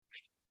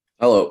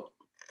Hello.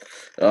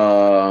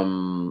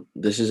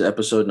 This is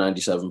episode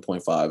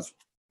 97.5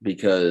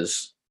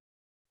 because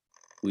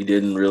we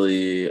didn't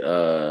really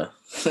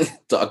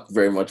talk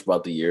very much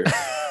about the year.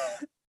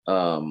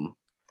 Um,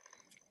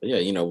 but yeah,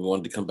 we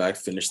wanted to come back,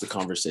 finish the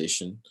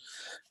conversation.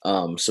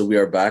 So we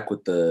are back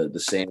with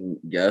the same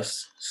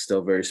guest,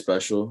 still very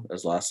special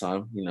as last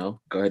time. Go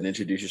ahead and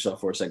introduce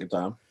yourself for a second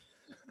time.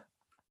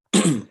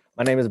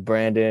 My name is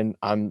Brandon.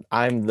 I'm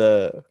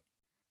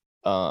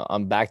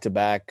back to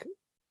back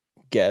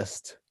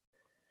guest.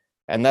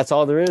 And that's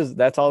all there is.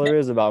 That's all there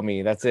is about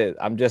me. That's it.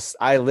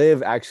 I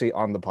live actually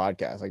on the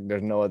podcast. Like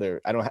there's no other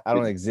I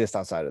don't exist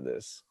outside of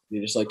this.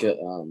 You're just like a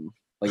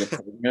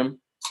program.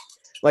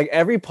 Like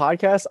every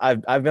podcast,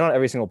 I've been on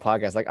every single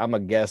podcast. Like I'm a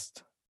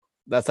guest.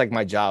 That's like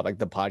my job, like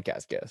the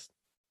podcast guest.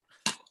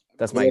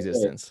 That's my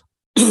existence.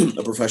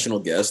 A professional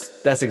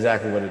guest. That's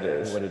exactly what it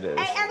is.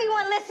 Hey,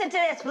 everyone, listen to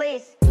this,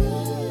 please.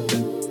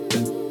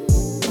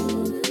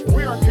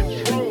 We are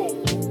controlled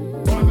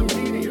by the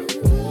media.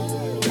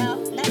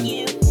 No, not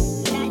you.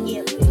 Not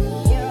you.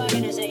 Your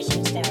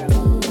organization's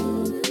terrible.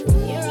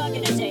 Your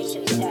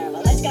organization's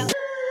terrible. Let's go.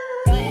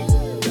 Go ahead.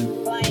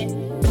 Quiet.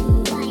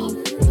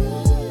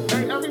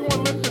 Hey, everyone,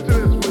 listen to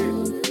this,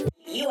 please.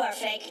 You are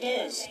fake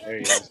news. There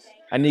he is.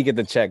 I need to get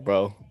the check,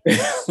 bro.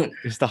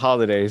 It's the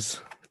holidays.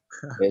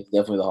 It's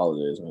definitely the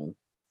holidays, man.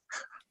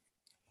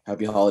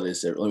 Happy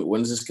holidays, everyone.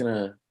 When is this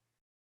gonna?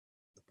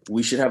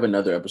 We should have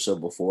another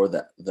episode before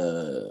that.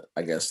 The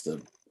I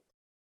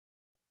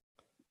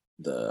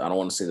don't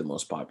want to say the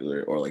most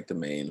popular or like the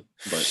main,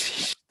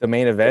 but The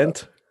main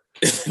event.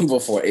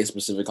 before a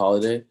specific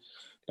holiday.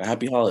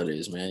 Happy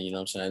holidays, man. You know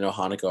what I'm saying? I know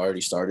Hanukkah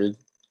already started.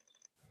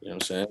 You know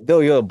what I'm saying?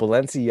 Yo,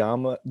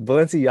 Balenciaga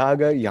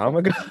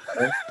Yamaga.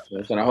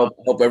 And I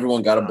hope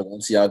everyone got a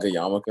Balenciaga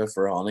yarmulke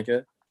for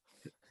Hanukkah.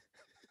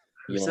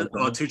 You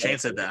know, 2 Chainz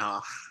said that,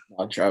 huh?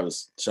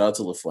 Travis, shout out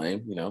to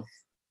LaFlame.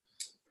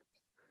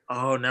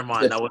 Oh, never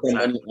mind. That was Put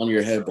money on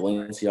your head,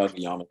 Balenciaga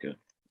yarmulke.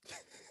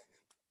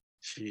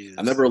 Jeez.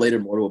 I've never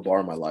related more to a bar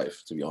in my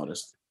life, to be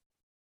honest.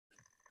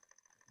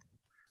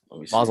 Let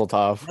me see. Mazel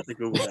tov. I have to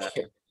Google that.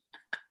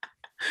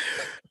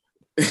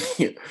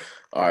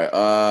 All right.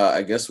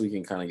 I guess we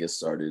can kind of get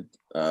started.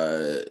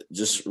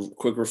 Just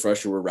quick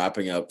refresher. We're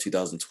wrapping up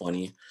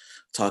 2020,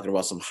 talking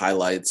about some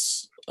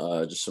highlights,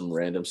 just some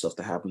random stuff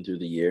that happened through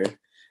the year.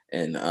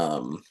 And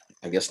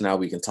I guess now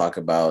we can talk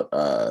about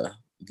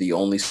the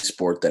only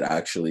sport that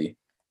actually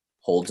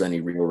holds any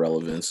real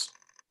relevance,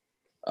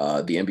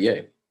 the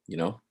NBA,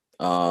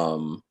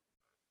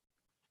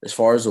 As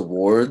far as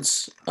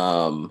awards,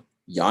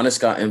 Giannis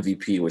got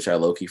MVP, which I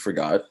low-key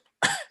forgot.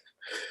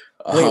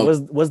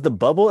 Wait, was the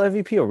bubble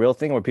MVP a real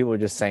thing, or people were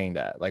just saying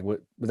that? Like, was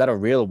that a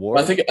real award?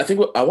 I think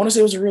I want to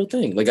say it was a real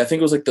thing. Like, I think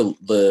it was like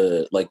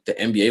the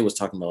NBA was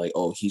talking about like,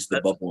 oh, he's the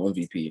bubble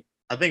MVP.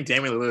 I think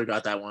Damian Lillard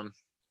got that one.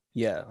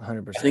 Yeah,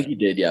 100%. I think he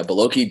did. Yeah, but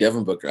low-key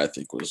Devin Booker, I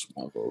think, was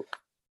my vote.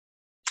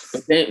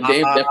 But Dame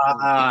definitely.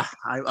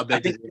 I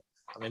beg to differ.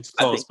 I mean, it's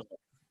close.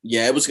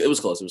 Yeah, it was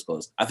close. It was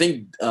close. I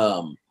think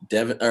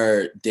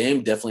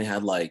Dame definitely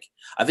had like,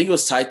 I think it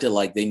was tight that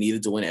like they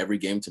needed to win every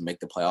game to make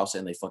the playoffs,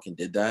 and they fucking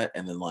did that.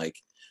 And then like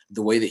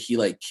the way that he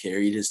like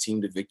carried his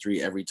team to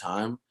victory every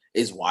time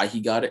is why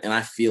he got it. And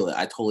I feel it.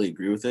 I totally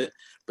agree with it.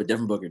 But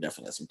Devin Booker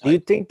definitely has some tight. Do you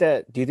think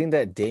that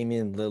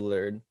Damian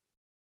Lillard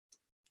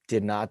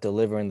did not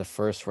deliver in the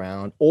first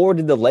round, or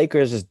did the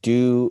Lakers just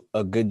do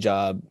a good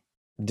job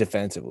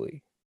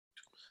defensively?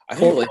 I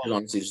think the Lakers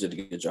honestly just did a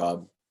good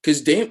job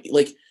because Dame,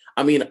 like.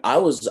 I mean, I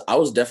was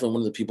definitely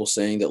one of the people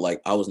saying that like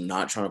I was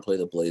not trying to play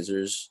the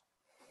Blazers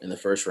in the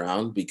first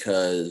round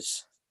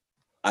because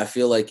I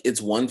feel like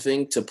it's one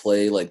thing to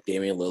play like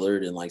Damian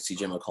Lillard and like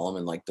CJ McCollum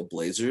and like the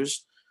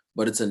Blazers,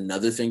 but it's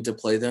another thing to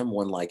play them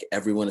when like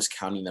everyone is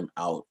counting them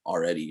out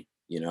already,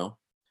 I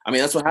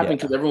mean, that's what happened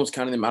because everyone's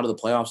counting them out of the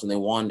playoffs and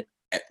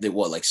they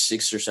like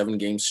 6 or 7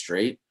 games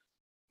straight.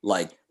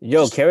 Like,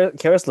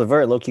 Karis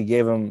LeVert low-key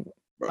gave him,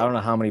 bro, I don't know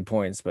how many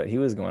points, but he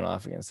was going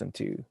off against him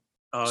too.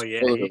 Oh yeah,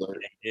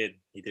 he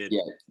did.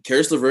 Yeah,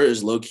 Karis LeVert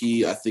is low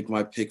key. I think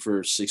my pick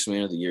for 6th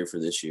man of the year for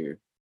this year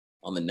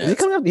on the Nets. He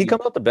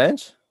come off the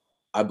bench?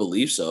 I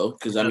believe so.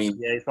 Because I mean,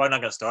 yeah, he's probably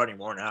not gonna start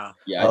anymore now.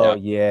 Yeah.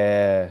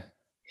 Yeah.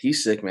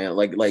 He's sick, man.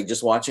 Like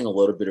just watching a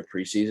little bit of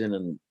preseason,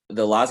 and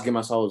the last game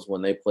I saw was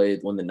when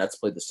the Nets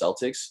played the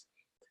Celtics.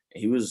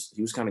 He was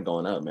kind of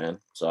going up, man.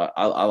 So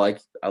I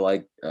like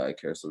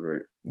Karis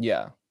LeVert.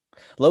 Yeah,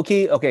 low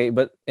key. Okay,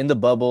 but in the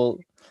bubble.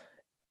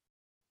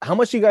 How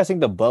much do you guys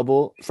think the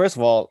bubble? First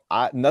of all,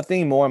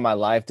 nothing more in my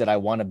life that I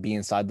want to be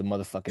inside the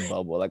motherfucking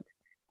bubble. Like,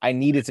 I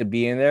needed to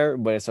be in there,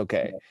 but it's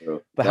okay. Yeah,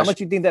 but how much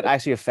do you think that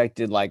actually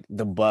affected like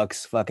the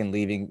Bucks fucking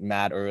leaving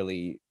mad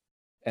early,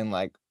 and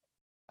like,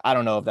 I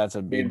don't know if that's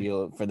a big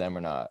deal for them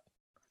or not.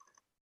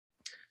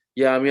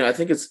 Yeah, I mean, I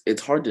think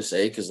it's hard to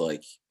say because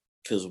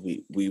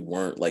we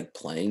weren't like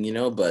playing,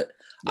 but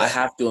yeah. I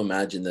have to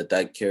imagine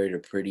that carried a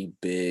pretty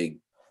big,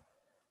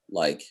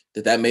 like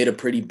that made a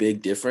pretty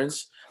big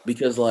difference.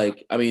 Because,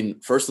 like, I mean,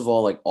 first of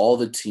all, like all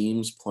the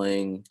teams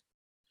playing,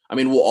 I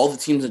mean, well, all the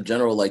teams in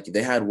general, like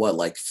they had what,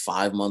 like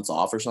 5 months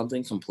off or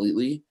something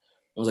completely.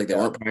 It was like they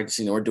weren't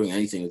practicing, they weren't doing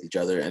anything with each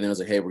other. And then it was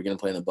like, hey, we're gonna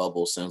play in the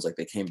bubble. So it was like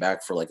they came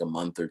back for like a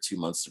month or 2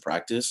 months to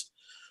practice.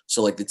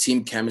 So like the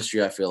team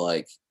chemistry, I feel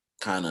like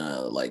kind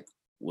of like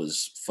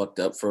was fucked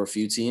up for a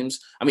few teams.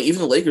 I mean,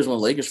 even the Lakers, when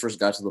the Lakers first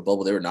got to the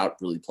bubble, they were not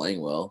really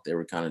playing well. They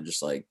were kind of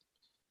just like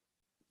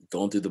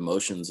going through the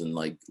motions and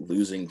like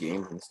losing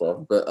games and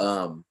stuff. But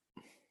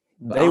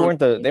they weren't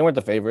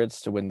the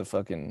favorites to win the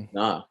fucking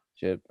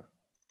chip.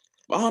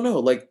 I don't know.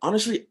 Like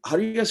honestly, how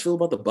do you guys feel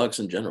about the Bucks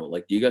in general?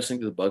 Like, do you guys think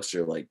that the Bucks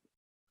are like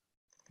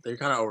they're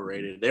kind of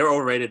overrated? They were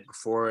overrated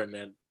before, and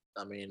then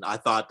I mean, I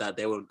thought that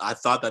they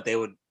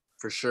would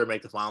for sure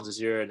make the finals this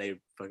year, and they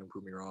fucking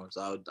proved me wrong.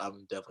 So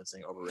I'm definitely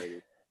saying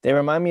overrated. They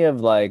remind me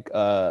of like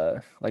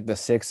the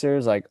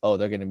Sixers, like, oh,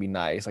 they're gonna be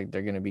nice, like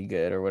they're gonna be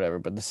good or whatever.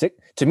 But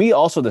to me,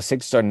 also the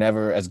Sixers are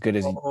never as good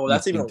as. Oh,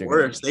 that's even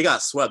worse. They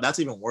got swept. That's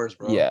even worse,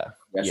 bro. Yeah.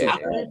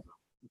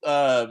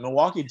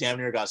 Milwaukee damn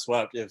near got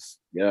swept.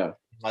 Yeah.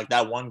 Like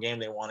that one game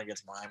they won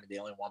against Miami, they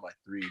only won by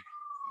 3.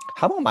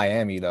 How about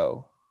Miami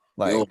though?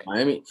 Like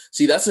Miami.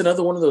 See, that's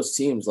another one of those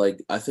teams.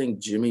 Like I think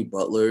Jimmy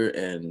Butler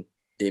and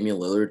Damian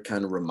Lillard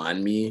kind of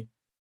remind me.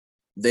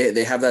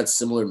 They have that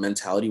similar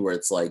mentality where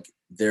it's like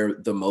they're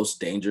the most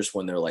dangerous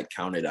when they're like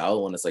counted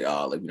out. When it's like,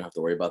 oh, like we don't have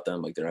to worry about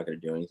them. Like they're not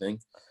going to do anything.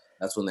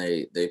 That's when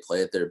they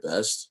play at their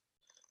best.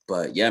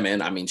 But yeah,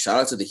 man. I mean, shout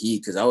out to the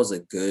Heat because that was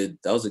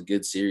a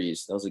good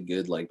series. That was a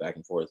good like back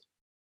and forth.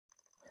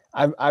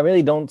 I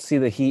really don't see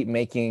the Heat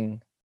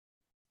making.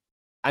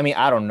 I mean,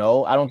 I don't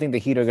know. I don't think the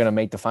Heat are gonna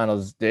make the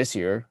finals this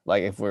year.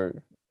 Like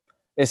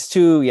it's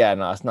too. Yeah,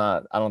 no, it's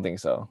not. I don't think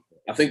so.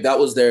 I think that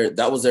was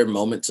their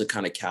moment to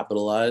kind of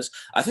capitalize.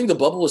 I think the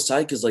bubble was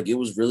tight because like it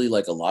was really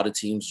like a lot of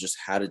teams just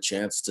had a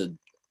chance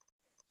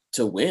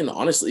to win.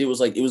 Honestly, it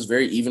was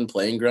very even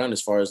playing ground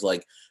as far as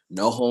like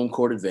no home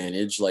court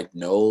advantage, like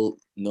no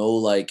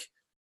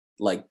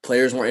like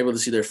players weren't able to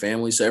see their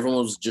families, so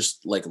everyone was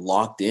just like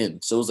locked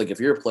in. So it was like if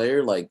you're a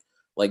player like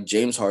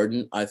James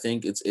Harden, I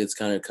think it's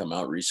kind of come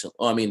out recently.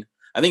 Well, I mean,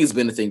 I think it's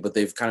been a thing, but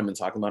they've kind of been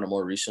talking about it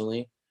more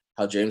recently.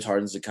 How James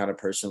Harden's the kind of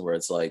person where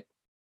it's like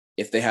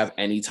if they have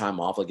any time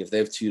off, like if they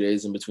have 2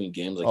 days in between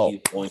games,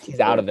 like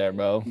he's out of there,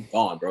 bro. He's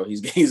gone, bro.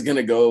 He's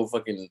gonna go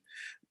fucking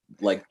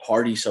like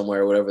party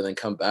somewhere or whatever, then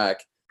come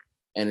back.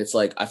 And it's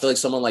like I feel like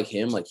someone like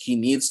him, like he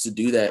needs to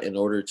do that in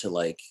order to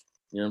like.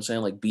 You know what I'm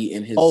saying? Like be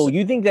in his. Oh,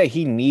 you think that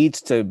he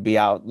needs to be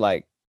out?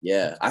 Like,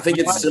 yeah, I think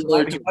it's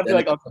similar to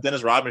like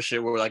Dennis Rodman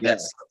shit, where like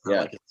that's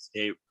like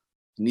escape.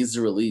 He needs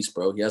to release,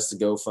 bro. He has to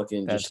go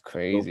fucking. That's just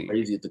crazy. Go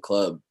crazy at the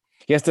club.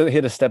 He has to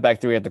hit a step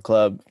back 3 at the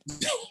club.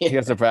 He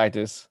has to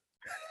practice.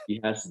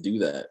 He has to do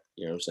that.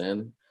 You know what I'm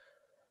saying?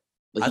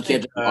 Like he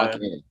can't just walk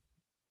in.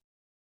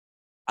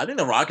 I think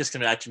the Rockets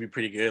can actually be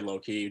pretty good, low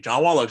key.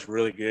 John Wall looks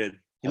really good.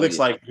 He looks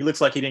like he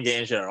didn't get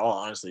injured at all.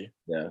 Honestly.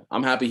 Yeah,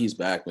 I'm happy he's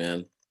back,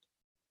 man.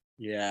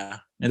 Yeah.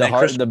 And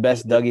the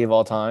best Dougie of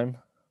all time.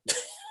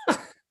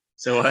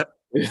 So what?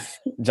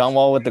 John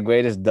Wall with the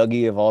greatest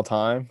Dougie of all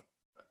time.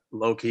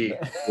 Low key.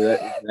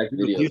 That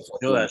video,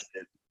 that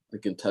shit. The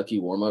Kentucky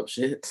warm-up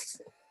shit.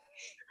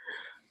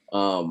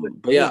 But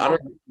yeah, I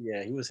don't.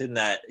 Yeah, he was hitting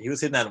that. He was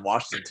hitting that in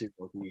Washington too.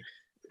 Low key.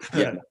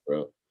 Yeah,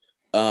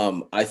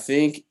 bro. I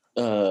think.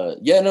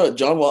 No,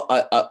 John Wall.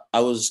 I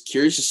was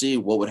curious to see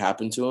what would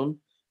happen to him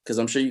because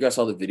I'm sure you guys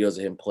saw the videos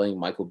of him playing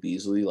Michael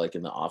Beasley like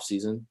in the off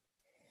season.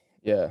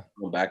 Yeah,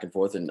 going back and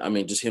forth, and I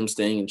mean, just him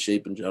staying in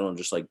shape in general, and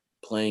just like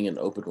playing in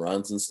open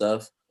runs and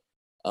stuff.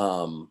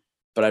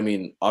 But I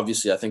mean,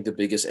 obviously, I think the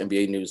biggest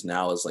NBA news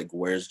now is like,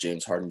 where's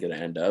James Harden going to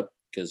end up?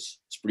 Because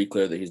it's pretty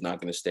clear that he's not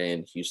going to stay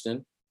in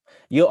Houston.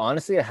 Yo,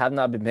 honestly, I have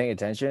not been paying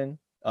attention.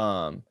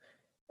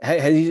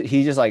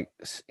 He's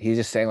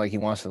just saying like he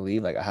wants to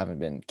leave. Like I haven't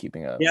been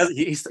keeping up. Yeah,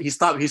 he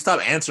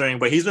stopped answering,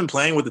 but he's been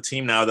playing with the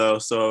team now though.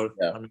 So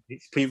yeah. I mean,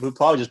 he'll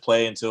probably just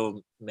play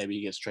until maybe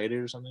he gets traded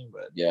or something.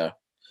 But yeah.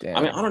 Damn.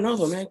 I mean, I don't know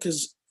though, man,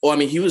 because I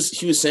mean, he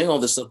was saying all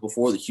this stuff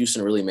before the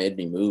Houston really made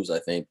any moves. I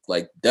think,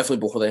 like, definitely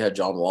before they had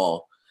John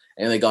Wall,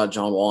 and they got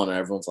John Wall, and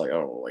everyone's like,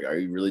 "Oh, like, are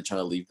you really trying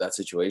to leave that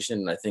situation?"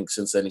 And I think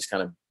since then he's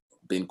kind of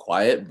been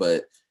quiet,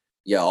 but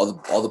yeah, all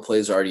the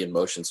plays are already in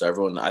motion. So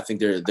everyone, I think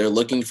they're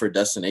looking for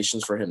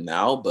destinations for him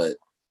now, but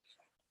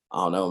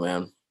I don't know,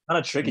 man. Kind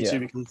of tricky too,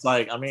 because it's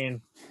like, I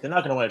mean, they're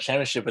not going to win a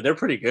championship, but they're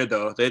pretty good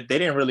though. They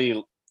didn't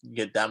really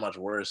get that much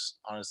worse,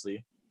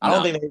 honestly. I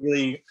don't think they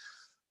really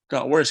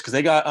got worse because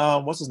they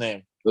got what's his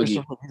name? He's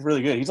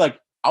really good. He's like,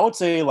 I would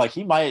say like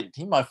he might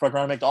fuck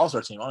around and make the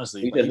All-Star team,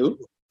 honestly. Like, who?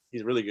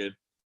 He's really good.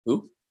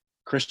 Who?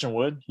 Christian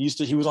Wood. He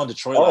was on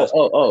Detroit last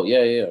year.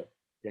 Yeah.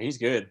 Yeah, he's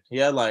good. He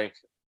had like,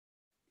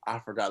 I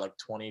forgot, like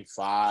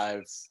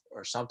 25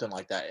 or something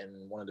like that in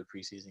one of the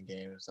preseason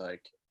games.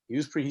 Like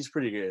he's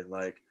pretty good.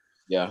 Like,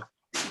 yeah.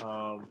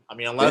 I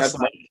mean, unless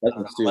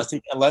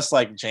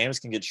like James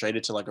can get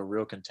traded to like a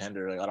real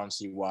contender, like I don't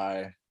see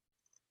why.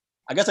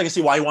 I guess I can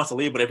see why he wants to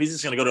leave, but if he's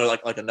just gonna go to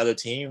like another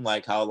team,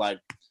 like how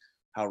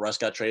Russ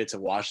got traded to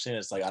Washington,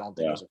 it's like I don't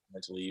think it was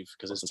meant to leave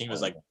because his team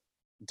is like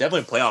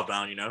definitely playoff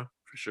bound, you know,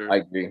 for sure. I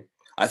agree.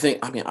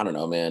 I mean, I don't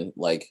know, man.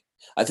 Like,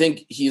 I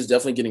think he's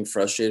definitely getting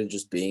frustrated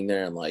just being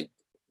there and like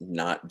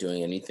not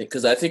doing anything.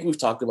 Because I think we've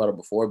talked about it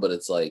before, but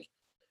it's like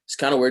it's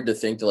kind of weird to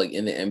think that like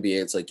in the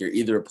NBA, it's like you're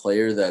either a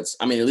player that's,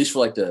 I mean, at least for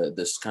like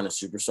this kind of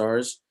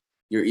superstars,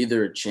 you're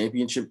either a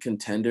championship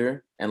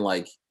contender and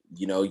like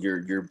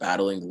you're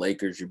battling the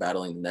Lakers, you're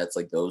battling the Nets,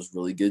 like those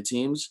really good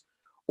teams,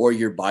 or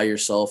you're by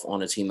yourself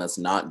on a team that's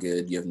not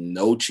good. You have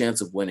no chance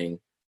of winning,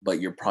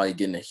 but you're probably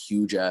getting a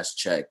huge ass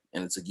check.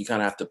 And it's like you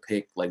kind of have to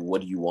pick like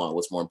what do you want?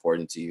 What's more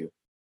important to you?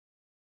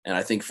 And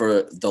I think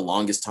for the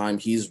longest time,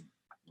 he's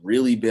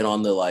really been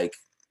on the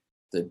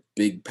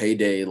big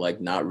payday, like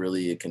not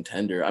really a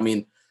contender. I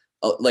mean,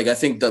 like I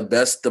think the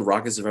best the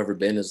Rockets have ever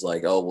been is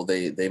like, oh well,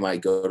 they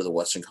might go to the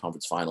Western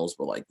Conference Finals,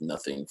 but like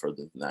nothing further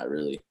than that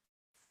really.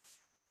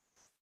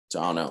 So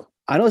I don't know.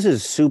 I know this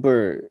is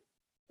super.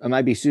 It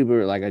might be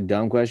super like a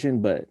dumb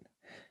question, but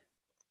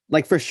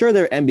like for sure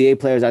there are NBA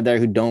players out there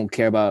who don't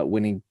care about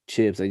winning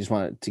chips. They just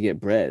want to get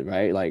bread,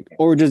 right? Like,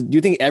 or just do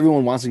you think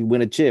everyone wants to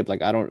win a chip?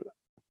 Like, I don't.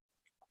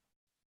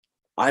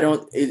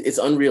 It's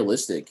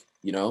unrealistic,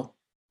 you know?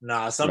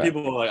 Nah, some Right.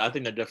 people like I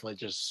think they're definitely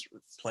just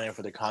playing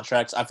for the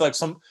contracts. I feel like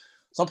some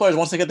players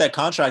once they get that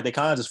contract, they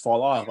kind of just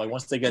fall off. Like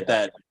once they get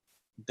that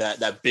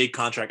big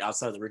contract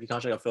outside of the rookie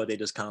contract, I feel like they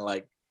just kind of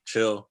like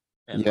chill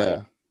and Yeah.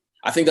 like,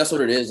 I think that's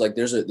what it is. Like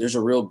there's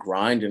a real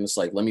grind and it's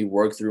like, let me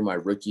work through my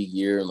rookie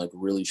year and like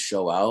really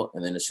show out.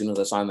 And then as soon as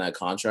I sign that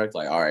contract,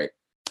 like, all right,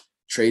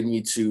 trade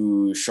me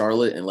to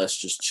Charlotte and let's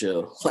just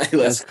chill. Like That's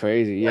let's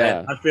crazy.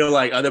 Yeah. I feel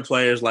like other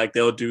players like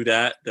they'll do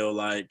that. They'll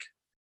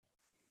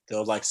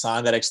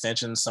sign that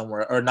extension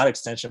somewhere, or not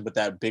extension, but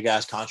that big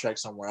ass contract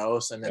somewhere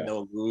else, and then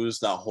they'll lose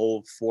that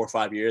whole 4 or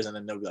 5 years, and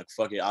then they'll be like,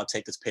 "Fuck it, I'll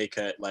take this pay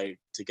cut like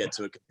to get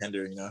to a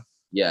contender," you know?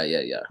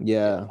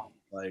 yeah.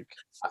 Like,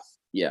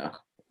 Yeah.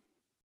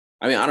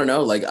 I mean, I don't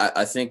know. Like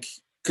I think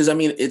because I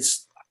mean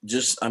it's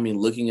just I mean,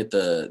 looking at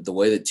the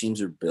way that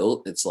teams are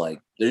built, it's like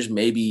there's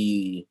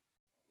maybe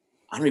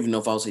I don't even know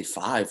if I'll say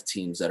 5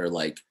 teams that are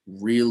like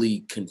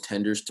really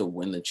contenders to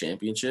win the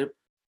championship.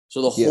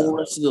 So the whole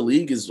rest of the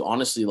league is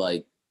honestly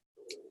like,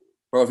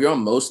 bro, if you're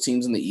on most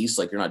teams in the East,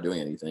 like you're not doing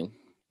anything.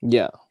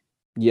 Yeah.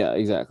 Yeah.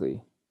 Exactly.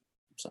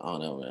 So I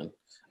don't know,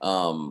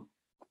 man.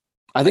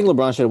 I think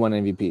LeBron should have won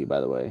MVP.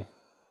 By the way.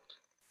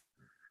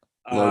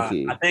 Low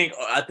key.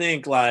 I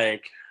think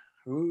like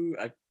who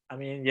I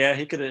mean, yeah,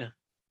 he could have.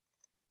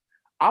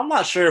 I'm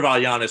not sure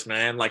about Giannis,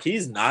 man. Like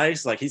he's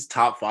nice, like he's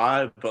top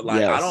 5, but like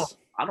Yes.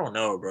 I don't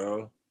know,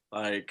 bro.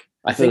 Like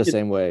I feel the think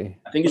same way.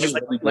 I think it's just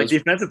like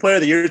defensive player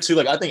of the year too.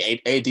 Like I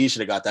think AD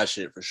should have got that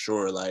shit for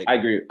sure. Like I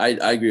agree. I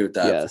agree with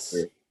that. for Yes.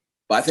 sure.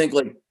 But I think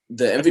like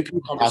the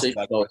MVP conversation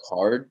is always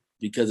hard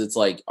because it's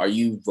like, are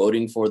you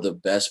voting for the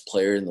best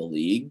player in the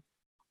league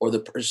or the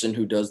person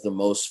who does the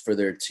most for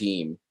their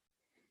team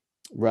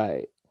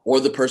Right. or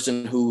the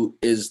person who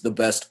is the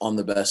best on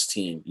the best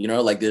team? You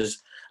know, like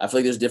I feel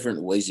like there's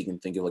different ways you can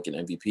think of like an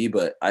MVP,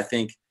 but I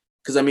think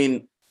because I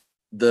mean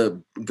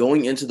the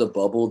going into the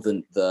bubble,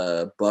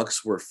 the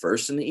Bucks were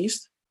first in the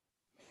East.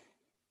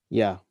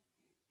 Yeah.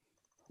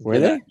 Were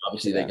And they? then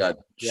obviously they got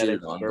Yeah, they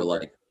shitted on,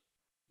 were.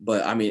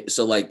 but I mean,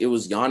 so like it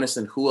was Giannis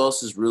and who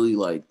else is really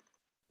like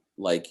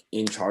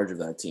in charge of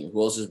that team?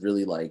 Who else is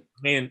really like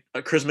I mean,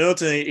 Chris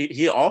Middleton,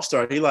 he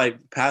all-star. He like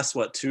passed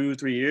what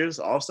 2-3 years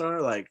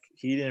all-star. Like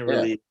he didn't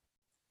really.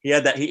 He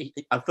had that.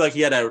 I feel like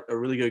he had a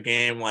really good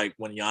game like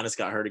when Giannis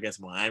got hurt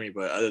against Miami.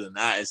 But other than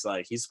that, it's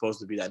like he's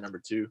supposed to be that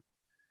number 2.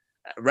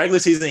 Regular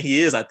season, he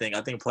is. I think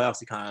playoffs,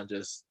 he kind of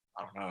just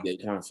I don't know.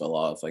 yeah, kind of fell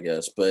off, I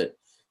guess. But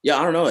yeah,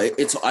 I don't know.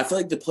 It's I feel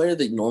like the player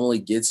that normally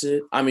gets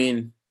it. I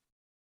mean,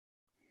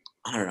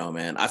 I don't know,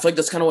 man. I feel like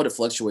that's kind of what it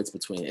fluctuates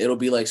between. It'll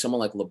be like someone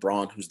like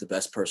LeBron, who's the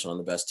best person on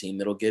the best team,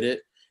 that'll get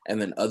it,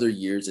 and then other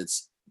years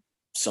it's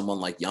someone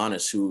like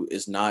Giannis, who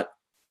is not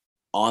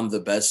on the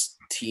best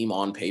team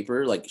on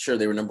paper. Like, sure,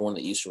 they were number 1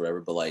 in the East or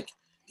whatever, but like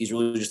he's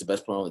really just the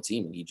best player on the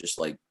team, and he just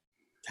like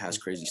has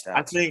crazy stats.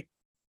 I think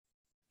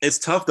it's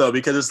tough though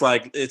because it's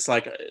like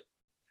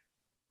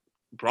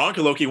Bron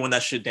could low-key win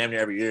that shit damn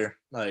near every year.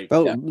 Like,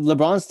 Bro, Yeah.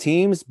 LeBron's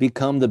teams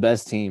become the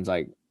best teams.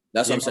 Like,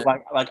 That's what I'm saying.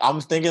 like I'm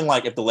thinking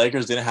like if the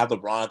Lakers didn't have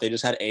LeBron, if they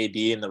just had AD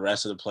and the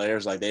rest of the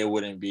players, like they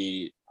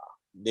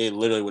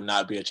literally would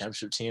not be a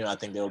championship team. I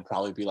think they would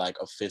probably be like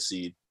a 5th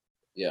seed.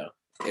 Yeah,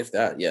 if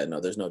that. Yeah, no,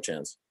 there's no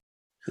chance.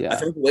 I yeah.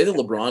 think the way that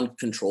LeBron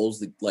controls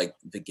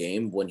the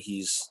game when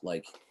he's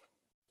like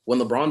when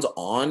LeBron's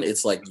on,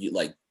 it's like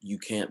you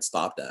can't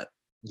stop that.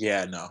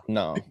 Yeah, no.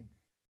 No.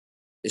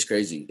 It's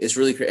crazy. It's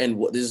really crazy.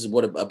 And this is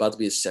what about to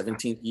be his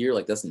 17th year.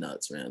 Like that's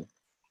nuts, man.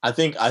 I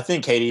think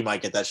KD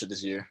might get that shit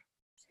this year.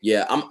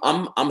 Yeah,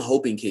 I'm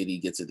hoping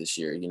KD gets it this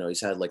year. You know,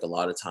 he's had like a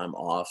lot of time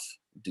off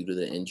due to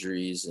the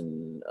injuries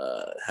and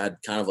had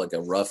kind of like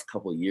a rough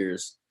couple of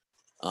years.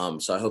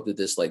 So I hope that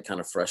this like kind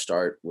of fresh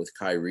start with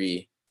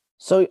Kyrie.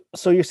 So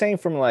you're saying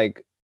from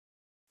like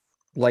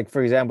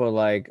for example,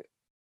 like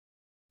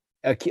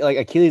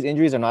Achilles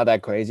injuries are not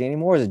that crazy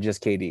anymore, or is it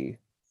just KD?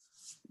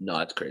 No,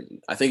 it's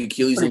crazy. I think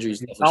Achilles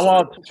injuries. I'm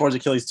all towards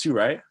Achilles too,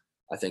 right?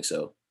 I think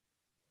so.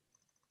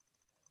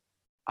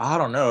 I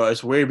don't know.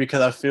 It's weird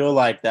because I feel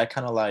like that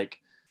kind of like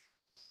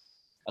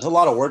that's a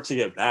lot of work to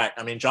get back.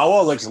 I mean, Ja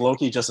Wall looks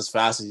low-key just as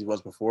fast as he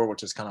was before,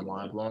 which is kind of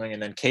mind-blowing.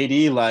 And then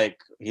KD, like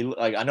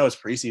I know it's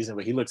preseason,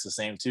 but he looks the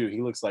same too.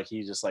 He looks like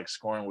he's just like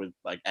scoring with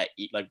like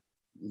like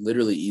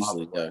Literally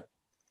easily, yeah.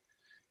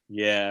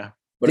 yeah.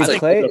 But Did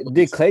it's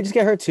like Clay just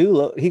get hurt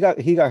too? He got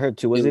hurt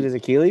too. Was it his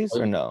Achilles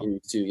or no?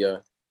 too, yeah.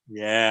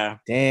 Yeah.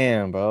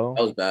 Damn, bro.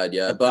 That was bad,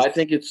 yeah. But I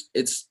think it's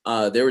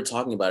they were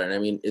talking about it. And I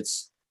mean,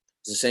 it's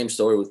the same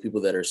story with people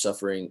that are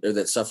suffering or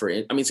that suffer.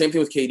 I mean, same thing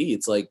with KD.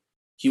 It's like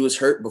he was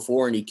hurt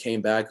before and he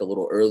came back a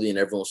little early, and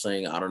everyone was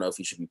saying, I don't know if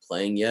he should be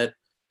playing yet,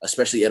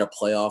 especially at a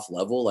playoff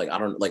level. Like I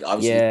don't like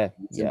obviously,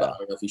 but I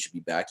don't know if he should be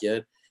back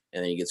yet.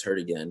 And then he gets hurt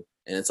again.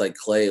 And it's like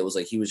Clay, it was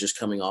like he was just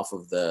coming off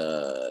of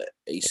the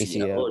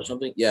ACL or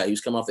something. Yeah, he was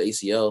coming off the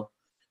ACL,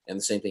 and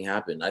the same thing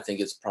happened. I think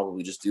it's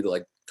probably just due to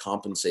like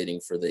compensating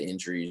for the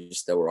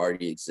injuries that were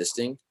already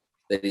existing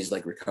that he's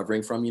like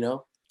recovering from, you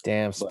know.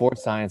 Damn,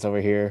 sports science over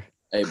here.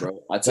 Hey,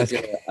 bro, I took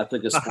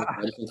a sports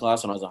medicine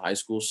class when I was in high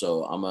school,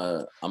 so I'm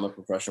a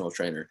professional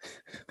trainer.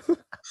 I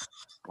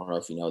don't know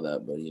if you know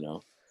that, but you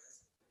know.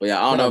 But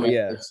yeah, I don't know, man.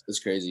 Yeah. It's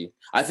crazy.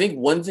 I think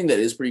one thing that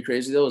is pretty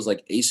crazy though is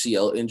like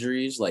ACL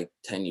injuries like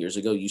 10 years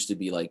ago used to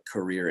be like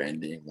career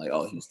ending, like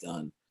oh he's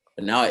done.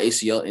 But now an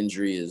ACL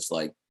injury is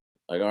like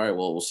all right,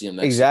 well we'll see him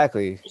next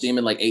exactly. We'll see him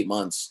in like 8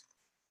 months.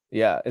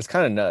 Yeah, it's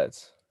kind of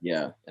nuts.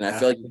 Yeah, and I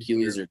feel like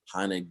Achilles are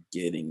kind of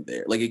getting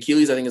there. Like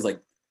Achilles, I think is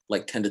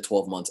like 10 to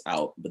 12 months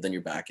out, but then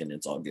you're back and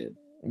it's all good.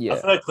 Yeah,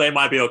 I feel like Clay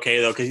might be okay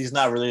though because he's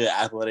not really an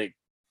athletic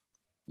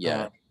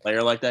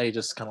player like that. He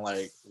just kind of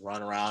like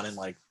run around and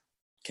like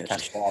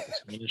catch ball off the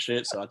screen and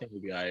shit. So I think we'll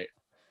be all right.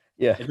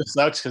 Yeah, it just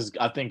sucks because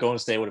I think Golden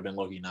State would have been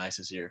low-key nice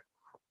this year.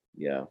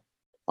 Yeah,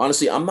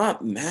 honestly, I'm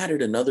not mad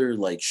at another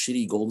like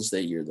shitty Golden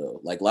State year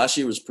though. Like last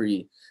year was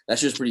pretty. That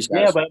shit was pretty.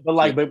 Yeah,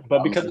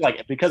 but because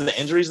of the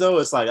injuries though,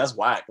 it's like that's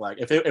whack. Like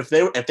if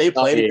they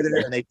played together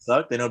and they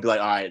suck, then it'll be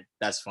like all right,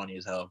 that's funny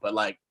as hell. But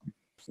like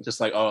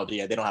just like oh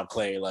yeah, they don't have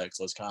Clay, like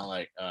so it's kind of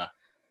like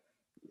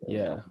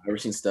yeah. I've never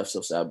seen Steph so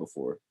sad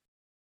before.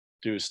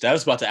 Dude,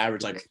 Steph's about to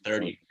average like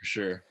 30 for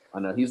sure. I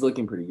know he's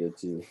looking pretty good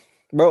too.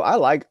 Bro, I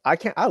like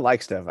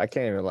Steph. I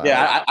can't even lie.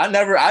 Yeah, I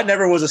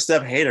never was a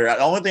Steph hater. The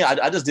only thing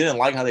I just didn't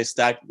like how they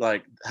stacked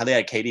like how they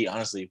had KD,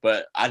 honestly.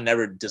 But I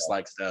never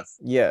disliked Steph.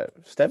 Yeah,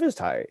 Steph is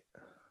tight.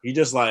 He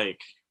just like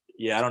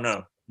I don't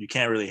know. You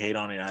can't really hate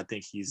on it. I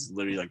think he's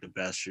literally like the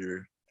best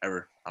shooter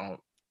ever. I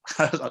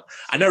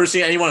never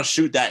seen anyone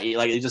shoot that.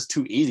 Like it's just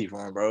too easy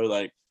for him, bro.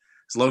 Like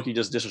it's low-key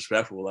just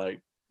disrespectful. Like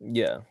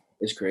yeah,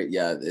 it's crazy.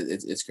 Yeah,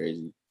 it's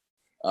crazy.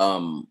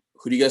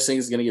 Who do you guys think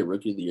is gonna get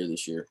Rookie of the Year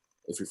this year?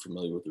 If you're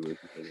familiar with the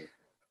rookie player.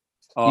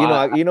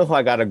 Oh, you know who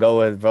I gotta go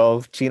with,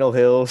 bro. Chino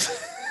Hills.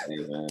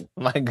 Hey, man.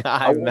 My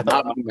God,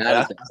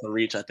 that's a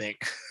reach, I think.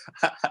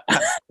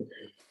 I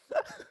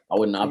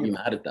would not be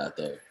mad at that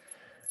though.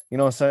 You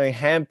know what I'm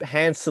saying?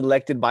 Hand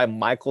selected by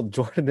Michael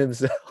Jordan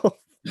himself.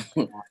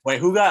 Wait,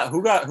 who got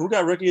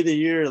Rookie of the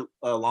Year?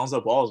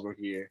 Lonzo Ball's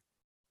Rookie year.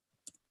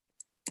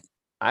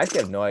 I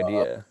actually have no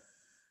idea.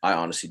 I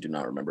honestly do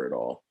not remember at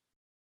all.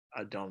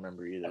 I don't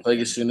remember either. I feel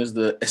like as soon as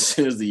the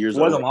years it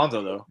wasn't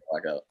Lonzo though.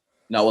 Blackout.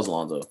 No, it wasn't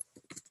Lonzo.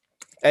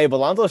 Hey, but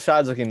Lonzo's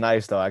shot's looking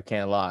nice though. I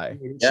can't lie.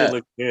 Yeah,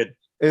 look good.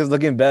 It's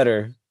looking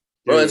better,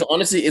 bro.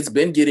 It's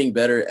been getting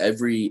better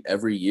every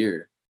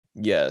year.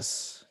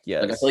 Yes.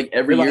 Like I feel like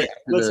every year it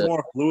looks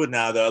more fluid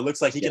now though. It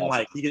looks like he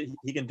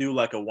can do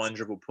like a one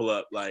dribble pull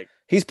up. Like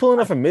he's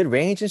pulling up from mid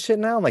range and shit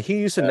now. Like he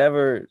used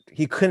to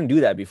he couldn't do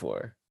that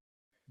before.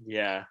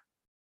 Yeah.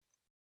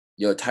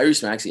 Yo,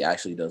 Tyrese Maxey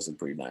actually does look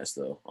pretty nice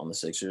though on the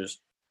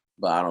Sixers,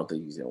 but I don't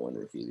think he's gonna win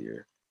Rookie of the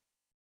Year.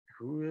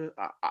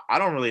 I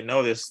don't really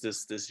know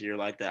this year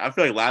like that. I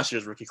feel like last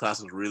year's rookie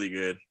class was really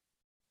good.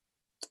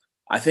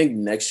 I think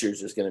next year's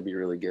just gonna be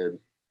really good.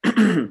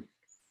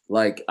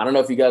 Like I don't know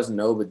if you guys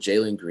know, but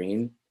Jalen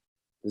Green,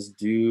 this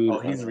dude. Oh,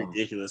 he's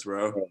ridiculous,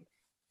 bro.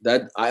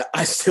 That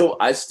I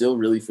still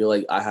really feel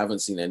like I haven't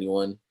seen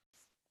anyone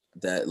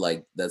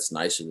that's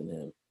nicer than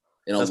him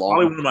in a long.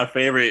 Probably one of my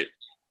favorite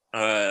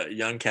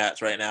young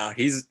cats right now.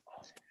 He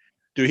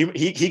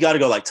got to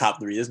go like top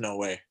 3. There's no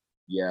way.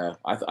 Yeah,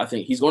 I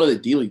think he's going to the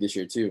D League this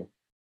year too.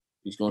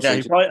 He's going. Yeah,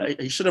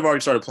 he should have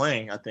already started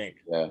playing. I think.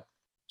 Yeah,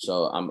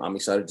 so I'm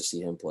excited to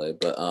see him play.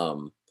 But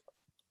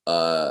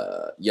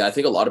yeah, I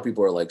think a lot of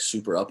people are like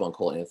super up on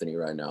Cole Anthony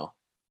right now.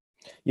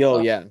 Yo,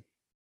 yeah,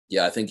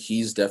 I think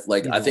he's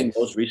definitely like I think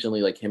most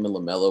recently like him and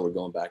LaMelo were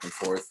going back and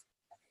forth.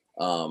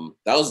 That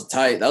was a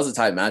tight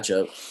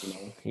matchup.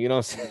 You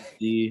know,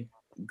 the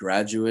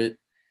graduate.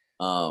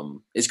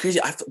 It's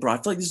crazy. I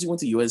feel like this dude went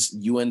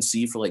to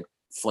UNC for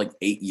like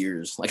 8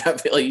 years. Like I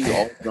feel like he's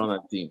always been on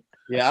that team.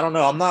 Yeah, I don't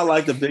know. I'm not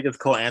like the biggest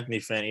Cole Anthony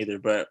fan either,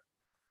 but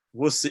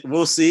we'll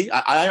see.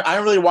 I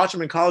didn't really watch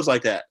him in college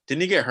like that.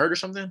 Didn't he get hurt or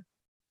something?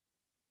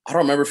 I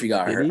don't remember if he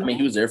got hurt. I mean,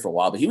 he was there for a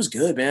while, but he was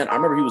good, man. I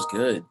remember he was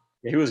good.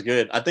 Yeah, he was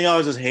good. I think I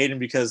was just hating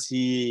because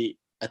he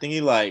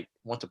like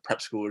went to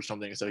prep school or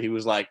something. So he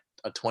was like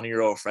a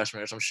 20-year-old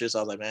freshman or some shit. So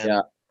I was like, man.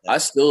 Yeah,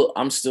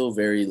 I'm still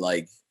very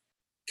like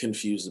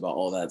confused about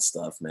all that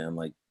stuff, man.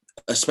 Like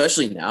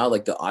especially now,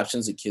 like the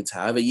options that kids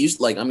have. It used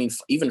like I mean,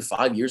 even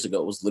 5 years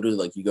ago, it was literally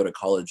like you go to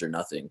college or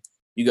nothing.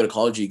 You go to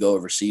college, you go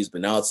overseas.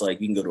 But now it's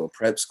like you can go to a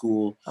prep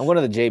school. I'm going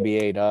to the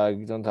JBA,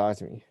 dog. Don't talk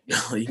to me.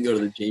 You can go to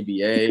the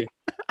JBA.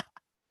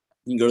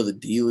 You can go to the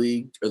D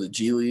League or the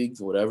G League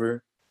or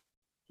whatever.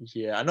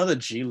 Yeah, I know the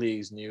G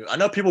League's new. I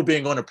know people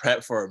been going to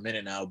prep for a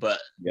minute now, but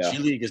Yeah. G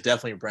League is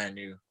definitely brand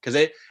new because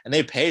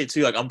they pay it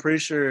too. Like I'm pretty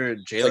sure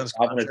It's Jalen's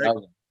like contract.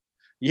 500,000.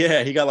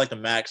 Yeah, he got like the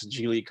max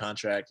G League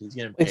contract. He's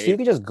getting Wait, so you paid.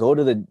 could just go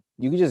to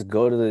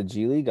the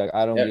G League? Like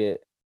I don't Yeah.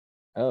 get.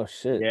 Oh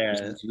shit. Yeah,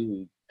 It's the G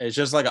League. it's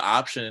just like an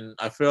option.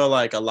 I feel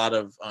like a lot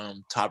of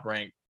top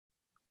ranked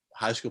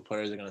high school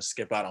players are gonna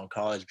skip out on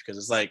college because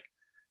it's like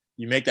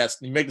you make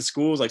the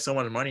schools like so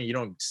much money, you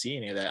don't see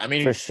any of that. I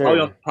mean, For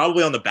sure.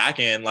 probably on the back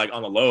end, like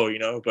on the low, you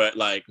know, but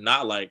like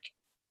not like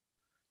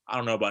I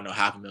don't know about no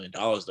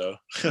 $500,000 though.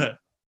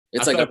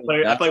 It's I like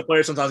feel like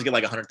players sometimes get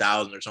like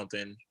 100,000 or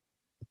something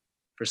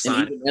for and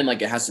signing. even then,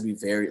 like it has to be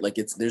very like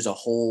there's a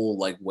whole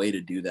like way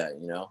to do that,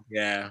 you know.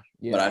 Yeah,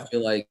 Yeah. But I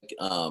feel like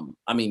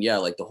I mean, yeah,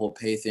 like the whole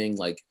pay thing,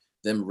 like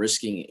them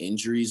risking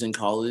injuries in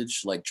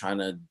college, like trying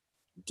to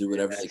do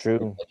whatever That's they can to,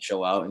 true. like,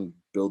 show out and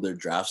build their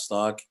draft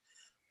stock,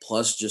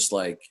 plus just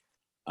like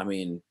I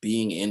mean,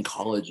 being in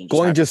college and just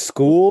Going having- to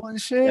school and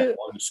yeah, shit.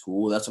 going to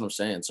school. That's what I'm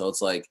saying. So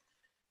it's like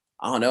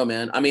I don't know,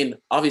 man. I mean,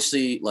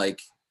 obviously,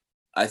 like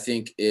I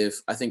think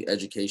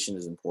education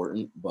is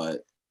important,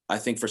 but I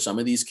think for some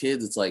of these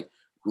kids, it's like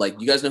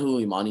you guys know who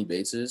Imani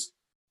Bates is?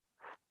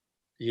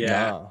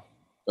 yeah. Nah.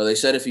 Or they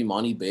said if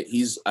Imani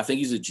Bates, I think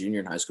he's a junior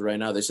in high school right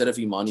now. They said if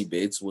Imani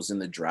Bates was in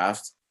the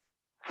draft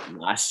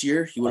last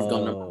year, he would have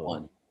gone number Oh.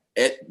 one.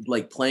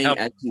 Like playing How-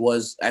 as he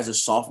was as a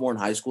sophomore in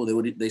high school,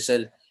 they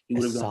said he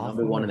would have gone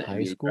number one in the high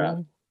NBA draft.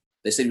 school.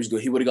 They said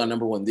he would have gone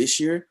number one this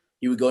year.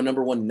 He would go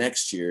number one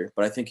next year,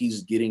 but I think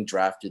he's getting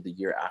drafted the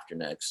year after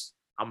next.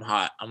 I'm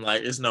hot. I'm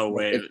like, there's no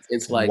way.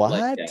 It's like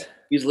What? yeah.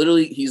 He's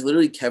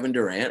literally Kevin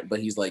Durant, but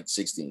he's like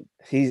 16.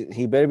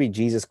 He better be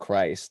Jesus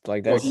Christ.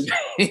 Like Bro, that's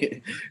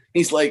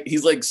he's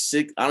like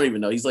six. I don't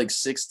even know. He's like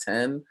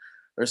 6'10"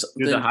 or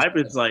something. Dude, the hype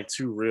is like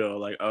too real.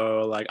 Like,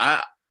 oh, like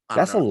I don't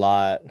that's a know.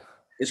 lot.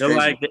 It's They're crazy.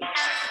 like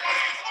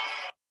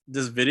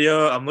this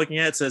video I'm looking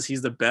at says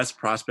he's the best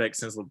prospect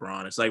since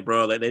LeBron. It's like,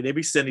 bro, like they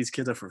be setting these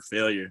kids up for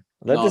failure.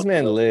 Let No, this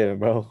man bro. live,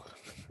 bro.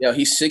 Yeah,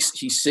 he's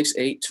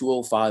 6'8",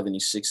 205, and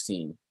he's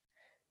 16.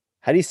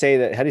 How do you say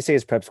that? How do you say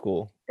his prep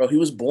school? Bro, he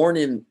was born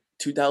in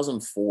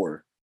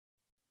 2004.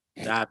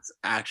 That's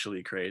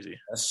actually crazy.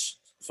 That's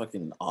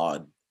fucking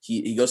odd.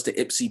 He goes to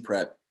Ipsy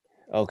Prep,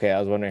 Okay, I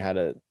was wondering how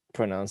to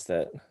pronounce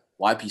that.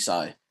 YP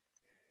Psi.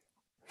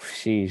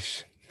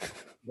 Sheesh.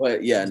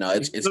 But yeah, no,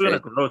 it's He's still gonna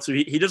crazy. grow too.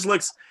 He just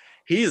looks.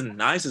 He's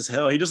nice as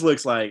hell. He just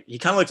looks like he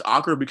kind of looks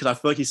awkward because I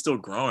feel like he's still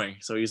growing.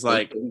 So he's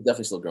like, He's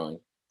definitely still growing.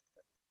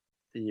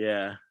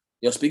 yeah.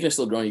 Yo, speaking of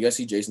still growing, you guys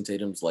see Jason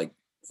Tatum's like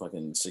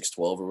fucking 6'12"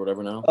 or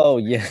whatever now? Oh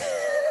yeah.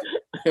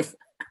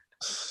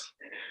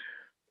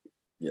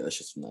 Yeah, that's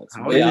just nuts.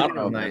 How But old yeah, is I he? don't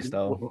know, man. Nice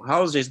though.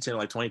 How is Jason Tatum?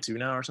 Like 22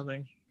 now or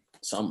something?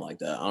 Something like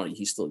that. I don't.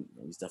 He's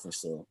definitely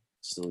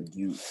still a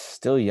youth.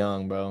 Still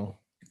young, bro.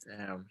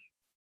 Damn.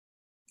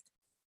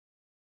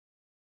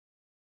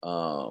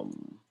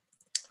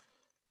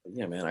 But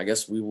yeah, man. I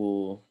guess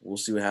we'll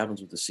see what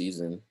happens with the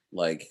season.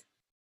 Like,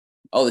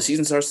 oh, the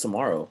season starts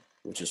tomorrow,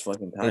 which is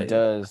fucking tight. It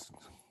does.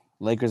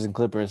 Lakers and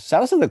Clippers.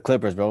 Shout out to the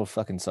Clippers, bro.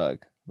 Fucking suck.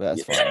 But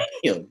that's Yeah, fine.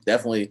 yo,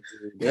 definitely.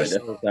 Yeah, They're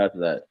definitely so- shout out to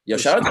that. Yo,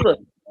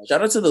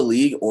 shout out to the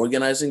league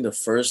organizing the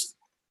first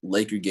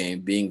Laker game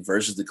being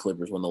versus the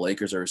Clippers when the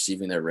Lakers are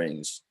receiving their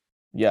rings.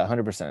 Yeah,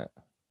 100%.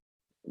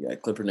 Yeah,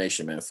 Clipper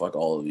Nation, man. Fuck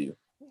all of you.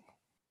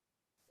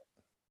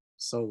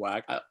 So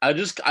whack. I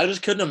just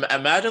couldn't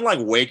imagine like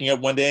waking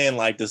up one day and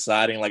like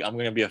deciding like I'm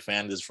gonna be a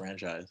fan of this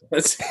franchise.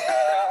 That's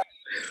that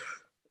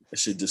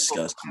should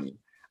disgust me.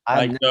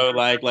 Like no,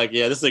 like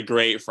yeah, this is a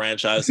great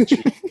franchise. to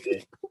choose.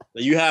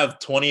 You have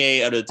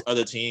 28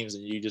 other teams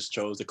and you just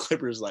chose the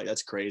Clippers. Like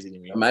that's crazy to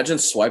me. Imagine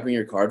swiping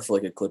your card for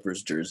like a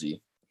Clippers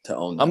jersey to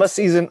own. I'm a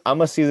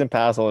season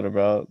pass holder,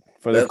 bro,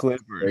 for the That's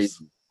Clippers.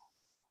 crazy.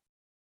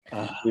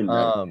 Ah, Dude,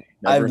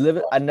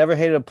 I never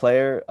hated a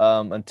player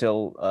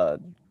until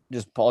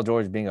just Paul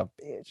George being a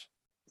bitch.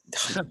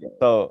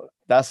 So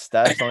that's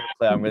the only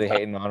player I'm really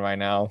hating on right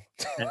now.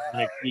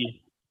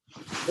 McPhee.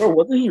 Bro,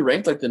 wasn't he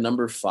ranked like the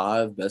number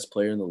 5 best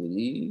player in the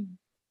league?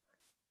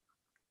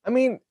 I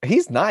mean,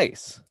 he's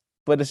nice,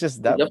 but it's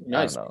just that Definitely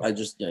I nice. don't know. I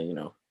just you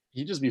know.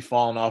 He just be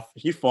falling off.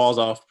 He falls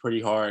off pretty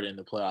hard in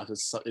the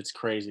playoffs. It's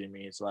crazy to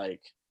me. It's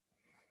like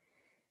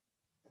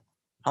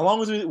how long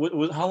was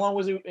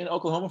he in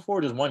Oklahoma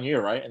for? Just 1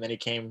 year, right? And then he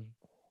came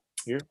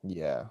here.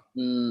 Yeah,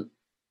 Mm,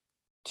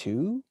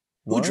 2.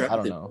 who 1? I drafted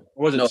don't him? know.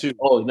 Or was it No, 2?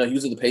 oh no, he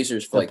was at the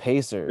Pacers for The like for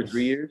Pacers.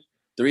 3 years.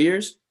 3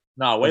 years?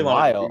 No, way a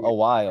longer. while, a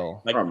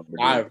while. Like I don't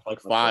remember,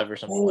 dude. 5 or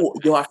something. Oh,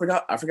 yo, I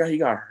forgot he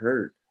got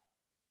hurt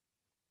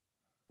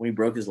when he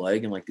broke his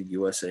leg in like the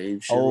USA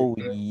shit. Oh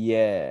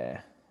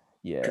yeah,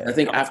 yeah. I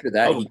think after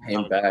that he Oh,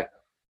 came back.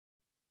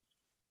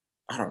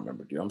 I don't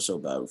remember, dude. I'm so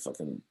bad with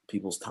fucking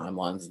people's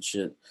timelines and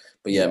shit.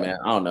 But yeah, Yeah. man,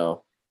 I don't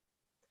know.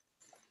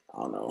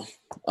 I don't know.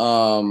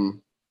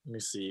 Let me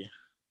see.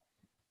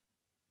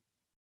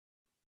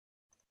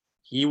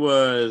 He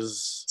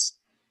was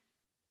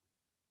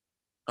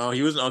in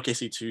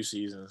OKC 2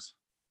 seasons.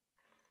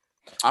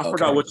 I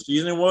forgot which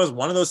season it was.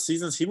 One of those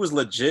seasons, he was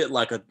legit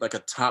like a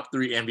top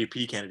 3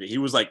 MVP candidate. He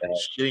was like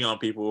shitting on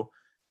people.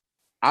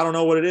 I don't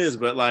know what it is,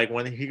 but like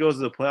when he goes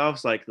to the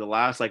playoffs, like the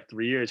last like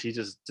 3 years, he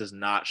just does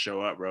not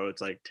show up, bro.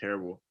 It's like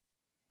terrible.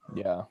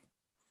 Yeah.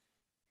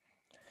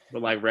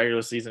 But like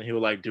regular season, he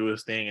would like do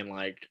his thing and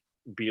like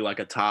be like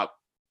a top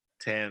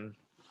 10,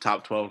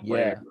 top 12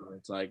 player. Yeah.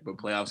 It's like, but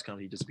playoffs come,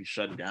 he just be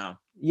shutting down.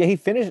 Yeah, he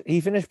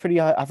finished pretty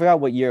high. I forgot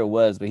what year it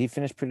was, but he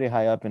finished pretty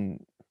high up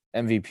in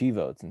MVP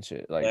votes and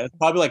shit. Like, yeah, it's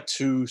probably like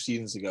 2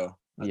 seasons ago.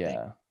 I think.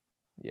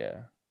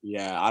 Yeah.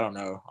 I don't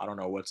know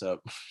what's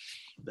up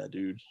with that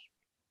dude.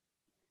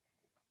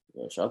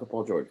 Yeah, shout out to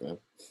Paul George, man.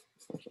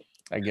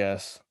 I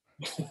guess.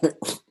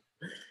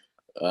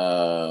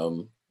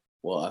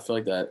 Well, I feel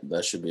like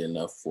that should be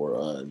enough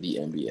for the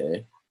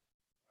NBA.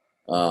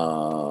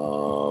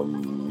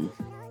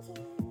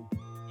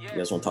 You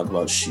guys want to talk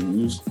about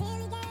shoes?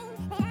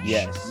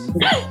 Yes.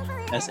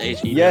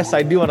 SHE. Yes,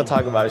 I do want to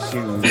talk about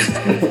shoes.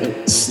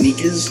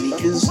 Sneakers.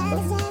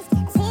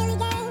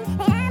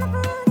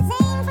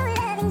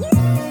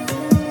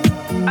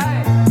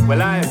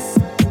 Well,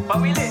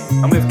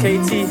 I'm with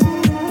KT.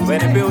 We're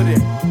in the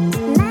building.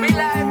 Be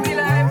live.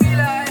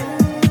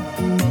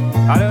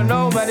 I don't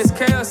know, man. It's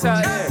chaos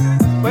out here.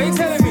 What are you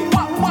telling me?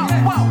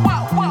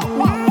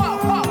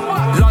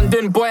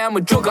 London boy, I'm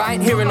a jogger. I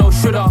ain't hearing no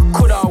shoulda,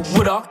 coulda,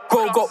 woulda.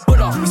 Girl got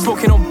Buddha. We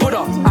smoking on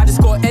Buddha. I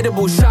just got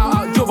edible. Shout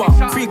out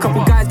Jubba. 3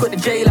 couple guys got the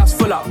J-Labs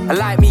full up. I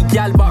like me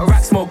gal, but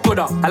racks more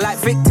gooder. I like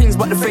thick things,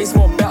 but the face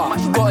more better.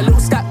 Got a little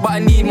stack, but I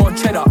need more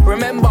cheddar.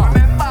 Remember,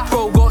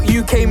 bro got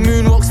UK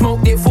moonwalk,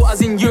 smoked it, thought I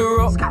was in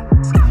Europe.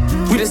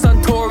 We just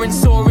done touring,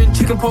 soaring,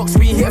 chicken pox,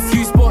 we hit a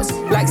few spots.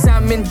 Like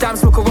salmon, damn,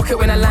 smoke a rocket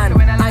when I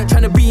land. I ain't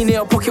tryna be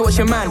near a pocket, watch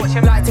your man.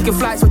 Like taking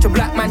flights, watch a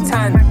black man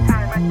tan.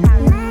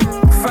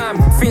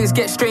 Fam, things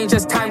get strange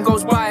as time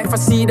goes by. If I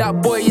see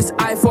that boy, it's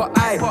eye for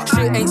eye.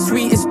 Shit ain't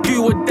sweet, it's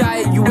do or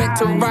die. You went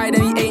to ride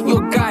and he ain't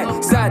your guy.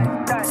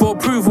 Sad, for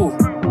approval.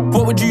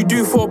 What would you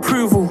do for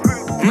approval?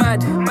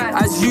 Mad,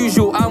 as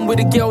usual. I'm with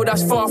a girl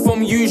that's far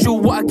from usual.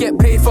 What I get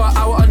paid for,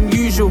 our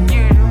unusual.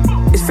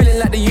 It's feeling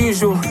like the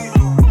usual.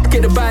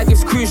 Get the bag,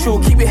 it's crucial.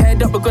 Keep your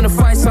head up, we're gonna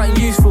find something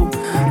useful.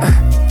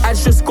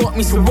 Ads just got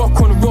me some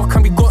rock on rock,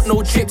 and we got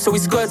no chips, so we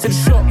skirt to the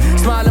shop.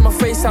 Smile on my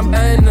face, I'm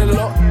earning a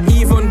lot.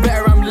 Even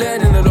better, I'm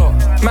learning a lot.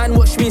 Man,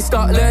 watch me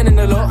start learning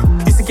a lot.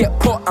 Used to get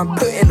pot, I'm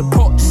put it in the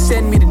pot. Just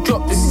send me the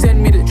drop, just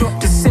send me the drop,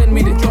 just send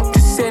me the drop,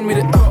 just send me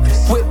the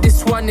whip.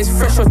 This one is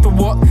fresh off the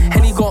what?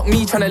 Henny got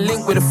me trying to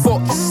link with a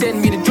fork. Just send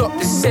me the drop,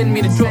 just send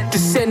me the drop,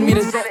 just send me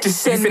the,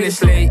 just send me the. You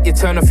finish late, you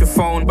turn off your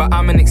phone, but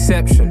I'm an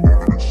exception.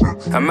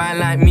 A man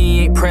like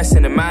me ain't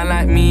pressing, a man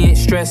like me ain't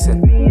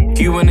stressing.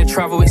 You wanna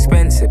travel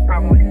expensive.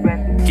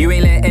 You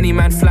ain't let any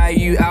man fly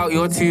you out,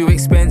 you're too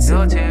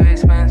expensive.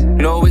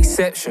 No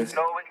exceptions.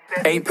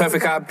 Ain't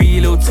perfect, I be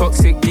a little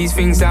toxic. These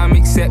things I'm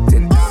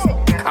accepting.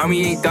 And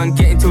we ain't done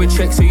getting to a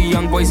check, so you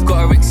young boys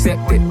gotta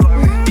accept it.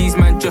 These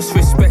man just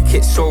respect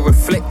it, so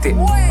reflect it.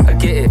 I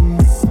get it.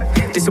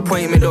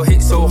 Disappointment don't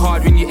hit so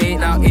hard when you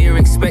ain't out here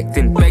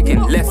expecting,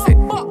 begging, left it.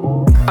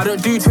 I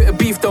don't do Twitter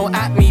beef, don't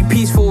at me.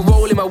 Peaceful,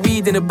 rolling my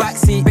weed in the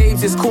backseat.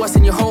 Babes, just call us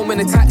in your home in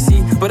a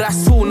taxi. But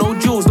that's all, no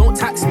jewels, don't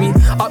tax me.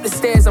 Up the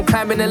stairs, I'm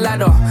climbing the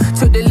ladder.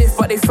 Took the lift,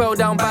 but they fell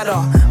down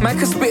badder. Man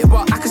can spit,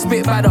 but I can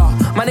spit badder.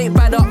 Man ain't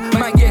bad up,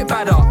 man get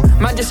badder.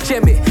 Man just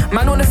gem it.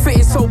 Man wanna fit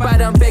in so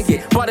bad, I'm beg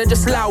it. But I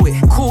just allow it.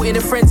 Caught in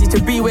a frenzy to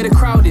be where the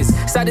crowd is.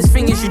 Saddest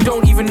thing is you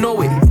don't even know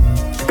it.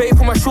 Babe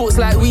put my shorts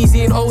like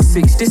Weezy in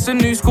 06. This a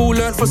new school,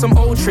 learned for some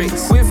old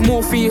tricks. With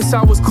Morpheus,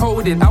 I was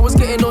coding. I was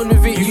getting on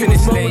with it, you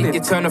finish late. You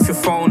turn off your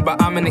phone,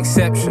 but I'm an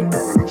exception.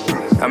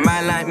 A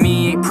man like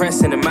me ain't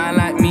pressing, a man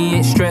like me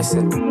ain't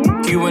stressing.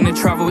 You wanna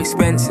travel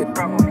expensive.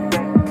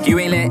 You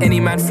ain't let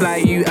any man fly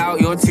you out,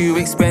 you're too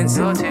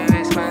expensive.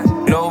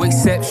 No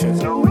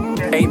exceptions.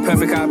 Ain't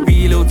perfect, I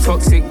be a little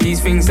toxic.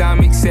 These things I'm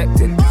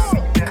accepting.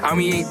 And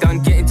we ain't done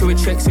getting to a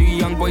check, so you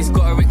young boys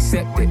gotta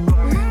accept it.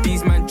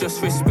 These man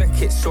just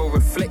respect it, so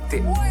reflect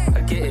it.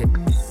 I get it.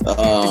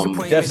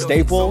 Jeff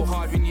Staple.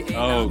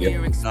 Oh,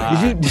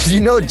 yeah. Did you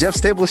know Jeff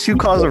Staple's shoe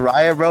caused a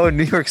riot, bro, in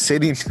New York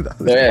City in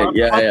 2000?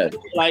 Yeah.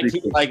 Like,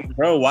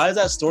 bro, why does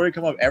that story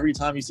come up every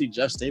time you see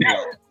Jeff Staple?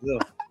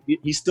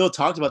 He still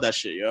talked about that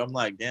shit, yo. I'm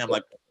like, damn,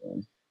 like,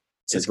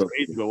 it's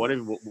crazy, but what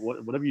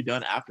have you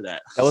done after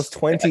that? That was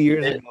 20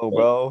 years ago,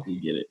 bro. We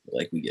get it.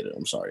 We get it.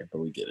 I'm sorry, but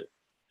we get it.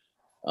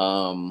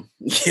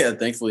 Yeah,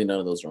 thankfully none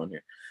of those are on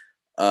here.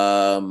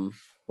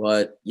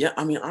 But yeah,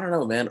 I mean, I don't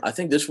know, man. I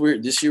think this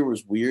year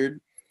was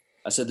weird.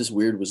 I said this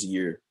year was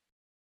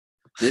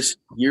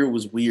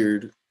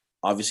weird,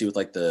 obviously, with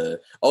like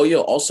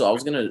also I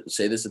was gonna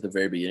say this at the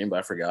very beginning, but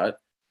I forgot.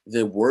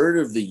 The word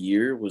of the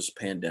year was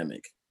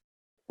pandemic,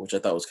 which I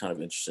thought was kind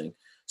of interesting.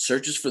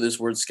 Searches for this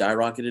word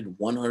skyrocketed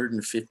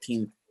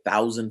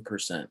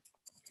 115,000%.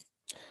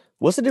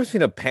 What's the difference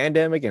between a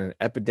pandemic and an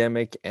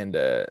epidemic and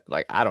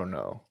I don't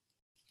know.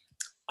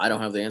 I don't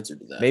have the answer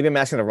to that. Maybe I'm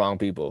asking the wrong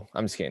people.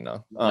 I'm just kidding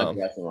though. Not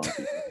exactly wrong.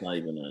 It's not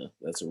even a.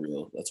 That's a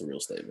real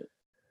statement.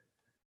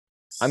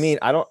 I mean,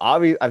 I don't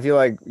obviously. I feel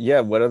like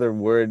what other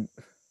word?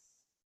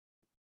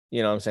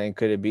 You know what I'm saying?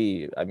 Could it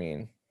be? I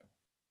mean,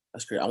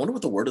 That's great. I wonder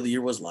what the word of the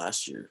year was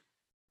last year.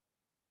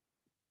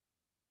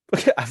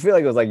 I feel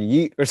like it was like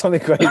yeet or something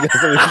crazy.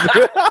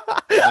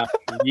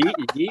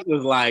 Yeet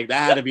was like that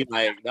had to be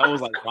like that was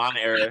like Ron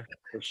era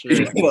for sure.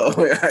 It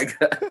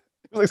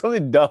was like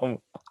something dumb.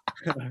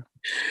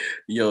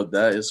 Yo,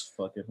 that is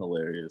fucking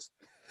hilarious.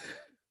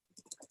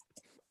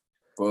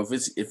 Bro, if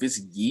it's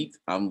yeet,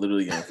 I'm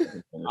literally gonna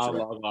fucking finish I'll it.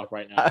 log off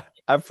right now.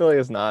 I feel like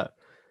it's not.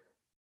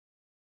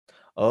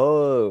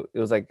 Oh, it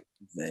was like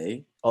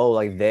They.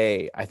 like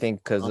they. I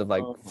think because of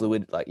like Oh.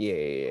 fluid. Like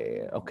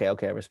yeah. Okay,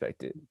 I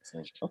respect it.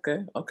 Okay.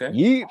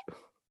 Yeet.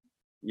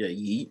 Yeah,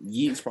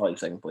 yeet is probably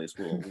second place.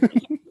 We'll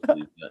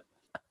leave that.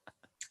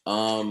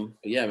 But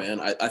yeah, man,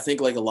 I think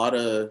like a lot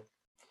of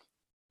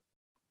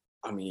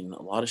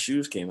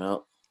shoes came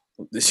out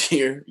this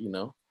year, you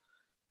know.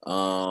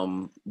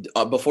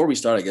 Before we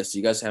start, I guess, do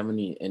you guys have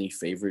any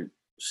favorite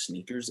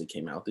sneakers that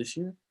came out this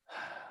year?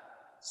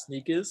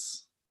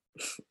 Sneakers.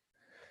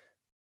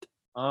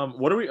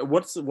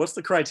 What's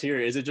the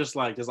criteria? Is it just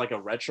like there's like a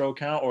retro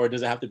count, or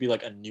does it have to be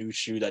like a new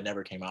shoe that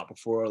never came out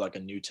before, like a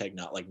new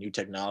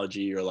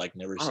technology, or like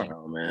never I seen?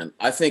 don't know, man.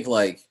 I think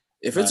like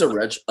if it's a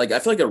retro, like I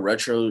feel like a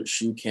retro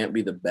shoe can't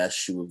be the best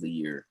shoe of the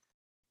year.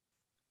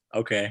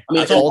 Okay, I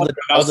mean, thought all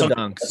the some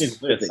dunks. of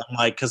these lists, I'm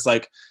like, because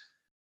like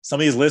some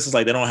of these lists is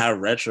like they don't have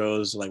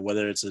retros, like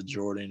whether it's a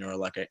Jordan or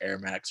like an Air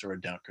Max or a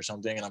Dunk or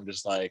something, and I'm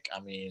just like, I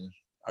mean,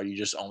 are you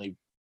just only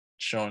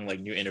showing like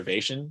new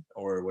innovation,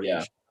 or what?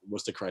 Yeah.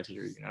 What's the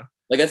criteria? You know,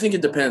 Like I think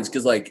it depends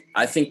because like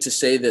I think to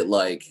say that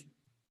like,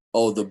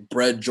 oh, the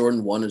Bread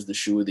Jordan 1 is the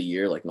shoe of the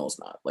year, like no, it's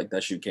not. Like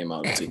that shoe came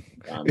out. It's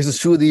the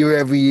shoe of the year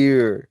every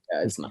year.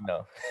 Yeah, it's not.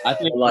 No. I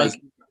think Like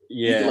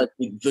yeah,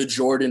 like the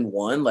Jordan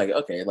 1, like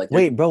okay, like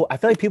Wait, bro. I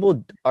feel like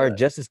people are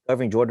just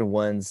discovering Jordan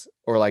 1s,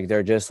 or like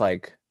they're just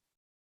like,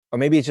 or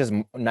maybe it's just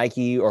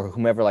Nike or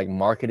whomever like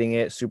marketing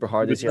it super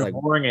hard this year. they're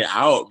Like, whoring it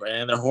out,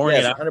 man. They're whoring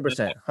it out.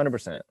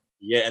 100%.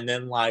 Yeah, and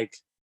then like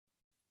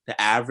the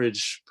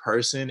average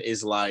person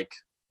is like,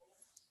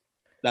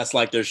 that's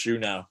like their shoe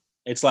now.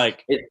 It's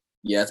like,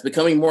 yeah, it's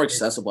becoming more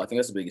accessible. I think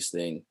that's the biggest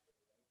thing.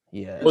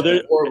 Yeah. well,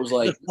 Before it was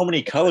like, there's so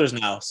many colors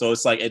now, so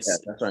it's like yeah,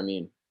 that's what I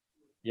mean.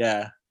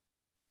 yeah.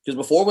 Because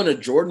before, when a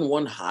Jordan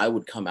 1 high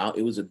would come out,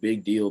 it was a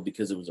big deal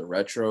because it was a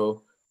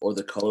retro or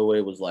the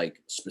colorway was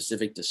like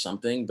specific to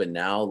something. But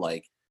now,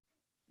 like,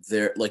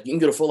 they're like, you can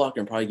go to Foot Locker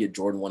and probably get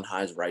Jordan 1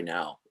 highs right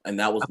now, and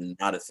that was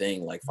not a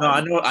thing. Like, No,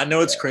 I know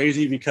it's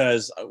crazy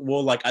because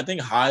well, like I think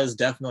highs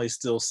definitely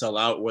still sell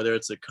out whether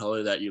it's a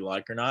color that you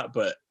like or not,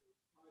 but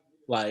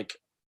like,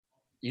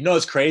 you know,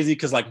 it's crazy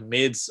because like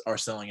mids are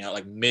selling out.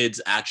 Like mids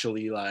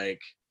actually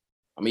like,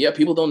 I mean, yeah,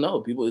 people don't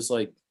know. People, it's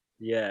like,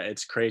 yeah,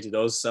 it's crazy.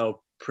 Those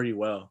sell pretty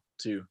well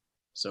too.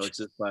 So it's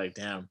just like,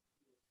 damn.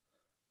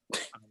 I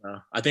don't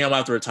know. I think I'm gonna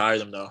have to retire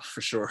them though,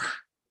 for sure.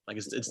 Like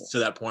it's to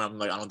that point. I'm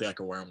like, I don't think I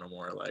can wear them no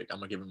more. Like I'm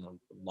gonna give them a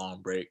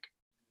long break.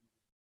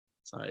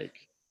 It's like,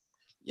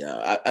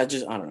 yeah, I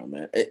don't know,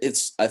 man.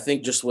 It's I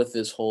think just with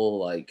this whole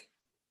like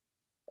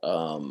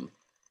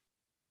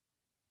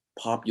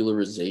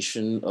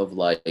popularization of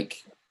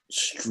like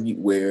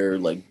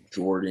streetwear, like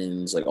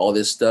Jordans, like all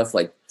this stuff,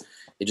 like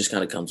it just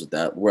kind of comes with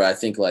that. Where I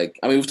think like,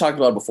 I mean, we've talked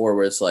about it before,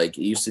 where it's like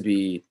it used to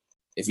be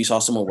if you saw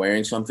someone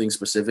wearing something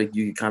specific,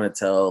 you could kind of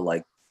tell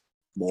like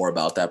more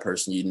about that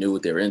person. You knew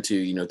what they were into,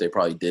 you know what they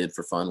probably did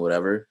for fun,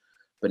 whatever.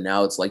 But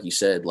now it's like you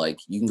said, like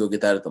you can go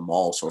get that at the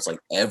mall. So it's like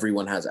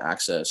everyone has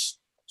access.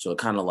 So it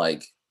kind of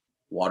like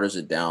waters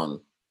it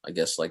down, I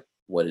guess, like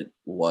what it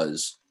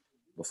was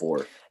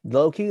before.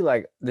 Low key,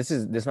 like this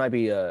might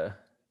be I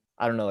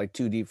don't know, like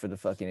too deep for the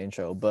fucking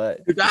intro, but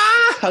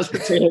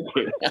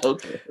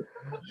Okay.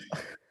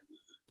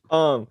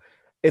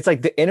 it's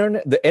like the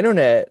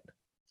internet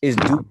is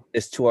doing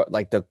this to our,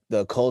 like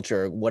the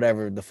culture,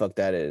 whatever the fuck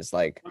that is.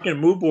 Like fucking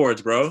mood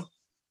boards, bro.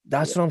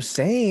 that's what I'm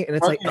saying. And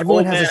it's like Fucking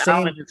everyone old has the man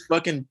same, Allen is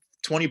fucking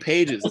 20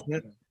 pages.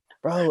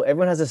 bro,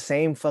 everyone has the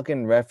same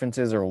fucking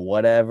references or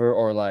whatever,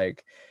 or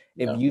like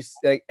if Yeah. you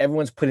like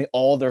everyone's putting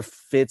all their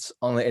fits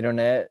on the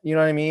internet, you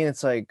know what I mean?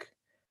 It's like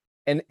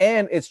and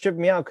it's tripping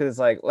me out because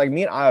it's like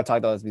me and I have talked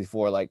about this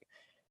before, like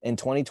in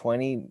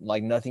 2020,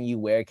 like nothing you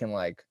wear can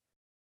like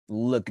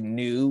look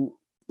new.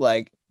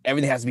 Like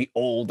everything has to be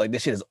old. Like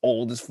this shit is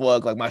old as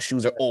fuck. Like my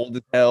shoes are old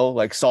as hell.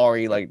 Like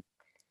sorry, like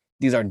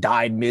these are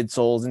dyed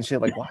midsoles and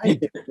shit. Like why?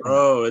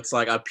 Bro, it's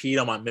like I peed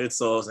on my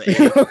midsoles and ate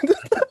it.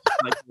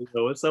 Like,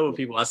 what's up with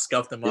people? I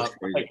scuffed them It's up.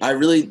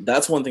 crazy.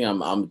 That's one thing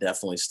I'm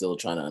definitely still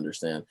trying to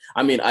understand.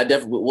 I mean,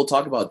 we'll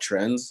talk about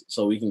trends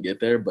so we can get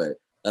there, but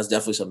that's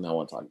definitely something I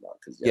want to talk about.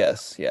 Because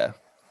Yes, yeah.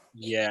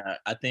 Yeah,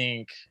 I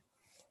think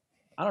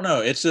I don't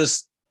know. It's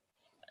just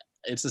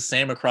it's the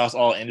same across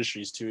all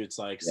industries too. It's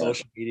like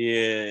social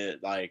media,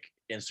 like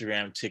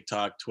Instagram,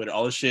 TikTok, Twitter,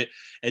 all this shit.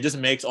 It just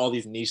makes all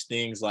these niche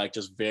things like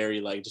just very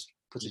like just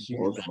puts a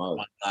huge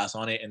glass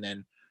on it, and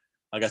then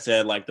like I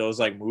said, like those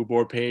like mood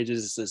board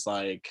pages, it's just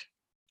like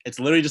it's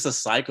literally just a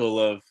cycle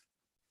of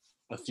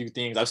a few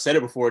things. I've said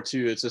it before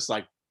too. It's just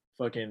like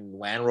fucking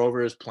Land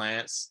Rovers,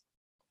 plants,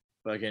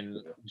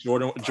 fucking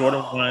Jordan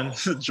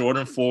 1s,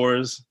 Jordan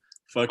 4s,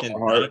 fucking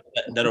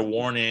that are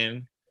worn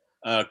in.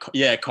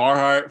 Yeah,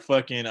 Carhartt,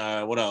 fucking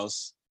what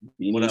else?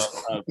 What Beanies.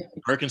 else?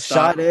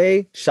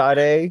 Birkenstock.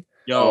 Sade.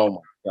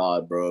 Yo, Oh my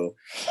god, bro.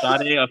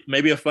 Sade,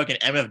 maybe a fucking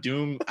MF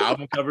Doom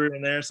album cover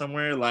in there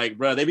somewhere. Like,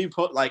 bro, they be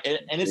put like, and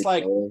it's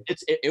like,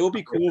 it would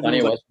be cool. If it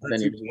Kanye was, West like,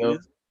 10 years ago.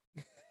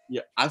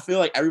 yeah, I feel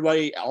like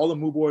everybody, all the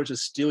mood boards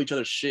just steal each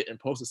other's shit and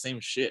post the same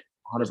shit.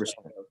 100%.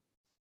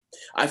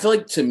 I feel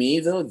like to me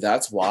though,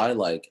 that's why.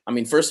 Like, I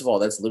mean, first of all,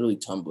 that's literally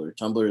Tumblr.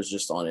 Tumblr is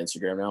just on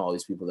Instagram now. All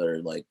these people that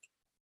are like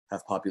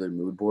have popular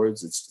mood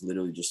boards. It's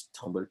literally just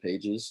Tumblr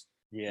pages.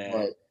 Yeah.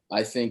 But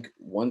I think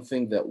one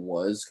thing that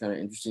was kind of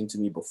interesting to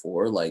me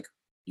before, like,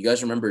 you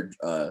guys remember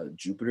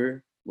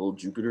Jupiter, Little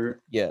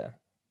Jupiter? Yeah.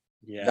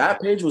 Yeah.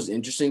 That page was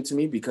interesting to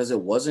me because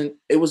it was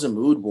a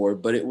mood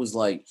board, but it was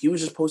like he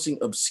was just posting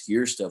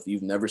obscure stuff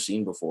you've never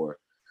seen before.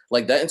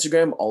 Like that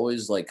Instagram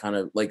always like kind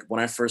of like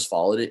when I first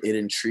followed it, it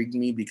intrigued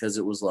me because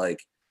it was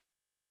like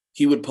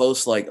he would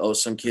post like, oh,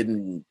 some kid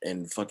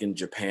in fucking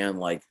Japan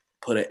like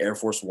put an Air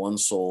Force One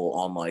sole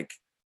on like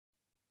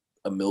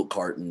a milk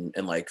carton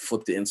and like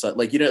flipped it inside,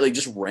 like, you know, like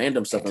just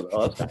random stuff. Like,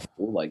 oh, that's kind of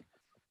cool. Like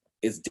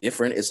it's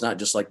different. It's not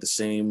just like the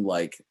same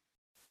like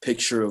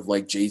picture of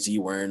like Jay-Z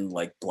wearing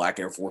like black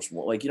Air Force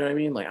One, like, you know what I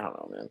mean? Like, I don't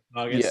know, man.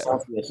 I Yeah. guess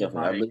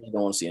I really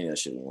don't want to see any of that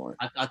shit anymore.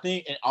 I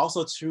think, and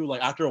also too,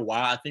 like after a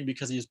while, I think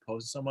because he just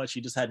posted so much,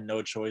 he just had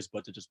no choice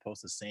but to just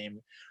post the same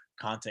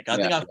content. I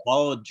think Yeah. I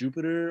followed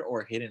Jupiter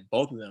or Hidden,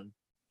 both of them,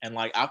 and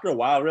like after a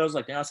while, I realized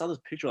like, damn, I saw this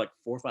picture like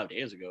 4 or 5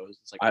 days ago.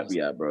 It's like,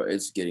 Yeah, bro,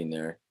 it's getting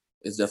there.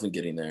 It's definitely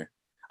getting there.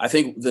 I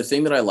think the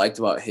thing that I liked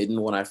about Hidden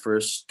when I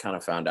first kind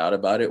of found out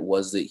about it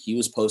was that he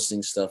was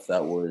posting stuff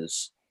that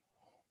was,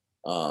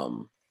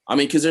 I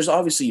mean, because there's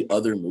obviously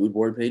other mood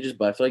board pages,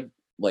 but I feel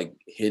like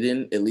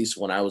Hidden, at least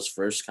when I was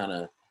first kind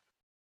of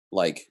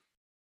like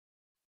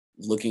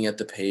looking at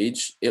the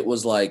page, it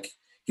was like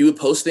he would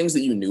post things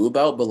that you knew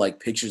about, but like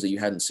pictures that you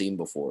hadn't seen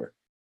before.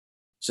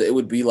 So it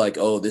would be like,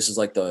 oh, this is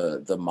like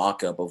the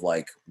mock-up of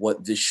like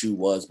what this shoe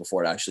was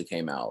before it actually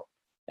came out.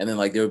 And then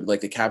like there would be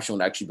like the caption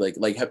would actually be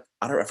like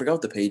I forgot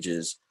what the page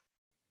is.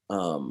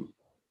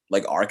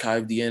 Like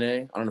Archive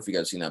DNA. I don't know if you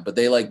guys seen that, but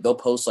they'll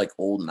post like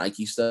old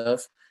Nike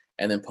stuff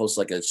and then post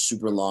like a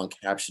super long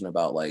caption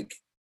about like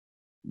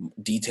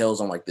details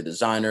on like the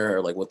designer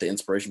or like what the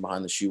inspiration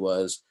behind the shoe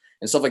was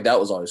and stuff like that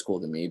was always cool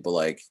to me. But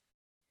like,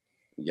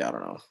 yeah, I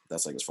don't know.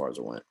 That's like as far as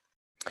it went.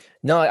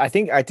 No, I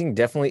think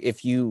definitely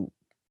if you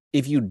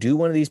do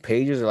one of these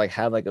pages or like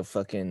have like a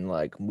fucking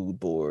like mood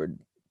board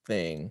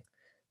thing,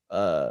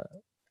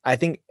 I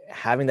think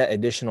having that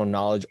additional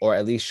knowledge, or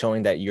at least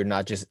showing that you're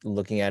not just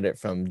looking at it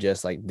from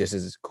just like this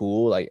is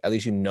cool, like at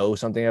least you know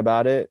something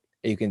about it,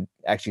 you can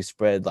actually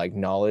spread like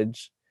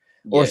knowledge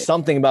or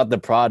something about the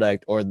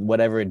product or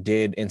whatever it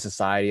did in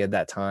society at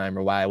that time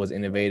or why it was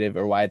innovative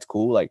or why it's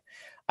cool. Like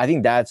I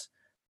think that's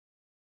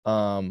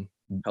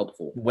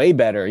helpful, way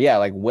better. Yeah,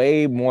 like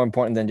way more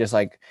important than just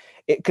like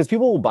it, because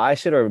people will buy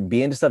shit or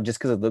be into stuff just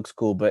because it looks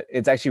cool, but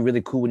it's actually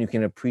really cool when you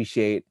can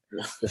appreciate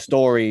the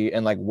story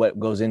and like what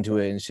goes into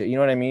it and shit. You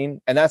know what I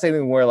mean? And that's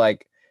something where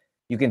like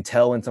you can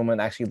tell when someone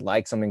actually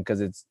likes something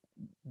because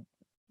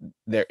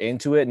they're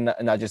into it and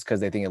not just because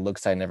they think it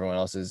looks tight and everyone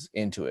else is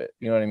into it.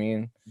 You know what I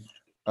mean?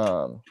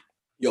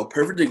 Yo,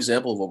 perfect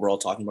example of what we're all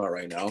talking about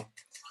right now.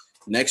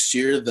 Next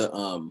year,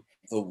 the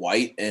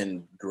white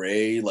and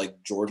gray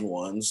like Jordan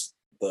 1s,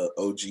 the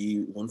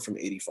OG one from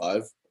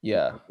 '85.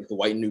 Yeah, the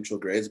white and neutral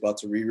gray is about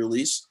to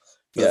re-release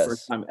for the Yes.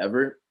 first time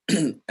ever.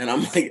 And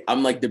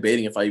I'm like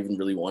debating if I even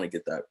really want to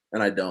get that,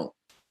 and I don't.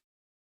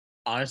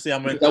 honestly,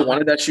 I'm Because I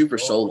wanted that shoe for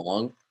so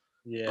long,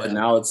 yeah. but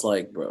now it's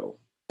like, bro,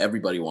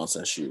 everybody wants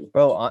that shoe.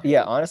 bro.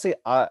 Yeah, honestly,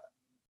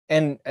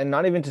 and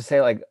not even to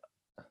say like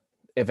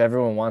if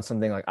everyone wants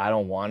something, like I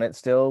don't want it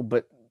still,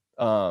 but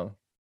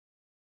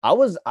I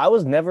was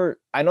never,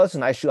 I know it's a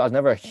nice shoe. I was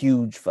never a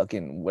huge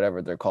fucking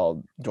whatever they're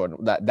called Jordan,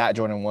 that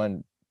Jordan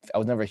 1. I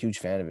was never a huge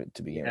fan of it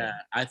to begin with. Yeah,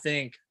 I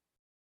think,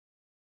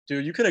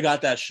 dude, you could have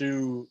got that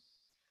shoe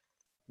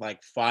like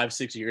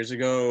 5-6 years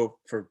ago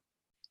for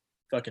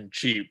fucking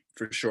cheap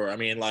for sure. I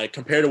mean, like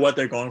compared to what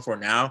they're going for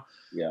now,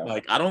 Yeah,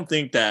 like I don't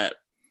think that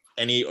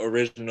any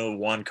original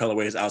one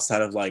colorways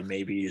outside of like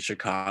maybe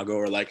Chicago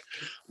or like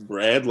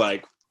red,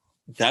 like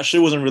that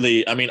shit wasn't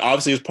really. I mean,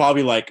 obviously it's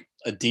probably like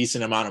a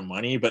decent amount of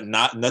money, but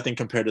nothing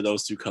compared to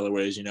those two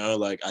colorways. You know,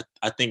 like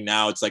I think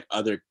now it's like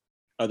other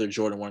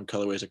Jordan 1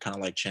 colorways are kind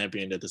of like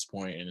championed at this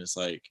point, and it's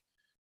like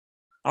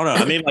I don't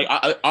know. I mean, like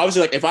I,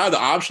 obviously, like if I had the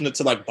option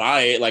to like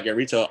buy it like at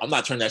retail, I'm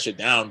not turning that shit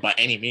down by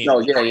any means. no,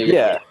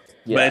 yeah.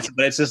 Yeah.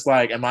 But it's just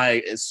like, am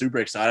I super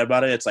excited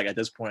about it? It's like at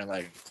this point,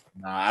 like,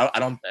 nah, I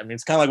don't. I mean,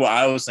 it's kind of like what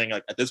I was saying.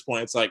 Like at this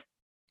point, it's like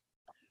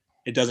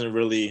it doesn't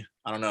really,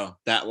 I don't know,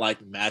 that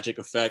like magic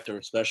effect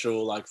or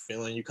special like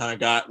feeling you kind of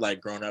got like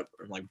growing up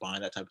or like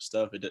buying that type of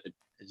stuff. It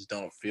just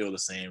don't feel the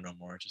same no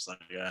more. It's just like,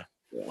 yeah.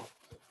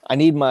 I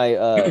need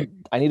my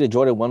I need a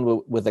Jordan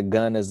 1 with a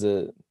gun as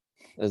a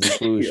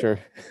swoosh.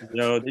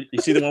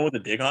 You see the one with the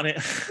dick on it?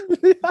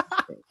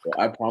 Bro,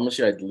 I promise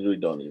you, I literally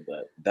don't need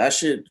that. That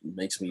shit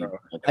makes me.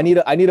 I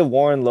need a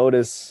Warren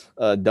Lotus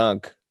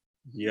dunk.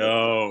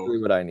 Yo,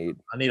 Really what I need.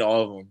 I need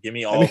all of them. Give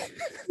me all of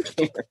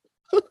them.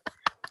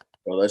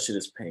 Bro, that shit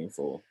is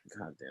painful.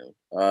 God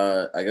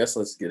damn. I guess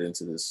let's get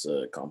into this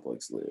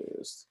complex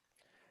list.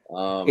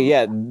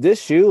 Yeah,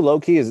 this shoe low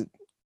key is.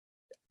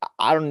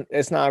 I don't.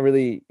 It's not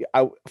really.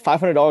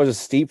 $500 is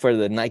steep for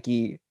the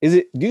Nike. Is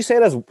it? Do you say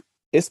it as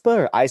ISPA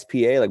or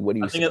ISPA? Like, what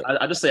do you say?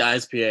 I just say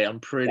ISPA. I'm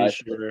pretty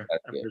ISPA, sure ISPA.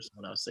 I've heard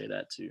someone else say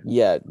that too.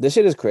 Yeah, this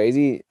shit is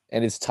crazy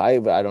and it's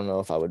tight, but I don't know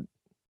if I would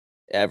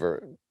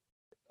ever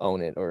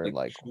own it or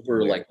like super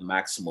wear it. like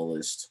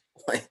maximalist.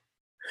 Like,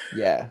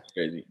 Yeah, it's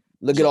crazy.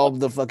 look at all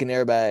the fucking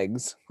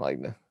airbags. Like,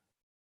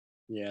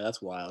 Yeah,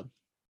 that's wild.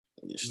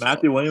 It's just-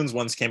 Matthew Williams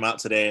ones came out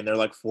today, and they're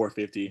like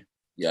 $450.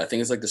 Yeah, I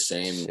think it's like the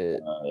same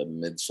Shit.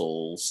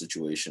 midsole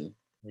situation.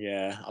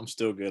 Yeah, I'm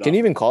still good. can you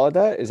off even call it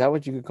that? Is that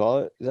what you could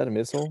it? Is that a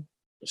midsole?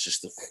 It's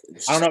just the.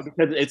 I don't know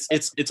because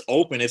it's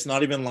open. It's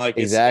not even like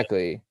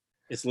Exactly.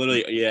 It's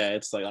literally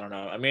It's like I don't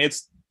know. I mean,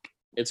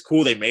 it's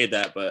cool they made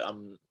that, but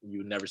you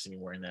would never see me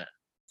wearing that.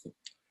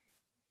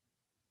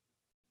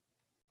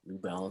 New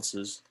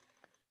Balances.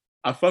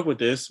 I fuck with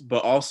this,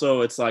 but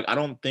also it's like I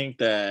don't think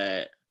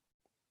that.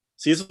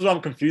 See, this is what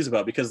I'm confused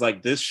about because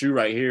like this shoe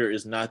right here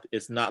is not.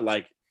 It's not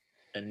like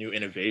a new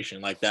innovation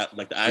like that.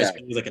 Like the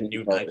ISP is like a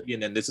new Nike,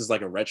 and then this is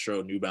like a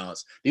retro New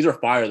Balance. These are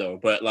fire though,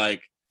 but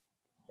like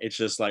it's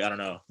just like I don't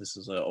know. This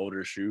is an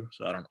older shoe,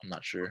 so I'm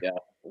not sure. Yeah.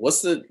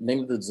 What's the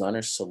name of the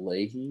designer?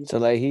 Salehi.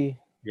 Salehi.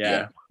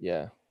 Yeah.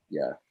 Yeah.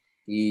 Yeah,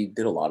 he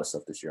did a lot of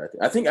stuff this year.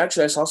 I think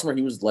actually I saw somewhere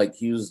he was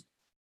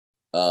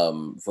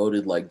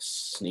voted like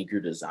sneaker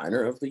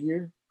designer of the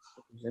year.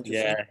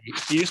 Yeah,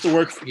 he used to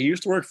work. He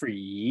used to work for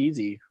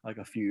Yeezy like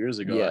a few years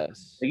ago.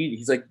 Yes. I think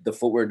he's like the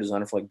footwear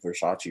designer for like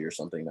Versace or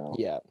something now.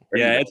 Yeah.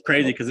 Yeah, it's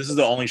crazy because this is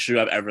the only shoe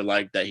I've ever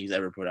liked that he's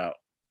ever put out.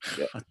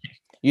 Yeah.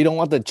 You don't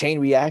want the chain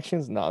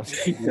reactions? No. I'm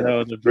just kidding.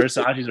 The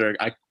Versace's are.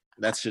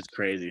 That's just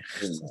crazy.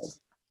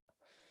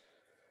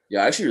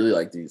 Yeah, I actually really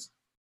like these.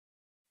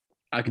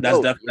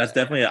 That's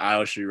definitely an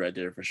aisle shoe right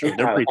there for sure.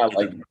 They're I pretty.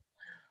 like.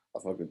 I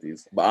fuck with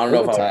these, but I don't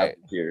know if I have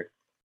here.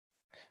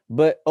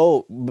 But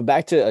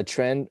back to a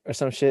trend or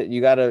some shit. You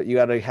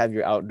gotta have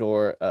your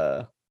outdoor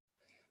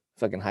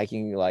fucking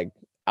hiking like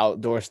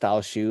outdoor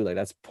style shoe. Like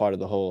that's part of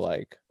the whole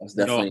like. That's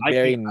definitely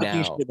very I think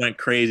now. shit went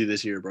crazy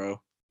this year, bro.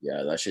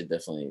 Yeah, that shit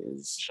definitely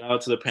is. Shout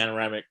out to the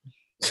panoramic.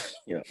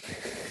 Yeah.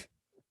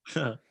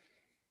 Skip.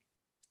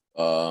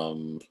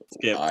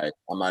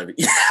 I'm not even.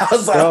 I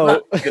was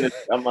like,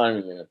 I'm not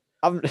even gonna.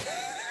 I'm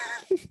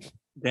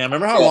Damn,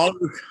 remember how long?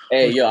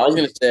 Hey, yo, I was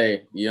gonna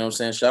say, you know what I'm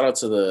saying? Shout out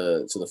to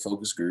the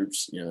focus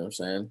groups, you know what I'm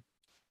saying?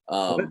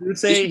 What did he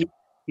say?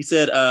 He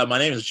said, my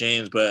name is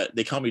James, but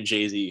they call me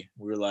Jay-Z.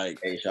 We were like,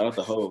 hey, shout out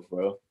to Hove,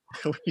 bro.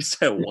 He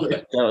said what?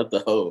 Shout out to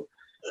Hove.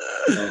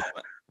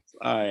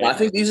 All right. I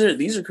think these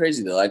are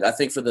crazy though. Like I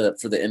think for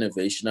the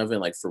innovation of it,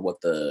 like for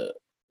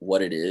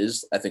what it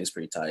is, I think it's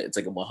pretty tight. It's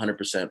like a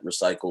 100%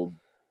 recycled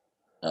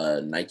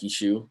Nike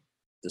shoe,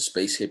 the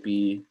Space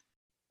Hippie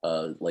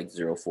like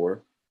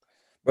 04.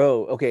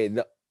 Bro, okay.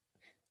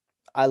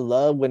 I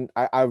love when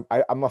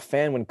I'm a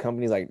fan when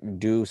companies like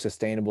do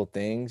sustainable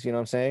things, you know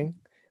what I'm saying?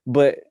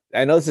 But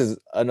I know this is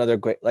another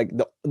great like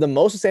the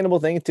most sustainable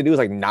thing to do is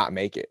like not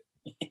make it.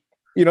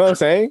 You know what I'm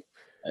saying?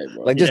 Hey,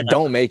 bro. Like just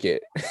don't make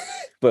it.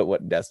 But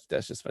what that's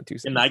just my 2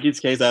 cents. In Nike's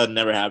case, that would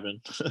never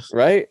happen.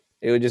 Right?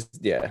 It would just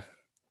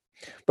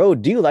Bro,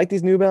 do you like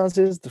these New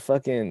Balances? The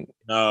fucking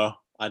No,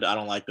 I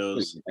don't like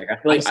those. Like, I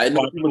feel like I I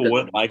know know people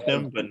wouldn't like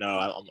them, but no,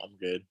 I'm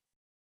good.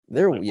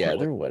 they're Like,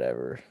 they're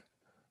whatever.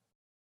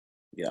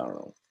 Yeah, I don't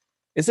know.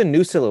 It's a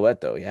new silhouette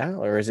though, yeah?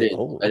 Or is it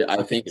old?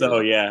 I think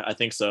So yeah, I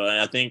think so,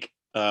 and I think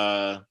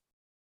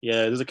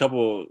there's a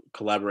couple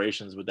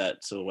collaborations with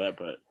that silhouette,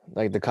 but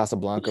Like the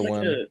Casablanca like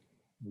one.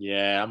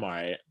 yeah, I'm all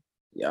right.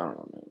 yeah, I don't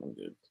know, man. I'm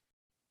good.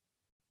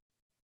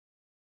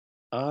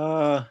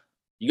 I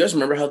You guys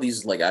remember how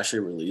these like actually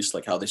released,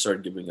 like how they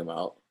started giving them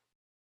out?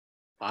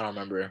 don't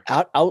remember.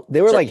 Out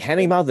they were Sorry. like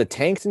handing them out the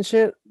tanks and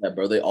shit. Yeah,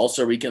 bro. They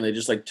All-Star Weekend, they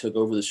just like took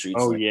over the streets.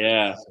 Oh like,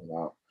 yeah, passing them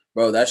out.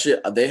 Bro, that shit,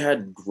 they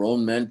had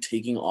grown men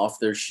taking off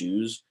their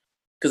shoes.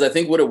 Because I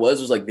think what it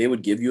was like they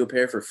would give you a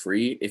pair for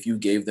free if you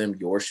gave them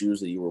your shoes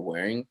that you were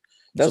wearing.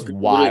 That's people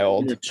were, like, in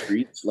wild. the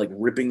streets, like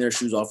ripping their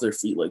shoes off their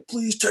feet, like,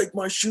 please take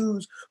my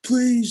shoes,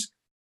 please.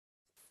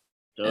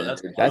 Yo, And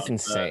that's it That's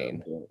just-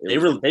 insane.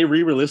 it was- they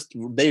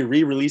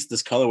re-released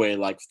this colorway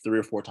like 3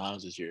 or 4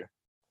 times this year.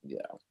 yeah.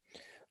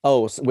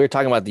 Oh, so we're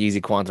talking about the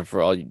Easy Quantum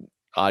for all you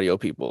audio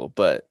people,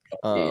 but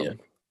Yeah.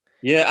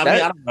 Yeah, I That-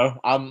 mean, I don't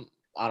know.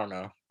 I don't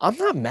know. I'm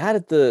not mad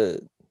at the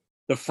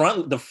The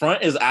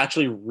front is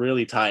actually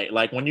really tight.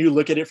 Like when you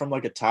look at it from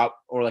like a top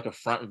or like a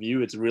front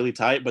view, it's really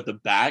tight, but the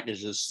back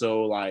is just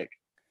so like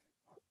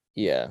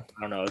yeah.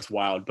 I don't know, it's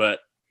wild, but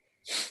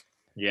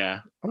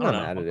yeah. I'm I not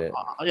don't mad know. at it.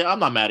 Yeah, I'm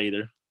not mad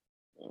either.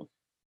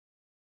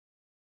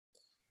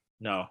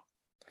 No.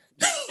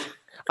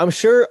 I'm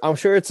sure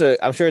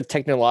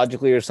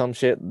technologically or some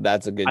shit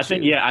that's a good I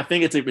think shoe. I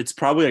think it's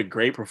probably a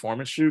great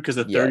performance shoe because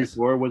the Yes.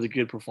 34 was a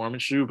good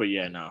performance shoe, but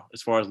yeah, no,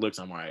 as far as looks,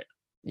 I'm all right.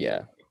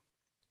 Yeah.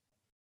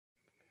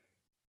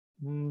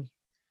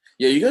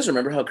 Yeah, you guys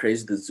remember how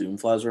crazy the Zoom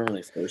flies were when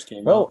they first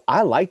came Bro, out?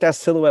 I like that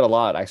silhouette a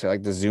lot. Actually,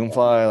 like the Zoom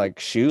Fly like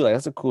shoe. Like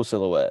that's a cool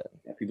silhouette.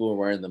 Yeah, people were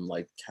wearing them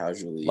like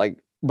casually. Like,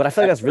 but I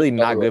feel like that's really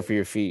not Silhouette. good for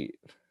your feet.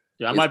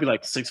 Yeah, I It's- might be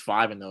like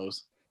 6'5" in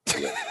those.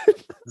 Yeah.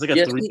 It's like a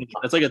Yeah, three. see,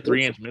 That's like a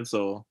 3-inch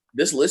midsole.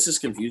 This list is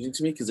confusing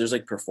to me because there's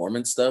like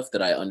performance stuff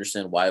that I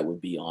understand why it would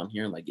be on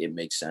here and like it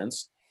makes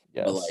sense.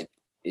 Yes. But like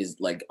is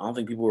like I don't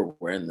think people were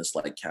wearing this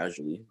like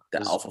casually. The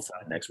This Alpha Fly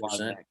Next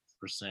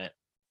percent.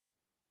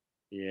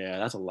 Yeah,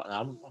 that's a lot.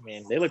 I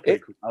mean, they look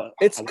pretty cool.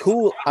 It's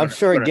cool. I'm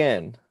sure gonna-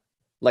 again,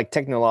 like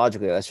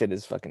technologically, that shit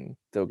is fucking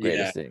the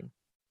greatest thing.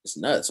 It's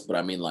nuts, but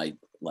I mean like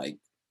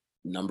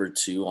number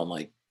 2 on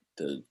like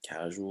the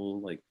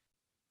casual like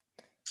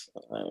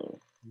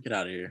Get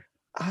out of here.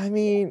 I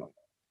mean,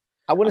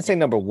 I wouldn't say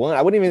number one.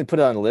 I wouldn't even put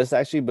it on the list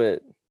actually,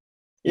 but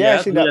yeah, that's-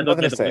 actually, yeah,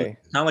 nothing to those- say.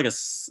 It's kind of like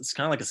it's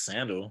kind of like a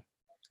sandal.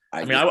 I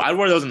mean, get I'd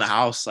wear those in the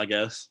house, I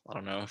guess. I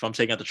don't know if I'm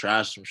taking out the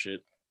trash some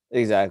shit.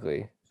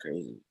 Exactly.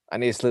 crazy. I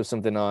need to slip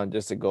something on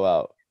just to go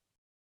out.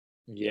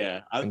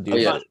 Yeah, I'm And not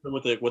do that.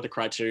 sure what the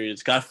criteria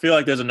is. 'Cause I feel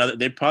like there's another.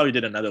 They probably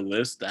did another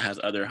list that has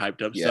other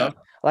hyped up Yeah. stuff.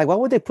 Like, why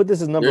would they put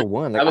this as number There-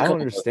 one? I Like, have a I don't couple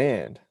of-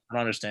 understand. I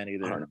don't understand I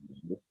either. don't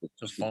know.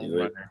 It's a If you foam do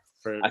it. runner.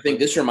 For, I think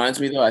this reminds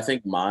me though. I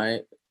think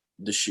my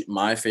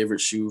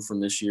favorite shoe from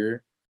this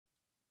year,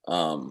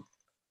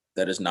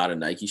 that is not a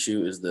Nike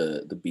shoe, is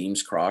the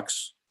Beams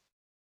Crocs.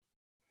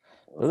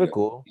 Those are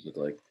cool.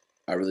 Like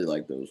I really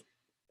like those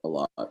a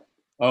lot.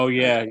 Oh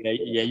yeah.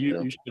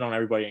 You shit on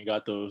everybody and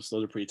got those.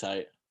 Those are pretty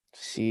tight.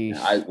 Sheesh.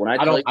 I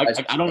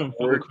don't even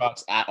fuck with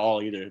Crocs at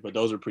all either, but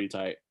those are pretty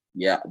tight.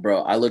 Yeah,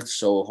 bro. I looked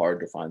so hard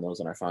to find those,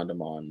 and I found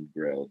them on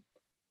Grailed.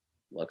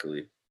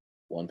 Luckily,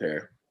 one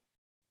pair.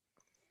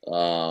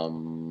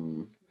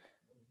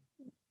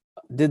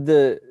 Did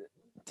the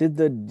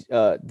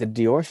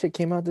Dior shit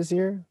came out this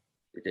year?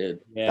 It did.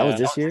 Yeah, That was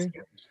this year?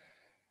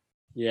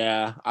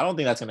 Yeah, I don't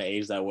think that's gonna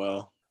age that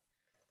well,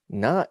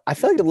 Not. I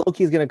feel like the low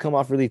key is gonna come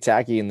off really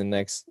tacky in the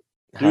next.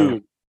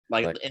 dude.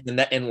 Like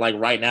Like- in like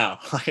right now.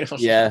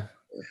 Yeah.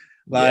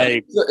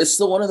 Like It's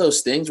still one of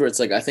those things where it's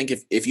like I think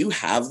if you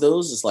have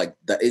those, it's like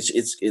that.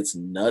 It's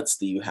nuts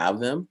that you have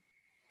them,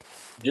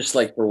 just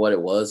like for what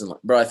it was. And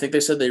like, bro, I think they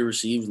said they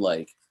received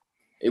like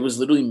it was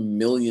literally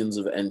millions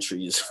of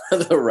entries for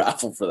the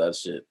raffle for that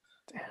shit.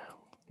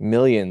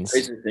 Millions.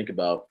 Crazy to think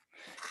about.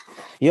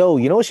 Yo,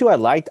 you know what shoe I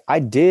liked? I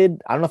don't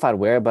know if I'd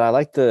wear it, but I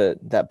liked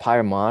that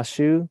Pyre Moss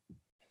shoe.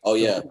 Oh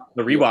yeah,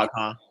 the Reebok,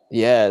 huh?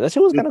 Yeah, that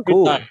shit was kind of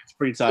cool. It's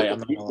pretty tight. I'm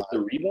not gonna lie. The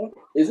Reebok?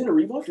 Is it a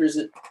Reebok or is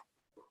it?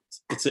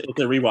 It's a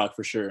Reebok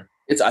for sure.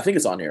 I think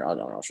it's on here.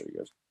 I'll show you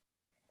guys.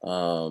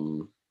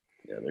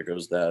 Yeah, there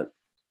goes that.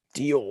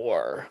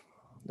 Dior.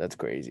 That's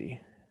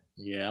crazy.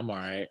 Yeah, I'm all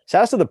right.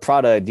 Shout out to the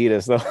Prada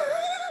Adidas though.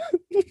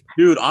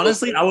 Dude,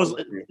 honestly,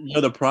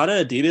 the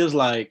Prada Adidas,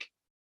 like,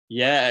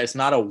 yeah, it's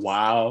not a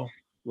wow,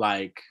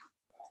 like,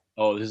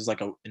 oh, this is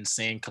like an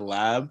insane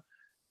collab.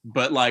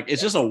 But like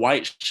it's just a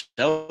white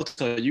shell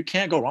toe. You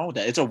can't go wrong with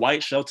that. It's a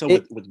white shell toe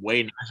with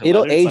way nicer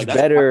It'll leather. age Like, that's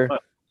better. fine.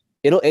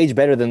 It'll age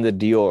better than the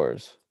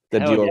Dior's. The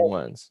Hell Dior yeah.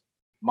 ones.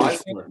 My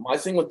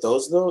thing with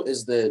those though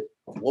is that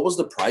what was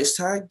the price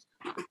tag?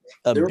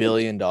 $1 They were-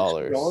 billion. No,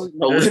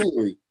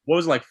 literally. What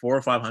was it, like 400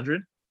 or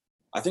 500?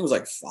 I think it was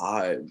like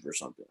 5 or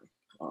something.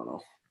 I don't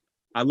know.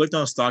 I looked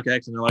on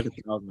StockX and they're like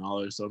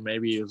 $1,000. So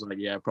maybe it was like,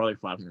 yeah, probably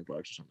 $500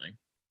 or something.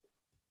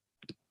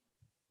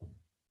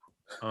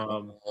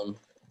 What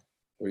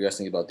do you guys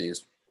think about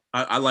these?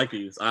 I like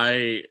these.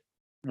 I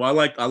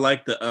like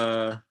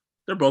the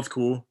they're both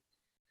cool.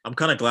 I'm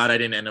kind of glad I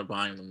didn't end up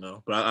buying them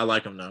though, but I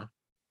like them though.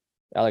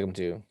 I like them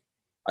too.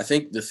 I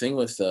think the thing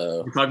with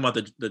We're talking about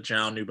the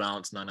Jown New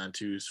Balance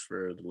 992s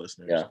for the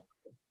listeners. yeah,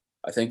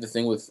 I think the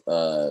thing with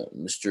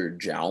Mr.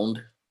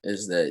 Jound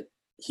is that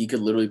he could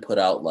literally put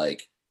out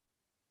like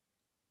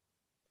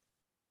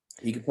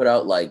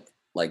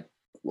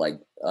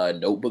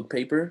notebook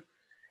paper,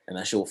 and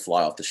that shit will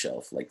fly off the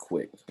shelf like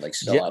quick, like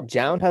sell out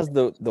Jound has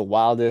the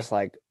wildest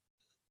like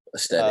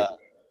aesthetic.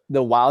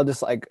 the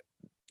wildest like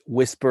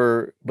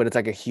whisper, but it's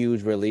like a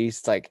huge release.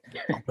 It's like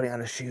I'm putting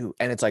on a shoe,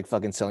 and it's like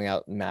fucking selling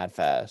out mad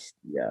fast.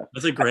 Yeah,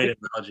 That's a great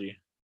analogy.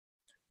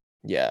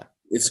 Yeah,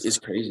 it's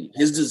crazy.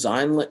 His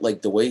design,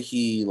 like the way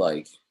he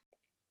like.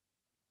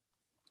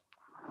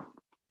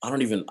 I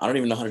don't even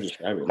know how to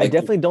describe it. I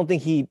definitely don't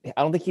think he.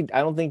 I don't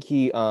think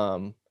he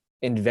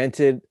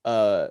invented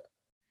a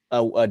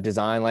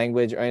design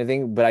language or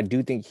anything, but I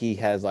do think he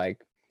has like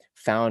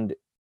found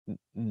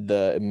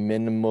the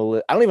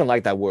minimal. I don't even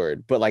like that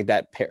word, but like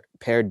that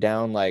pared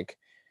down, like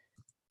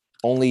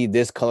only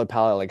this color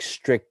palette, like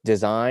strict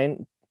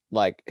design.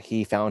 Like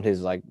he found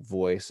his like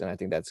voice, and I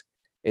think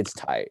it's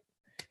tight.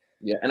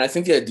 Yeah, and I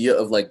think the idea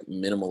of like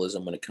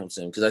minimalism when it comes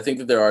to him, because I think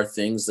that there are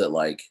things that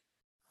like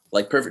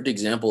perfect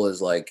example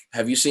is like,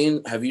 have you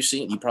seen,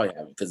 you probably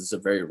haven't because it's a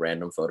very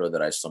random photo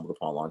that I stumbled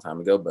upon a long time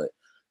ago, but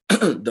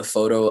the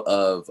photo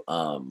of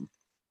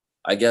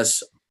I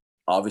guess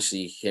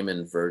obviously him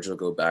and Virgil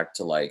go back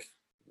to like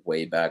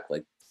way back,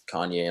 like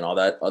Kanye and all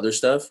that other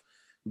stuff.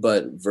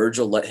 But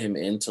Virgil let him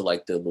into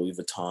like the Louis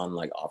Vuitton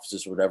like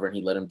offices or whatever, and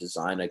he let him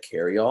design a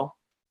carry-all.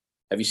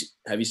 Have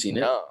you seen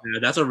it? No. Yeah,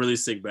 that's a really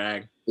sick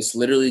bag. It's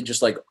literally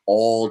just like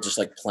all just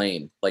like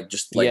plain, like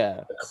just like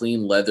Yeah. a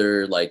clean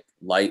leather, like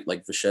light,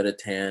 like Vachetta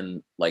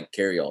tan, like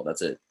carry-all.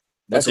 That's it.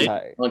 That's That's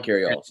tight. on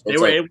carry-all. So They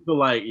it's were like, able to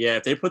like, yeah,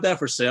 if they put that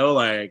for sale,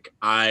 like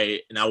I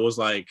was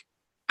like,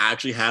 I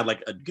actually had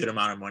like a good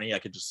amount of money. I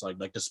could just like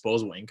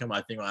disposable income.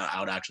 I think I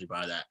would actually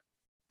buy that.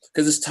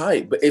 because it's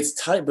tight, but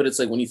it's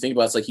like when you think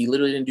about it, it's like he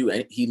literally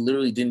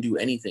didn't do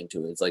anything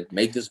to it. It's like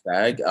make this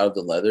bag out of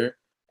the leather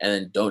and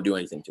then don't do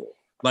anything to it.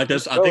 Like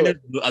there's, I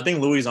think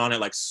Louis on it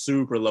like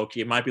super low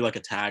key. It might be like a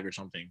tag or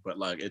something, but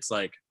like it's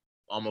like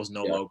almost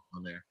no Yeah. logo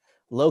on there.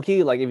 Low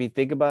key, like if you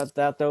think about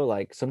that though,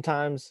 like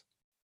sometimes,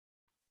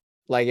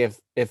 like if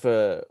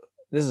this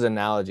is an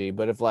analogy,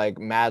 but if like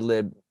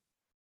Madlib,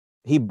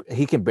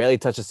 he can barely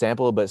touch a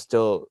sample but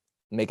still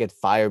make it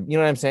fire. You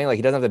know what I'm saying? Like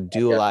he doesn't have to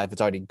do a lot if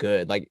it's already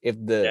good. Like if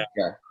the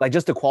Yeah. like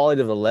just the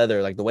quality of the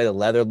leather, like the way the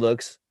leather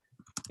looks,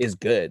 is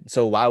good.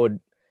 So why would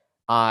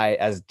I,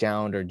 as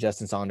Jound or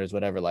Justin Saunders,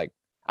 whatever, like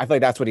I feel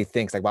like that's what he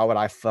thinks. Like why would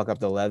I fuck up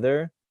the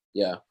leather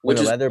Yeah, when which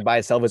the is leather by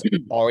itself is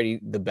already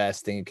the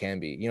best thing it can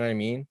be? You know what I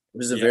mean?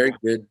 which is a Yeah. very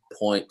good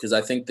point, because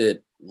I think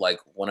that like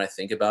when I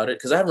think about it,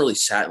 because I haven't really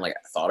sat and like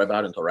thought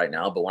about it until right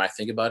now, but when I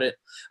think about it,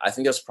 I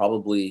think that's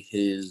probably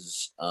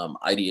his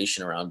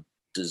ideation around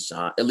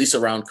design, at least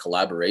around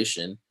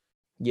collaboration.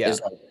 Yeah.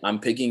 Is like, I'm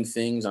picking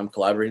things, I'm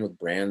collaborating with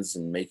brands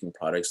and making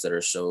products that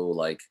are so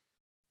like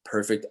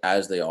perfect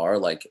as they are.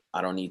 Like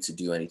I don't need to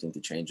do anything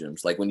to change them.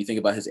 So, like when you think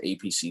about his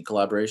APC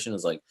collaboration,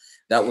 it's like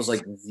that was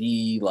like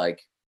the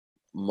like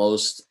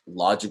most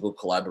logical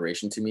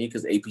collaboration to me,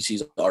 because APC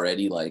is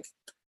already like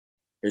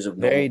here's a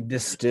Very normal-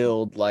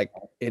 distilled, like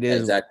it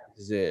is. Exactly.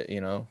 Is it? You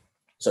know.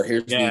 So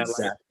here's Yeah, the like-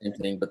 exact same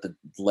thing, but the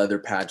leather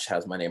patch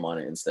has my name on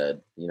it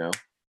instead. You know,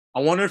 I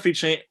wonder if he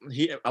changed.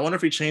 I wonder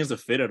if he changed the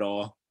fit at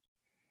all.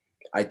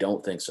 I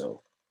don't think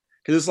so.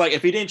 Because it's like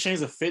if he didn't change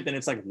the fit, then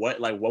it's like what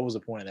was the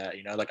point of that?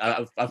 You know, like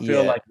I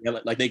feel Yeah.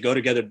 like they go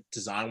together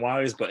design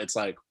wise, but it's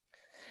like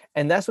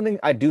And that's something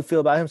I do feel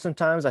about him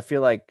sometimes. I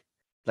feel like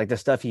the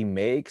stuff he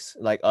makes,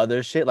 like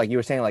other shit, like you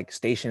were saying, like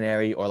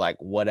stationery or like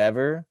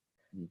whatever,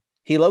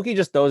 he low-key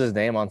just throws his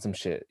name on some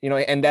shit, you know,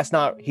 and that's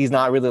not, he's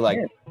not really like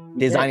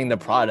designing the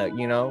product,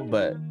 you know,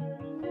 but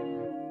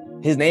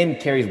his name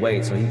carries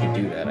weight, so he can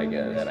do that, I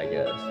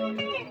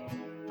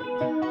guess.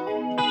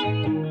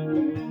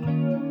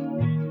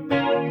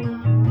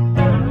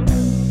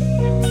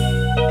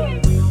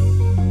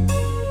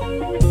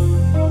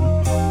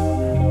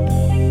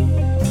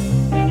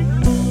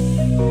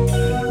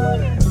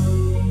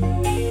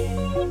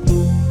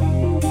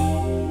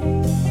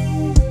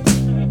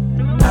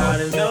 Out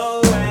of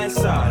nowhere,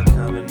 saw it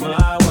coming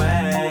my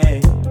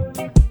way.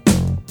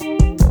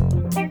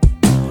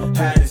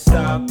 Had to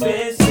stop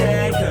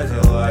instead, cause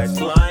it was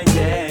blind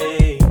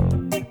day.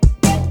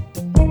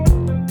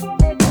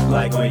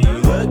 Like when you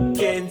look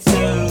into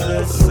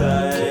the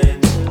sun,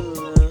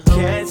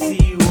 can't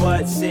see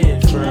what's in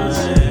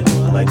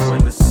front. Like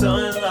when the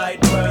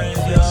sunlight burns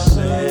your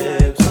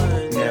lips,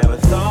 never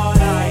thought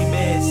I'd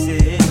miss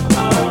it. I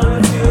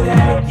wanna do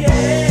that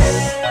again.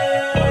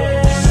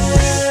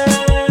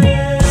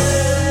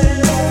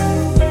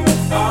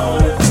 I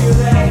wanna feel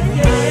that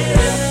again.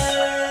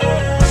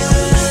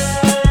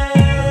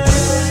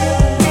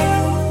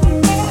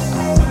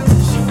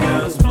 She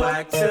goes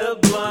black to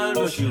blonde,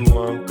 but she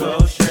won't go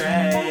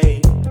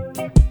straight.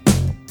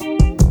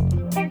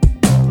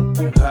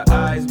 Her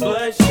eyes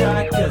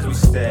bloodshot, cause we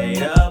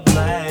stayed up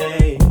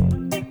late.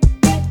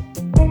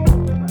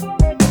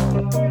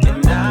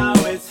 And now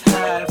it's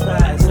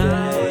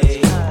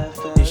 8:30.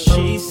 And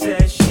she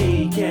says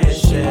she can't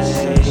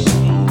stay,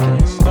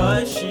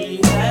 but she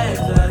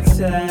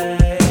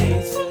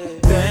hesitates,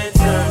 then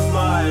turns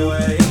my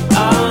way. I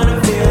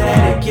wanna feel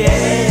that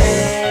again.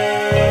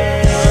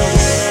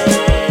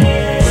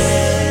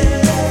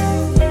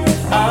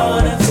 I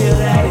wanna feel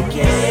that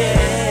again.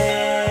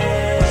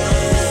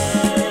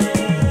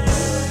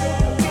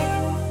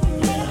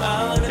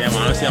 damn.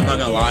 Honestly, I'm not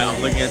gonna lie.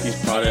 I'm looking at these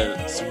Prada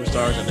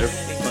superstars and they're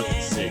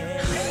fucking sick.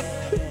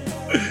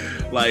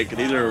 Like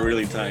these are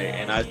really tight,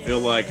 and I feel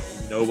like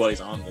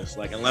nobody's on this.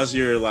 Like unless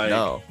you're like,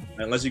 No.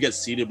 unless you get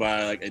seated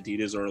by like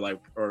Adidas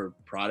or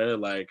Prada,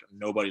 like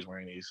nobody's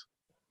wearing these.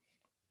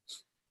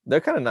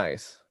 They're kind of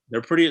nice.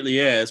 They're pretty.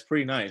 Yeah, it's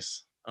pretty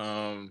nice.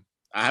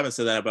 I haven't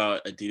said that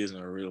about Adidas in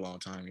a really long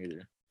time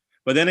either.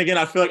 But then again,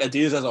 I feel like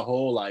Adidas as a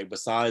whole, like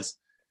besides,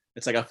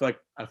 it's like I feel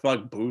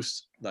like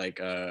Boost, like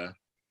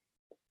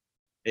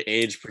it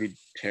aged pretty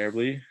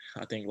terribly.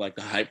 I think like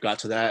the hype got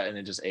to that and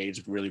it just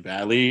aged really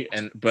badly.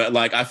 But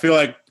like I feel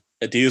like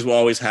Adidas will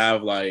always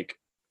have like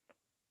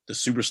the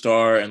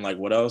Superstar and like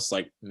what else?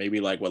 Like maybe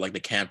like the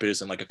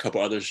Campus and like a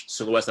couple other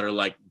silhouettes that are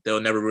like they'll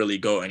never really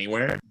go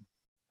anywhere.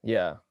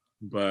 Yeah.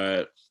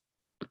 But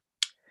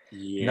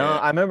yeah. No,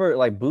 I remember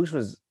like Boost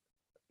was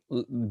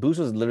Boost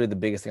was literally the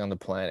biggest thing on the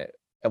planet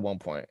at one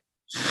point.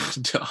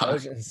 That Dog.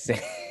 was insane.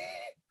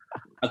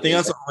 I think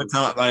that's the only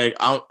time. Like,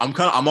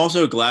 I'm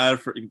also glad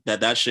for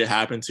that shit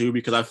happened too,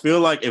 because I feel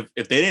like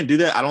if they didn't do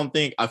that,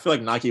 I feel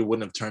like Nike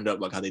wouldn't have turned up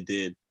like how they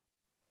did.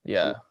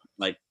 Yeah.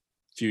 Like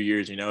few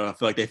years, I feel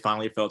like they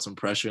finally felt some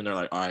pressure, and they're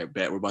like, all right,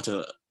 bet we're about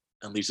to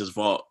unleash this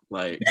vault.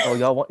 Like, Oh,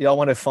 y'all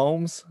wanted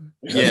foams?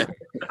 yeah,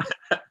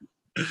 I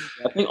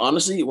think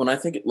honestly, when I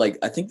think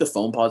the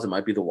foam pods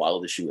might be the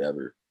wildest shoe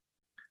ever.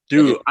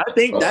 dude, I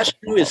think that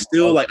shoe is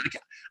still like,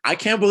 I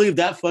can't believe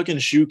that fucking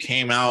shoe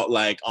came out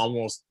like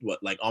almost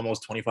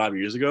 25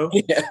 years ago.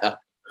 Yeah,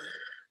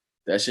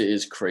 that shit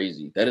is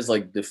crazy. That is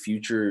like the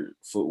future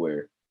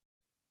footwear.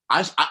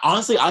 I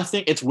honestly, I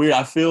think it's weird.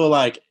 I feel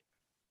like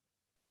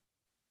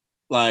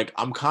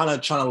I'm kind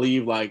of trying to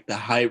leave like the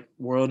hype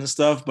world and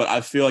stuff, but I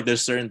feel like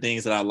there's certain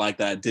things that I like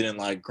that I didn't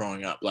like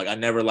growing up. Like I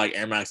never liked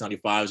Air Max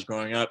 95s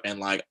growing up, and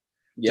like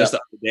just the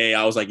other day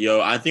I was like,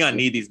 yo, I think I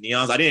need these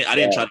neons. I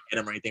didn't try to get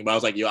them or anything, but I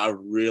was like, yo, I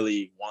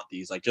really want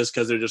these, like just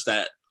because they're just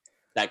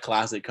that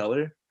classic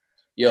color.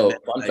 Yo, then,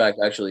 fun like- fact,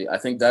 actually, I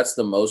think that's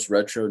the most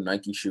retro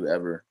Nike shoe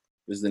ever.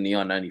 Is the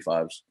neon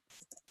 95s.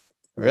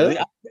 Really?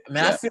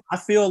 Man, Yeah. I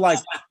feel like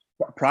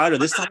prior to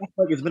this time, I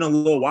feel like it's been a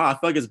little while. I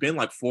feel like it's been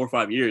like 4 or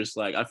 5 years.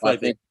 Like I feel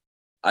like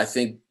I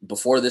think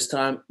before this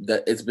time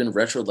that it's been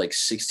retroed like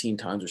 16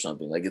 times or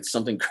something. Like it's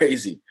something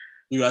crazy.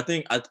 dude, I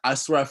think I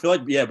swear I feel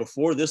like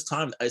before this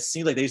time it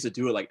seemed like they used to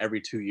do it like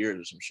every 2 years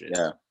or some shit.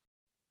 Yeah.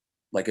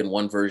 Like in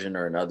one version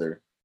or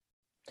another.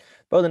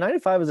 Bro, the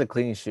 95 is a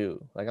clean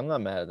shoe. Like I'm not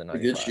mad at the It's a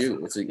 95. good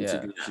shoe. It's a Yeah.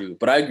 good shoe.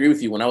 But I agree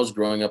with you. When I was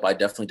growing up, I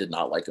definitely did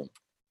not like them.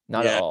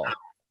 Not Yeah. at all.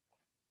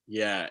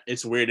 Yeah,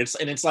 it's weird. It's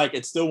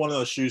still one of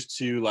those shoes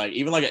too. Like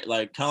even like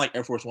kind of like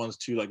Air Force Ones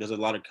too. Like there's a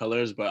lot of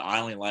colors, but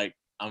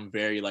I'm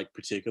very like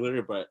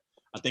particular. But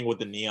I think with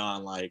the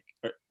neon, like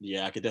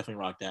I could definitely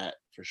rock that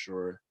for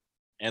sure.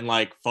 And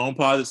like foam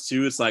posits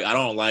too. It's like I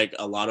don't like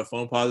a lot of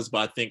foam posits,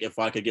 but I think if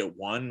I could get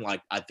one,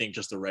 like I think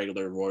just the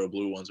regular royal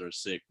blue ones are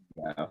sick.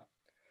 Yeah.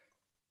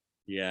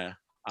 Yeah.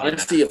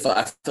 Honestly, I feel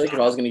like if I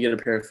was gonna get a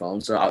pair of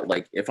foams, so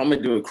like if I'm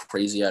gonna do a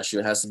crazy ass shoe,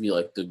 it has to be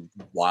like the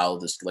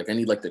wildest. Like I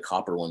need like the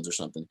copper ones or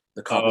something.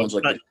 The copper ones,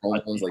 like the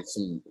foam ones, like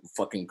some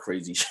fucking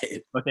crazy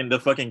shit. the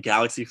fucking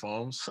Galaxy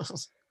foams.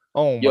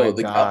 Oh Yo, my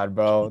the god,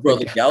 bro. Bro,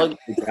 the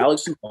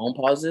Galaxy foam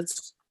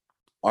posits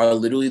are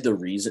literally the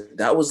reason.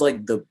 That was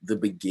like the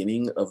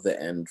beginning of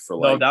the end for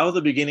No, like. that was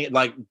the beginning.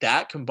 Like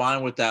that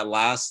combined with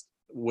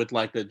with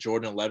like the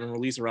Jordan 11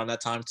 release around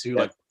that time too. Yeah,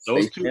 Like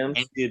those Space two Jams.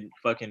 ended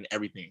fucking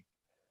everything.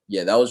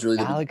 Yeah, that was really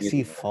the Galaxy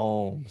beginning.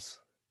 foams.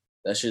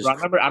 That's just.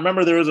 Bro, I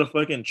remember there was a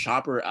fucking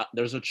chopper.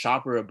 There's a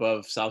chopper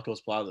above South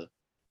Coast Plaza,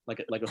 like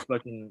a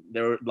fucking.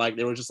 There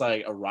was just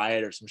like a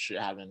riot or some shit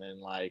happening,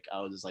 and like I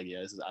was just like, yeah,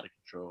 this is out of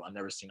control. I've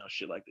never seen no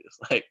shit like this.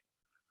 Like,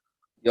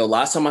 Yo,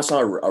 last time I saw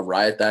a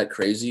riot that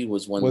crazy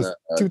was when Was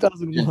the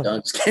 2001.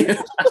 Dunks came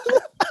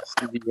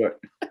to New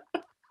York.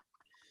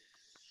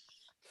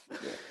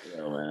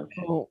 Yeah, man.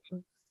 Oh,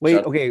 wait, Shout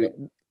out okay.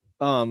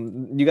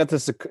 You got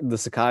the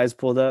Sakai's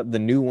pulled up, the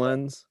new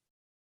ones.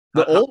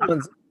 The How- old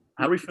ones.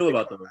 how do we feel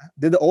about those?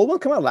 Did the old one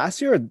come out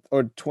last year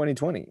or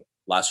 2020?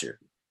 Last year,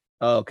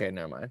 Oh, okay,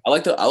 never mind. I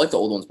like the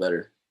old ones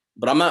better,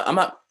 but I'm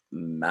not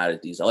mad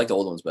at these. I like the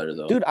old ones better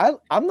though. Dude,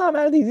 I'm not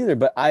mad at these either,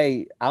 but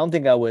I don't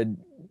think I would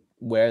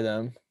wear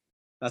them.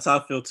 That's how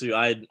I feel too.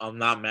 I'm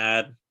not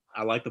mad.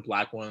 I like the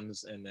black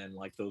ones, and then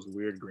like those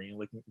weird green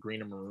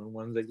and maroon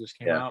ones that just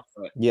came Yeah. out.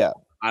 But Yeah.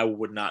 I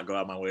would not go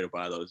out my way to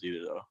buy those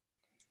either, though.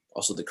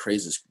 Also, the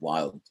craze is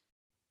wild.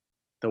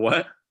 The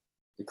what?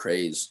 The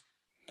craze.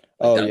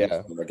 Oh that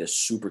yeah, was, like a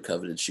super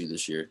coveted shoe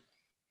this year.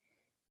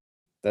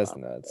 that's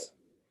nuts.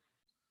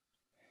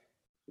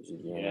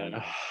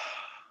 Yeah.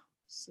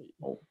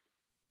 Oh,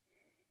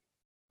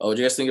 what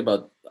do you guys think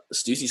about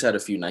Stussie's had a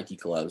few Nike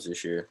collabs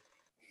this year?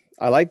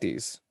 I like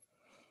these.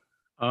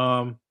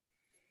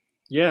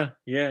 Yeah,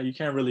 you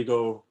can't really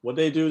go. What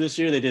they do this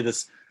year, they did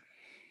this.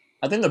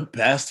 I think the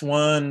best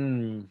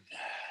one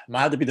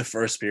might have to be the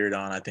first Spirit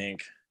on. I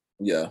think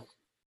Yeah,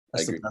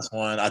 that's agree. the best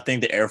one. I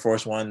think the Air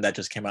Force one that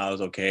just came out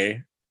is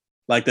okay.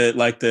 Like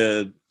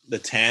the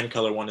tan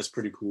color one is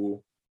pretty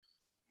cool.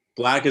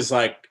 Black is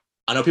like,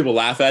 I know people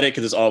laugh at it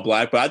because it's all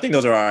black, but I think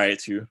those are all right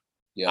too.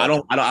 yeah. I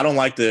don't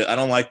like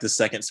the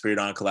second Spirit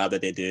on collab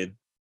that they did.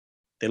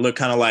 They look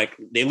kind of like,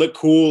 they look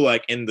cool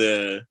like in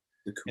the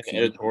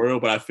editorial,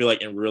 but I feel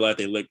like in real life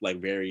they look like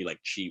very like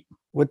cheap.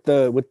 With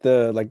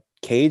the like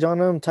cage on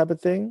them type of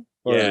thing.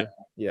 Or- Yeah.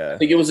 Yeah. I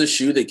think it was a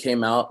shoe that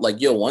came out like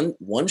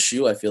one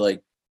shoe I feel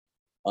like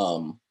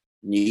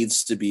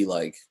needs to be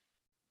like,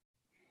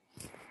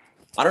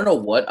 I don't know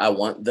what I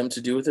want them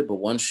to do with it, but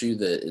one shoe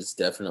that is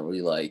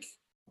definitely like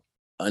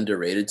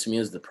underrated to me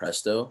is the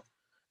Presto.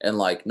 And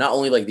like not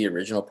only like the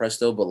original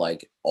Presto, but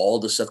like all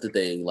the stuff that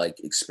they like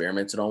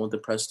experimented on with the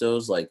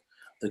Prestos, like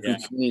the Yeah.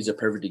 Kukini is a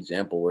perfect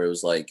example where it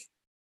was like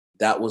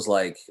that was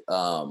like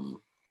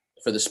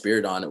for the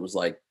Spirit on, it was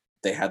like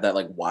they had that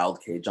like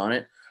wild cage on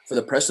it. For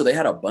the Presto, they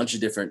had a bunch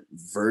of different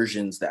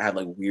versions that had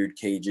like weird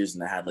cages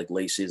and that had like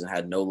laces and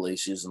had no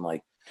laces, and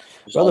like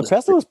Just Bro, all the this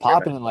Presto was crazy hair.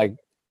 popping in like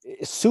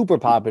super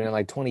popping in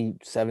like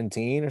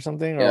 2017 or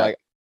something, or Yeah. like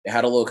It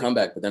had a little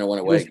comeback, but then it went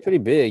it away. was pretty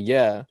big,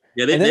 yeah.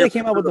 Yeah, And then they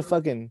came out with the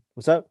fucking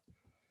what's up?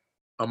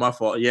 Oh, my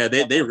fault. Yeah,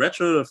 they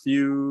retroed a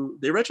few.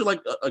 They retroed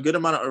like a good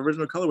amount of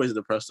original colorways of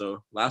the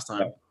Presto last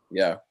time.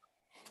 Yeah.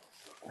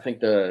 I think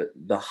the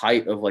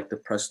height of like the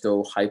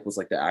Presto hype was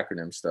like the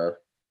acronym stuff.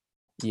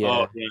 Yeah.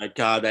 Oh yeah,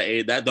 God,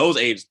 those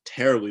aged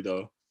terribly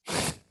though.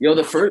 Yo,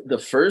 the first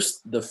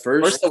First was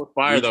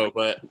fire three- though,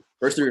 but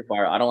first three were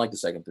fire. I don't like the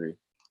second three.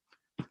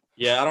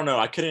 yeah, I don't know.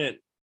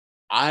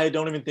 I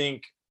don't even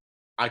think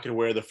I could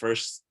wear the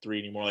first three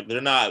anymore. Like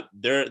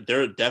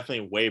they're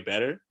definitely way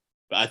better.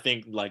 But I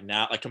think like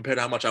now, like compared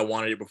to how much I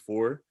wanted it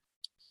before,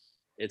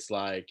 it's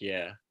like,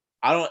 yeah.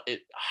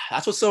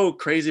 That's what's so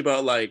crazy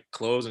about like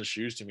clothes and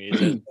shoes to me. Is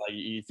that, like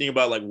you think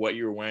about like what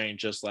you were wearing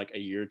just like a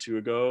year or two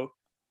ago,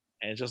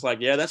 and it's just like,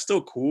 yeah, that's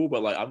still cool,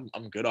 but like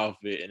I'm good off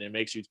of it, and it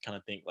makes you kind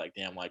of think like,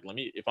 damn, like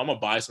if I'm gonna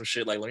buy some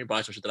shit, like let me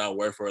buy some shit that I'll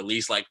wear for at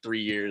least like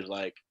 3 years,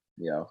 like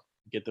Yeah.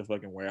 get the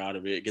fucking wear out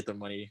of it, get the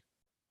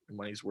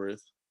money's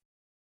worth.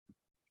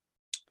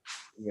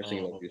 You gotta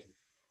think about these.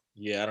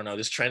 Yeah, I don't know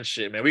this trend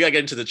shit, man. We gotta get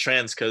into the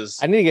trends because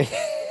I need to get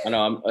I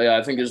know.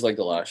 I think it's like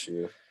the last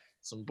shoe.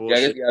 some Yeah, I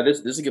bullshit. guess,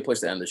 this is a good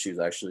place to end the shoes.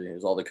 Actually,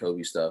 is all the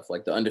Kobe stuff,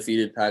 like the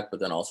undefeated pack, but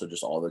then also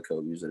just all the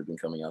Kobe's that have been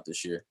coming out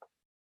this year.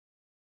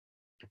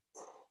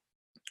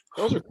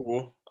 Those are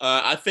cool.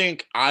 I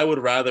think I would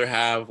rather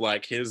have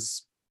like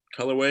his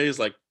colorways,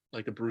 like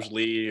the Bruce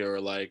Lee or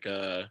like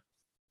the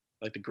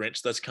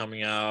Grinch that's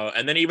coming out,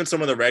 and then even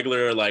some of the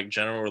regular like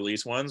general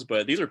release ones.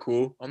 But these are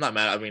cool. I'm not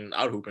mad. I mean,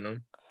 I would hoop in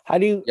them. how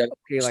do you Yeah,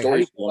 okay, like how do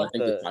you Story's feel cool. I about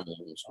think the the timing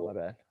was oh, my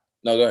cool. bad.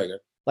 No, go ahead.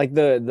 Like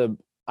the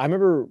I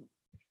remember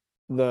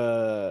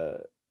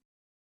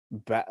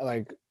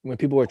like when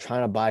people were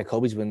trying to buy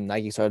Kobe's when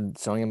Nike started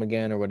selling them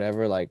again or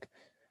whatever, like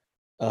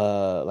a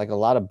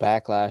lot of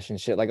backlash and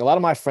shit. Like a lot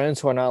of my friends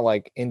who are not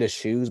like into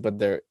shoes but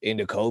they're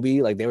into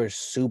Kobe, like they were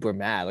super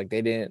mad. Like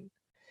they didn't,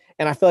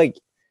 and I feel like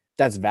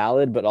that's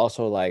valid, but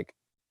also like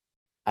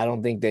I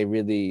don't think they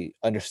really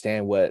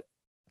understand what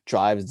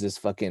drives this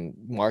fucking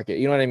market.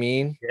 You know what I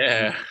mean?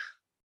 Yeah.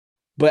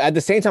 But at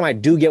the same time, I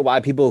do get why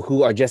people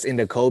who are just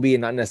into Kobe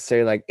and not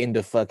necessarily like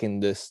into fucking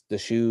the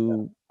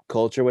shoe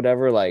culture,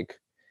 whatever, like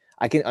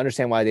I can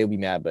understand why they would be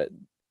mad, but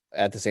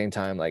at the same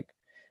time, like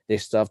they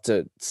still have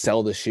to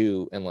sell the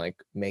shoe and like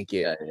make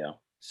it Yeah.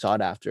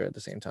 sought after at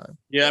the same time.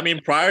 Yeah, I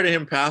mean, prior to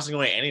him passing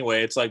away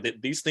anyway, it's like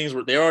these things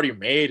they already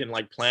made and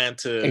like planned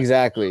to.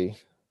 Exactly.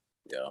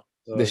 Yeah.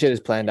 So The shit is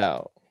planned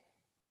out.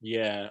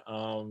 Yeah.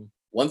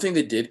 One thing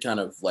that did kind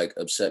of like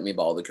upset me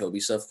about all the Kobe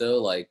stuff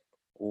though, like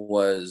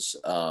was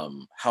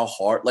how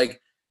hard,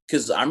 like,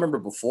 because I remember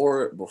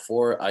before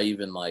I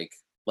even like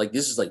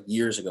this is like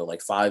years ago,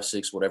 like 5,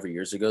 6, whatever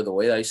years ago, the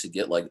way I used to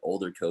get like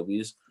older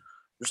Kobe's,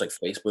 there's like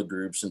Facebook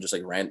groups and just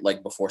like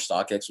like before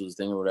StockX was a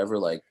thing or whatever,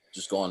 like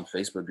just go on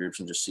Facebook groups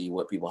and just see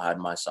what people had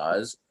in my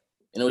size.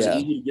 And it was Yeah.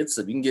 easy to get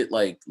stuff. You can get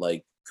like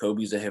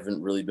Kobe's that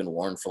haven't really been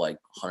worn for like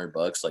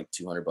 $100, like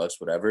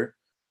 $200, whatever.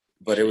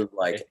 But it was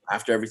like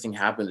after everything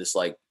happened, it's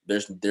like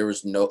there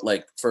was no,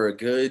 like, for a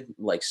good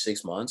like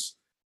 6 months,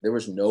 there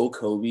was no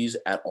Kobe's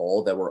at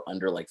all that were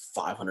under like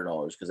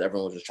 $500 because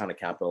everyone was just trying to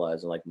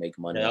capitalize and like make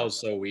money. Yeah, that was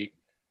so weak.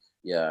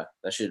 Yeah,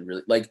 that shit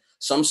really, like,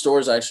 some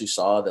stores I actually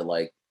saw that,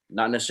 like,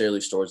 not necessarily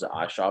stores that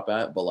I shop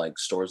at, but like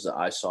stores that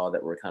I saw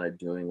that were kind of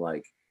doing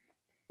like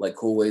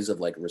cool ways of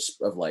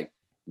like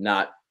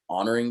not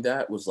honoring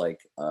that was like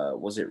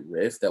was it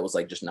Riff that was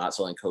like just not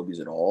selling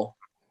Kobe's at all.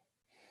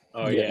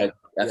 Oh yeah. Like,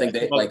 I think they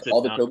People like sit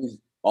all the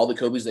down.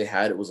 Kobe's they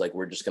had, it was like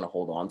we're just gonna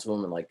hold on to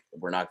them and like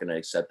we're not gonna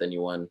accept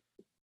anyone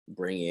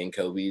bringing in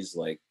Kobe's.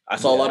 Like I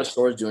saw a lot of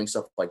stores doing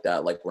stuff like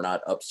that. Like we're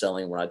not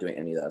upselling, we're not doing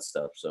any of that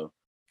stuff. So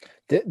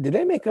Did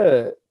they make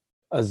a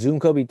Zoom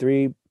Kobe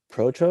 3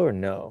 Pro or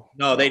no?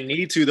 No, they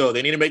need to though.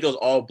 They need to make those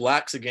all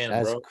blacks again,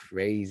 That's bro.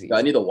 crazy.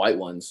 I need the white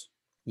ones.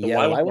 The Yeah,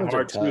 white white ones ones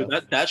are are hard too.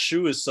 tough. That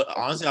shoe is so,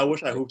 honestly, I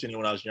wish I hooped in it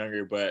when I was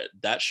younger, but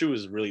that shoe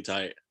is really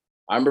tight.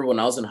 I remember when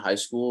I was in high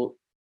school,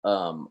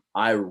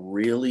 I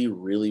really,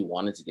 really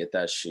wanted to get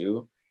that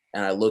shoe,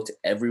 and I looked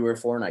everywhere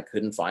for it, and I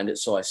couldn't find it.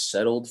 So I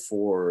settled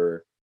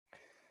for,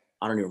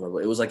 I don't even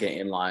remember. It was like an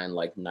inline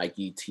like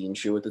Nike teen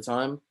shoe at the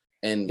time,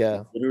 and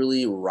Yeah.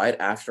 literally right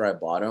after I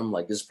bought them,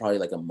 like this is probably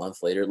like a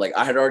month later. Like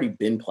I had already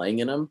been playing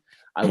in them.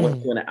 I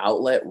went to an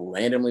outlet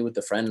randomly with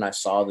a friend, and I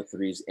saw the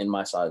threes in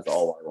my size, the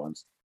all white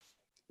ones.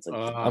 It's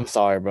like, I'm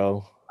sorry,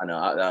 bro. I know,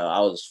 I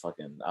was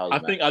fucking.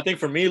 I think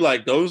for me,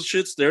 like those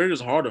shits, they're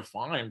just hard to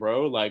find,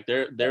 bro. Like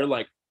they're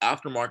like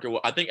aftermarket.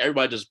 Well, I think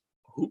everybody just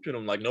hooped in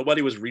them. Like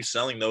nobody was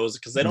reselling those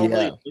because they don't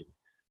Yeah. really.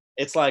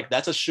 It's like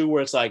that's a shoe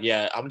where it's like,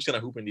 yeah, I'm just gonna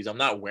hoop in these. I'm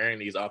not wearing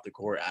these off the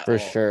court at For all.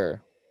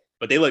 sure.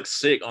 But they look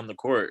sick on the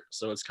court,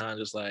 so it's kind of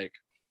just like,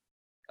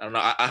 I don't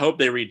know. I hope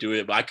they redo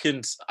it, but I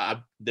couldn't.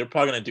 They're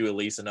probably gonna do at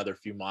least another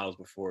few models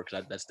before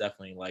because that's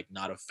definitely like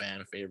not a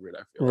fan favorite.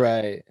 I feel like.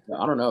 Right.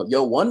 I don't know.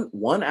 Yo, one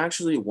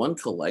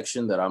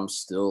collection that I'm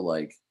still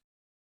like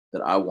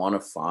that I want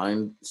to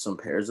find some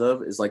pairs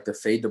of is like the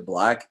Fade to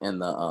Black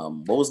and the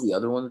what was the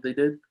other one that they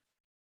did?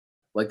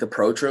 Like the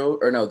Protro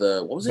or no,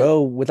 the what was it?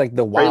 Bro, with like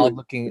the wild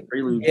looking,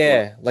 Prelude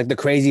yeah, like the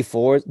crazy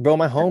fours. Bro,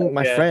 my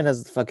Yeah. friend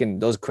has fucking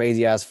those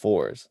crazy ass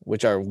fours,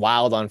 which are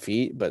wild on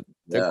feet, but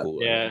they're Yeah.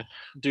 cool. Yeah,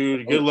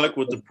 dude. Good luck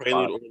with the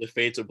Prelude or the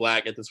Fade to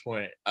Black at this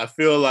point. I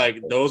feel like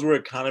those were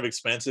kind of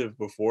expensive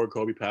before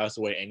Kobe passed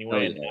away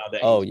anyway. And yeah. now that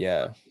Oh he's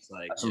yeah. gone, it's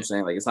like That's what I'm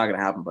saying. Like it's not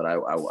gonna happen, but I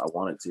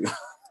want it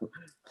to.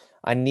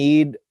 I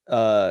need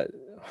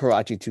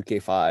Hirachi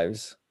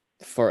 2K5s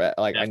for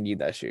like I need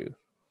that shoe.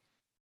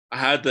 I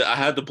had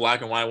the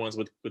black and white ones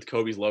with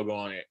Kobe's logo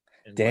on it.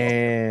 In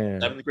Damn.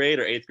 7th grade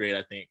or 8th grade,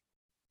 I think.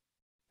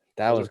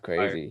 That Those was are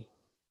fire. crazy.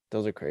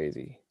 Those are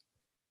crazy.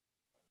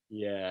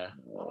 Yeah.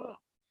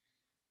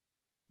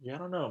 Yeah, I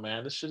don't know,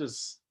 man. This shit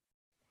is.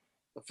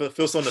 I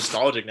feel so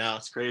nostalgic now.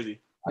 It's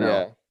crazy. I know.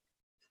 Yeah.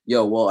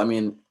 Yo, well, I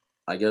mean,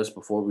 I guess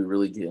before we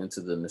really get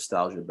into the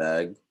nostalgia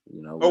bag,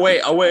 you know. Oh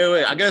wait.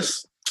 I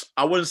guess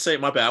I wouldn't say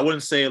my bad. I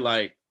wouldn't say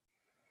like,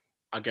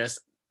 I guess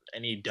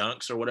any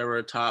dunks or whatever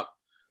top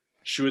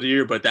shoe of the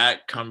year, but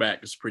that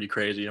comeback is pretty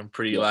crazy. I'm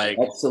pretty like.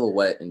 that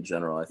silhouette in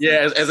general. I think.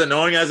 Yeah, as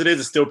annoying as it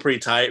is, it's still pretty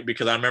tight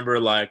because I remember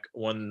like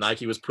when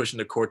Nike was pushing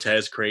the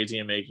Cortez crazy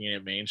and making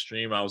it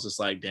mainstream, I was just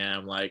like,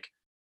 damn, like,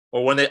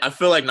 or when I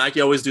feel like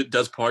Nike always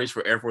does parties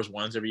for Air Force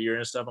Ones every year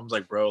and stuff. I'm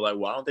like, bro, like,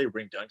 why don't they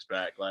bring dunks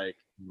back? Like,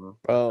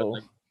 Bro.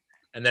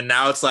 and then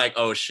now it's like,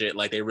 oh shit,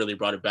 like they really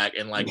brought it back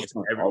and like it's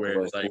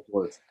everywhere. It's like,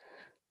 Bro,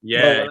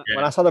 yeah,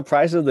 when I saw the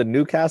price of the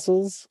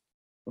Newcastles,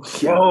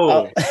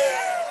 bro,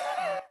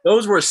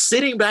 those were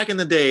sitting back in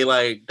the day.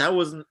 Like that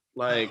wasn't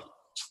like.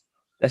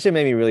 that shit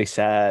made me really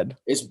sad.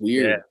 It's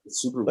weird. Yeah.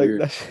 It's super Like,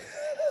 weird.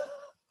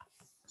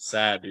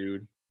 Sad,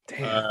 dude.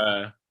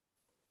 Damn.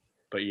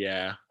 But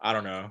yeah, I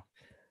don't know.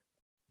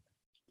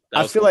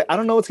 I feel like I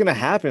don't know what's gonna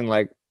happen.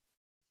 Like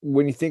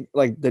when you think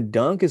like the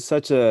dunk is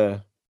such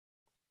a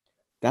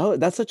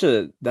that's such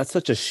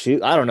a shoe.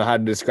 I don't know how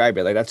to describe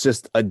it. Like that's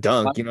just a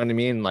dunk. You know what I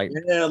mean? Like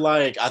yeah,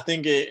 like I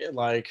think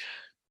the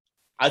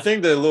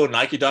little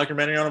Nike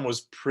documentary on him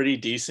was pretty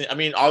decent. I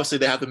mean, obviously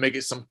they have to make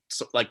it some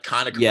like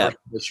kind of commercial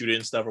to shoot it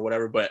and stuff or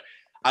whatever, but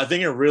I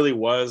think it really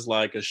was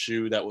like a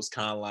shoe that was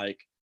kind of like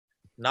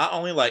not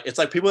only like it's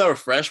like people that were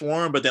fresh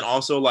worn, but then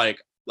also like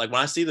when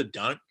I see the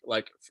dunk,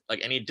 like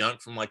any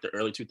dunk from like the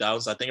early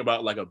 2000s, I think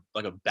about like a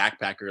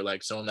backpacker,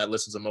 like someone that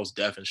listens to Mos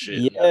Def and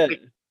shit. Yeah.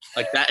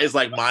 Like that is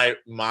like my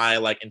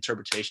like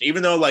interpretation.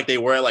 Even though like they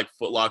wear like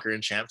Foot Locker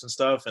and Champs and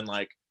stuff, and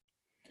like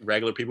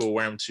regular people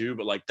wear them too,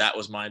 but like that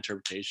was my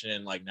interpretation.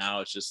 And like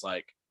now it's just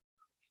like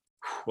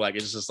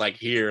it's just like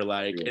here,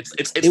 like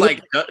it's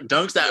like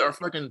dunks that are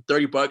fucking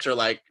 $30 are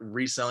like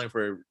reselling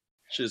for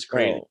shit is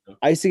crazy. Bro,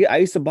 I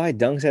used to buy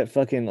dunks at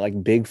fucking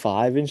like Big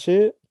Five and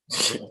shit.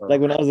 Like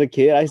when I was a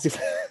kid, I used to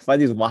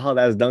find these wild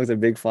ass dunks at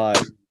Big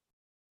Five.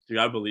 Dude,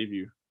 I believe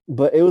you.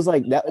 But it was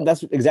like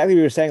that's exactly what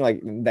you were saying.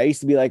 Like that used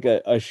to be like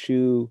a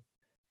shoe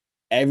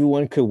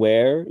everyone could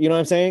wear, you know what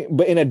I'm saying?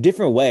 But in a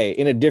different way,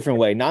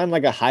 not in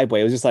like a hype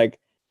way. It was just like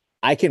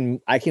I can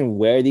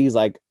wear these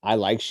like I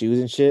like shoes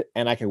and shit,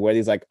 and I can wear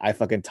these like I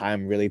fucking tie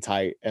them really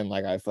tight and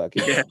like I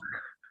fucking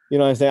you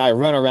know what I'm saying? I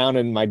run around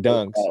in my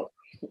dunks.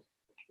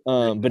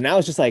 But now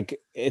it's just like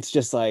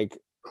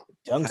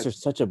dunks are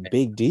such a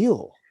big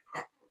deal.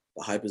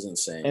 The hype is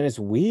insane. And it's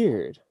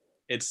weird.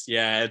 It's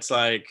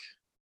like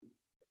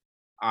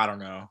I don't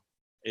know.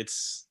 I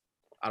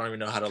don't even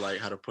know how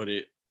to put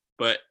it.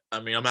 But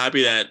I mean, I'm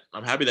happy that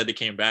they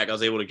came back. I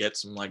was able to get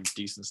some like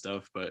decent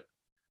stuff, but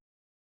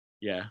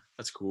yeah,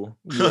 that's cool.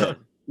 Yeah.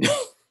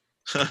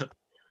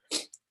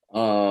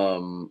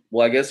 Well,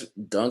 I guess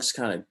dunks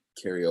kind of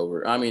carry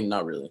over. I mean,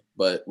 not really,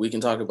 but we can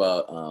talk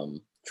about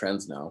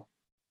trends now.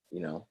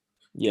 You know,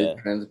 Yeah. good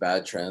trends,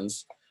 bad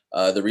trends.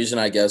 The reason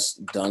I guess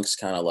dunks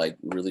kind of like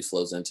really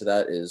flows into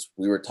that is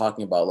we were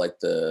talking about like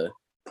the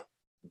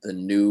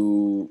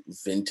new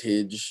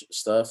vintage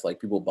stuff,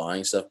 like people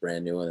buying stuff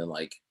brand new and then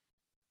like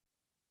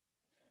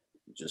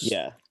just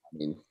Yeah. I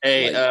mean,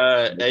 Hey,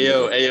 like,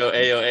 ayo.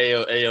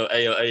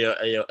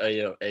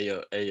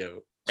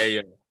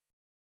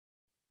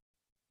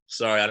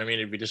 Sorry, I don't mean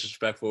to be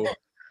disrespectful.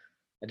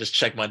 I just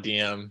checked my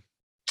DM.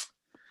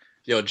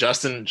 Yo,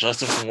 Justin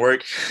from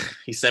work,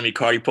 he sent me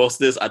Cardi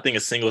posted this. I think a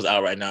single's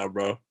out right now,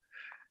 bro.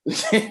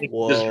 Just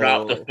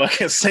dropped the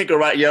fucking single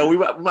right. Yo, we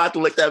about to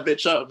lick that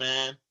bitch up,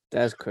 man.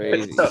 That's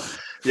crazy.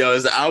 Yo,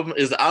 is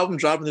the album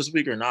dropping this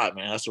week or not,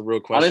 man? That's a real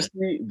question.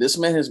 Honestly, this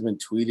man has been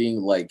tweeting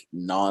like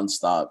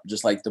nonstop,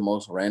 just like the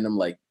most random,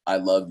 like "I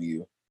love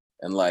you"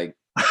 and like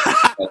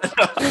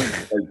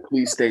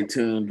please stay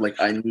tuned.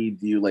 Like I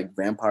need you, like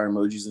vampire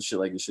emojis and shit.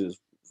 Like this shit is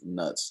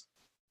nuts.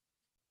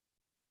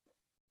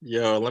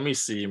 Yo, let me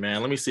see, man.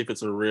 Let me see if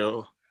it's a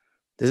real.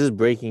 This is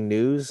breaking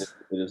news.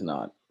 It is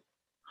not.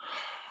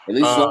 At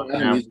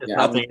least it's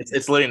nothing. It's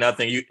literally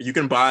nothing. You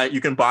can buy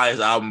his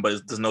album,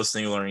 but there's no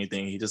single or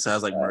anything. He just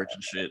has like merch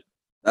and shit.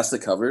 That's the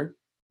cover.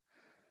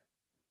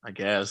 I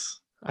guess.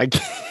 I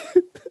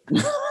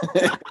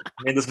I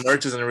mean, this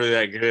merch isn't really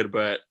that good,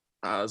 but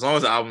as long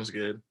as the album's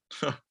good.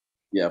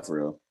 Yeah, for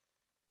real.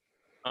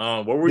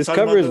 What were we this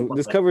talking cover about?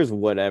 this cover is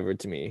whatever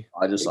to me.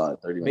 I just saw it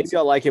 30 minutes. Maybe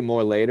I'll like it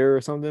more later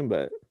or something,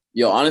 but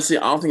Yo, honestly,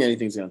 I don't think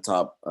anything's gonna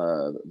top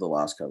the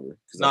last cover.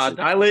 'Cause that Nah, shit-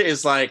 Dilate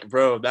is like,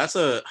 bro, that's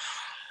a.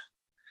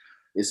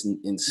 it's Yo,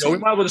 we insane.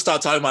 might as well just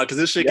start talking about it because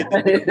this shit Yeah.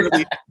 can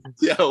really,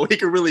 we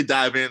can really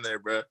dive in there,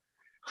 bro.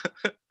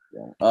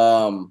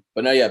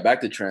 But no, yeah,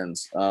 back to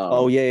trends.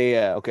 Oh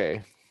yeah.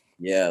 Okay.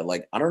 Yeah,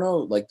 like I don't know,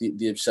 like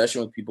the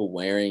obsession with people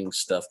wearing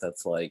stuff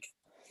that's like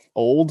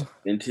Old.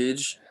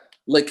 vintage,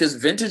 like because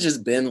vintage has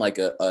been like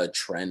a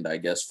trend, I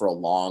guess, for a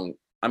long.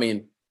 I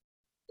mean,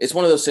 it's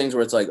one of those things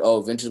where it's like,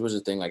 oh, vintage was a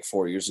thing like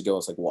 4 years ago.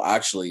 It's like, well,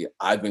 actually,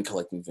 I've been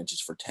collecting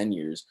vintage for 10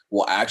 years.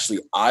 Well, actually,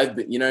 I've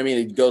been, you know what I mean?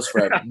 It goes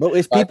forever. But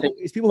it's I people. think,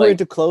 It's people who are like-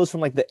 into clothes from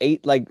like the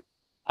eight. Like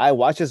I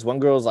watch this one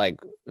girl's like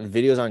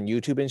videos on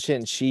YouTube and shit,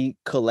 and she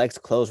collects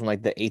clothes from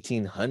like the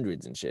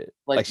 1800s and shit.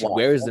 Like she wow,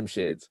 wears that's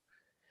them weird. shits.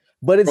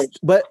 But it's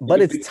but You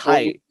it's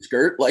Victorian tight.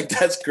 skirt, like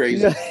that's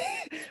crazy.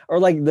 Or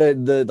like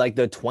the like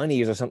the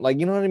 20s or something. Like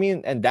you know what I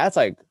mean? And that's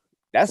like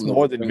that's From the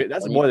more than spring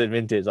that's 20s? more than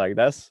vintage. Like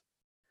that's.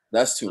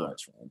 That's too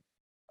much, man.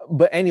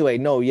 But anyway,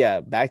 no,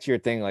 yeah. Back to your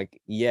thing.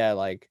 Like yeah,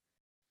 like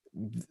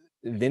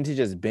vintage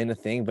has been a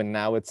thing, but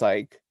now it's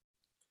like.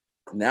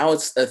 Now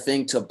it's a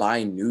thing to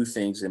buy new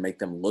things and make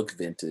them look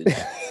vintage.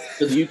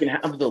 Because you can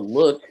have the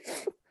look,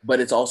 but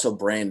it's also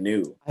brand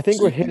new. I think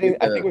So we're you can hitting.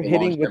 get I think we're the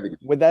hitting longevity.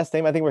 with that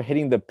statement. I think we're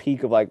hitting the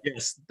peak of like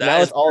Yes, now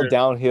that it's is all true.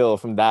 downhill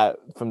from that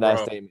Bro.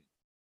 statement.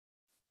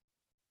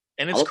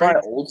 And I it's would crazy,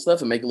 buy old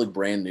stuff and make it look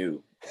brand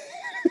new.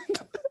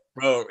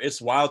 bro.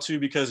 It's wild too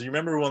because you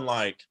remember when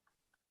like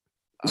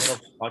I don't know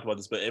if we talked about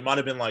this, but it might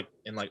have been like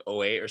in like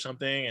 08 or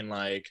something, and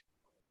like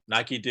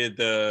Nike did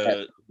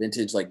the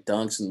Vintage like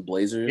dunks and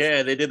blazers.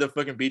 yeah, they did the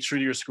fucking Be True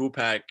to Your School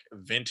pack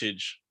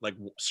vintage, like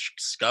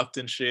scuffed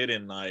and shit,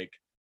 and like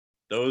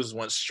those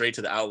went straight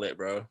to the outlet,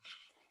 bro.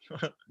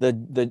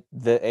 The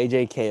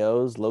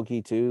AJKOs,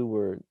 Loki too,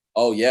 were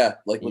Oh yeah,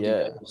 like with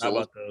Yeah. the How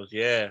about those?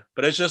 Yeah,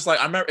 but it's just like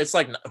I remember. It's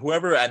like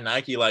whoever at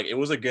Nike, like it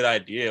was a good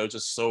idea. It was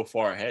just so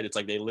far ahead. It's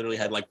like they literally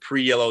had like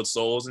pre-yellowed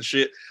soles and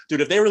shit,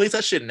 dude. If they release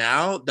that shit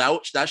now,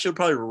 that should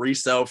probably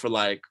resell for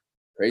like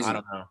crazy. I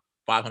don't know,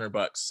 $500,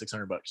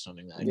 $600,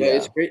 something like that. Yeah,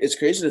 it's great. It's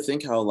crazy to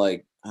think how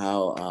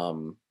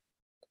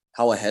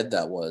ahead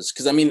that was.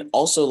 Because I mean,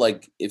 also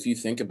like if you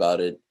think about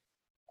it,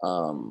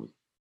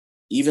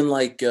 even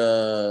like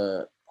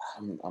I'm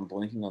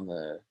blanking on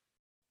the.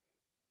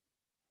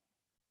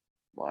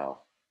 Wow.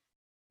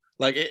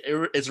 Like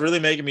it's really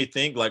making me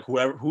think like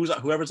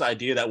whoever's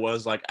idea that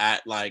was like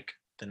at like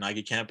the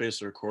Nike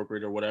campus or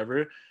corporate or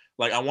whatever.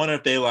 Like I wonder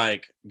if they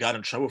like got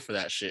in trouble for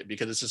that shit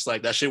because it's just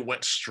like that shit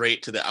went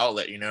straight to the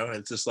outlet, you know?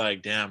 It's just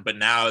like damn. But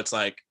now it's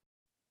like,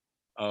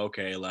 oh,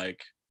 okay,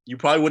 like you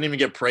probably wouldn't even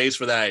get praise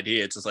for that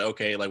idea. It's just like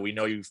okay, like we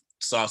know you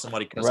saw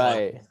somebody cuss on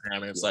right.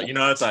 Instagram, and it's like you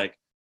know, it's like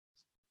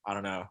I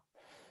don't know.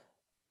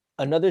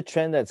 Another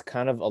trend that's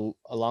kind of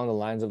along the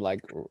lines of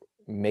like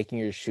making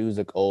your shoes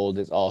look old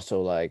is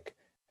also like,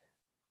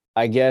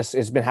 I guess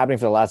it's been happening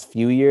for the last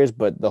few years,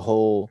 but the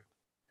whole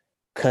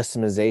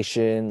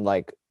customization,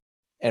 like,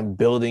 and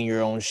building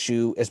your own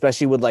shoe,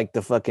 especially with like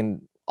the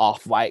fucking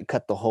Off-White,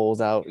 cut the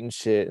holes out and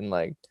shit, and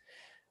like,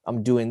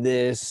 I'm doing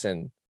this,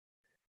 and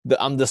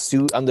I'm the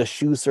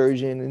shoe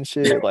surgeon and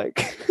shit.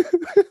 Like,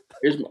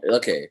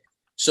 Okay.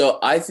 So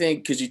I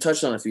think because you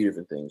touched on a few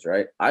different things,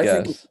 right? I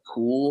think it's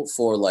cool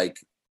for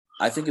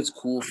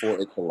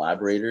a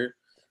collaborator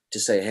to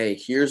say, hey,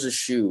 here's a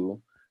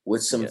shoe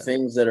with some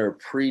things that are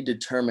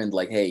predetermined,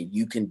 like, hey,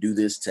 you can do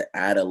this to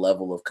add a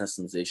level of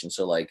customization.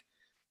 So like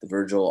the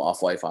Virgil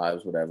Off-White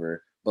 5s,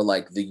 whatever, but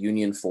like the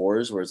Union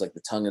 4s, where it's like the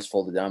tongue is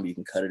folded down, but you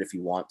can cut it if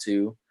you want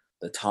to.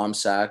 The Tom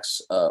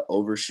Sachs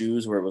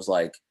overshoes, where it was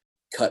like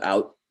cut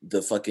out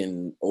the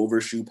fucking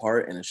overshoe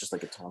part and it's just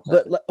like a Tom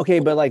Sachs. but okay,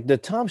 but like the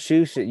Tom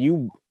shoe shit,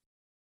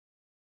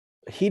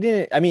 he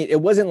didn't. I mean,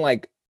 it wasn't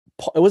like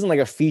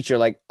a feature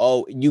like,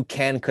 oh, you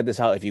can cut this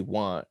out if you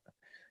want.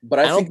 But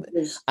I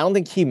don't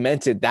think he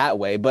meant it that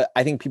way, but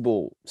I think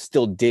people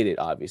still did it,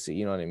 obviously.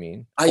 You know what I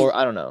mean? I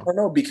don't know. I don't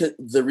know, because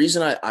the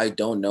reason I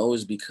don't know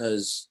is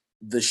because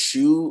the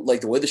shoe,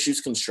 like the way the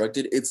shoe's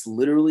constructed, it's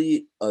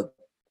literally a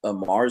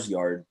Mars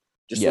yard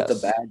just with the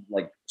bag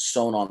like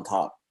sewn on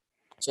top.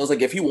 So it's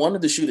like if you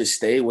wanted the shoe to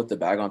stay with the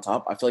bag on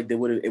top, I feel like it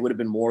would have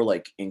been more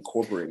like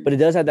incorporated. But it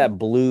does have that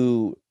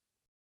blue.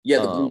 Yeah,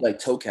 the blue like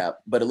toe cap,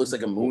 but it looks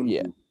like a moon.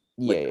 Yeah.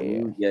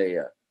 Like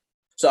yeah.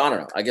 So I don't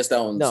know. I guess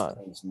that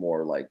one's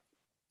more like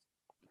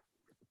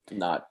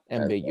not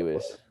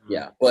ambiguous.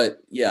 Yeah, but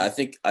yeah, I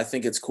think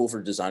it's cool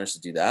for designers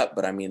to do that.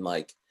 But I mean,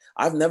 like,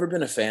 I've never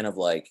been a fan of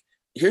like.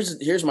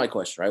 Here's my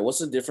question, right? What's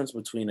the difference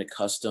between a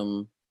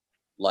custom,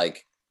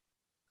 like,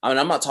 I mean,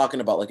 I'm not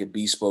talking about like a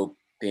bespoke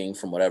thing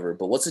from whatever,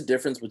 but what's the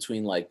difference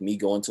between like me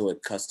going to a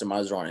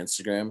customizer on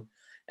Instagram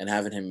and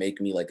having him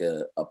make me like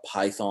a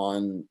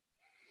Python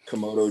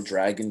Komodo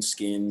dragon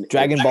skin,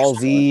 Dragon Ball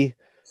Z,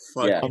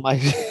 yeah, on my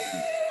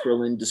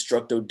Krillin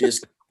Destructo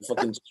disc,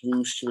 fucking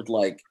swoosh with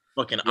like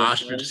fucking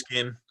ostrich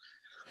skin,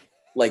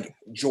 like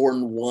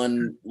Jordan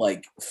 1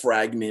 like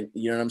fragment,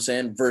 you know what I'm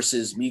saying?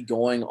 Versus me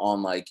going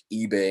on like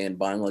eBay and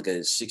buying like a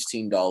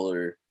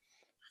 $16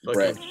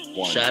 Brett, fucking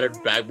one. shattered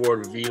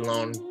backboard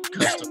V-Lone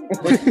custom.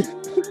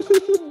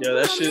 Yo,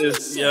 that shit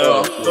is.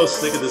 Yo, I'm so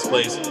sick of this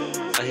place.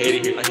 I hate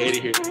it here. I hate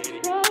it here.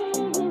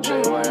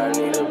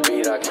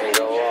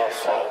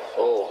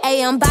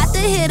 Hey, I'm about to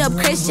hit up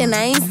Christian.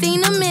 I ain't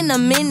seen him in a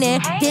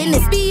minute.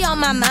 Dennis be on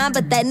my mind,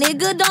 but that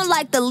nigga don't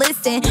like to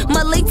listen.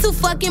 Malik too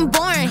fucking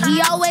boring.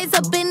 He always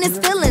up in his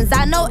feelings.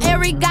 I know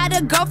Eric got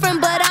a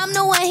girlfriend, but I'm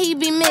the one he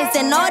be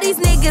missing. All these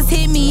niggas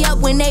hit me up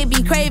when they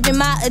be craving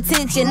my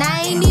attention.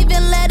 I ain't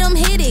even let them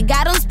hit it.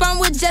 Got them sprung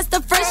with just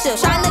a friendship.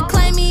 Tryna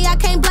claim me, I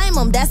can't blame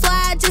them. That's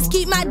why I just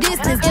keep my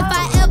distance. If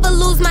I ever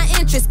lose my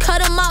interest,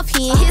 cut him off.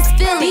 He in his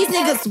feelings. These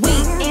niggas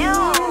weak.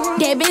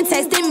 They been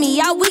texting me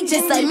all week,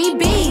 just let me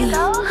be.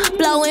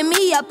 Blowing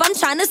me up, I'm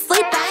tryna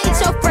sleep, I ain't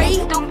your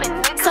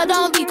freak. So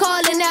don't be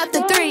calling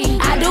after 3.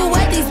 I do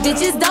what these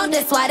bitches don't,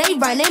 that's why they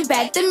running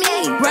back to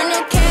me. Run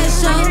that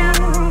cash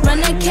up,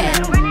 run that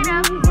cash,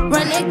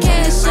 run that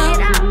cash up,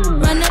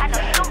 run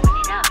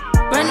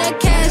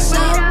that cash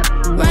up,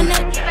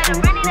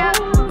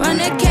 run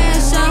that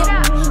cash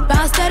up,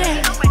 bounce to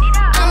that.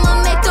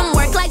 I'ma make him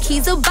work like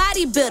he's a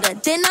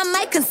bodybuilder, then I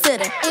might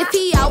consider. If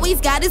he always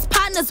got his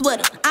partners with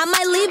him, I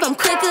might leave him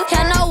quicker.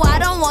 Hell no, I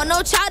don't want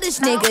no childish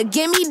nigga.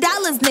 Give me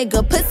dollars,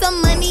 nigga. Put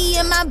some money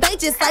in my bank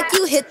just like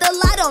you hit the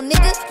lotto,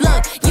 nigga.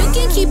 Look, you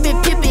can keep it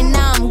pippin',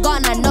 now I'm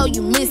gone, I know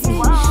you miss me.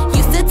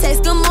 Used to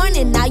text good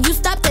morning, now you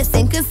stop, that's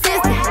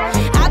inconsistent.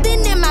 I've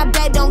been in my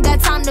bag, don't got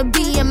time to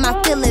be in my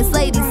feelings.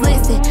 Ladies,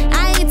 listen,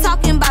 I ain't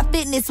talking about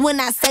fitness when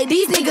I say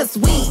these niggas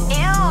weak.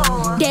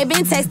 They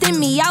been texting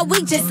me all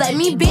week, just let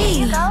me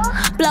be.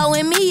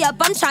 Blowing me up,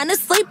 I'm tryna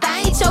sleep, I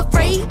ain't your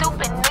freak.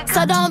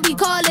 So don't be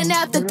calling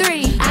after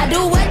 3. I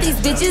do what these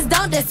bitches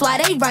don't, that's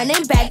why they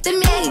running back to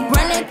me.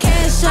 Run that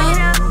cash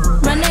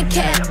up, run that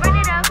cash,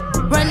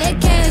 run that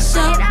cash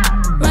up,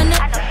 run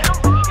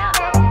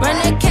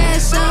that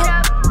cash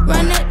up,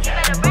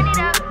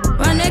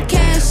 run that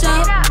cash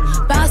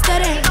up, bounce to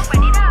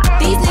that.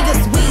 These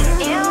niggas weak.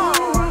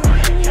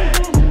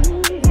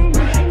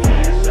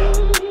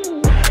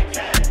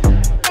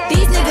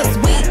 These niggas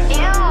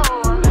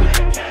weak.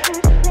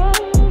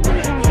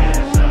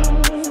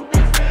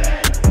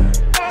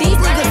 These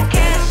niggas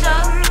cash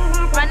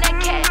up, run that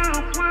cash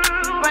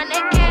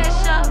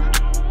up,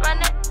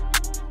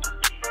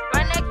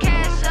 run that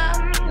cash up.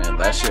 Man,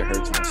 that shit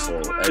hurts my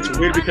soul. It's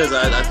weird because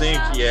I think,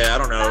 yeah, I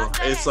don't know.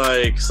 It's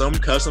like some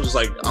customs is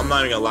like, I'm not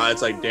even gonna lie,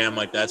 it's like, damn,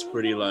 like that's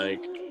pretty like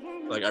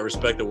I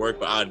respect the work,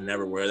 but I'd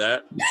never wear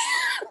that.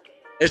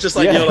 It's just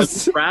like, yo, like,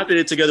 Yes. you crafted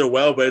it together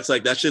well, but it's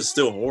like that shit's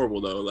still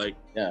horrible though. Like,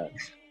 Yeah.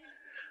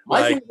 My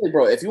Like- thing is,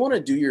 bro, if you want to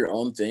do your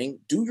own thing,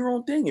 do your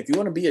own thing. If you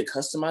want to be a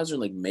customizer and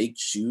like make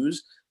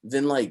shoes,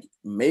 then like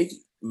make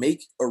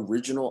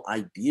original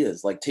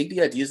ideas. Like take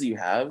the ideas that you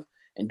have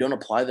and don't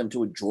apply them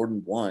to a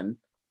Jordan 1.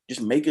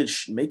 Just make a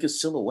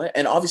silhouette.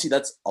 And obviously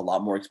that's a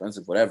lot more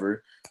expensive,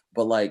 whatever.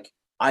 But like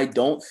I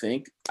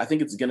think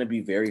it's gonna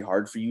be very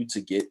hard for you to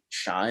get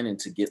shine and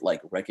to get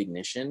like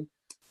recognition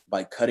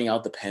by cutting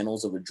out the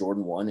panels of a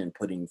Jordan 1 and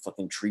putting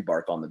fucking tree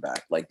bark on the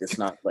back. Like it's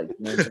not like, you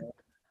know what I'm saying?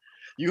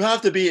 you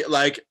have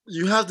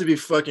to be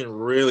fucking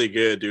really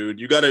good, dude.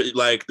 You gotta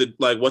like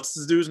what's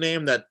this dude's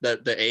name that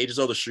ages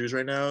all the shoes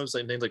right now? It's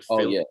like named like Oh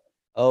Phil yeah.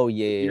 Oh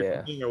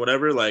yeah. or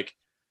whatever. Like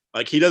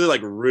he does it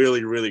like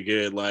really, really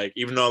good. Like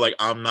even though like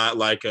I'm not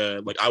like I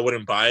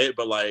wouldn't buy it,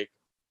 but like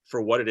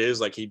for what it is,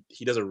 like he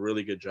does a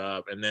really good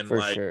job. And then For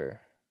like sure.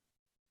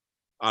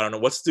 I don't know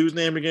what's the dude's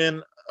name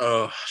again.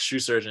 Oh, Shoe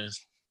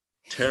Surgeons.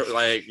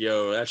 Like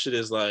yo, that shit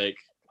is like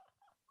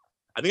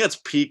I think that's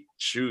peak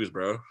shoes,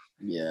 bro.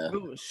 Yeah.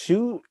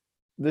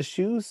 The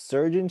shoe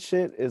surgeon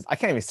shit is, I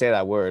can't even say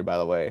that word, by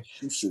the way.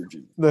 Shoe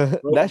surgeon.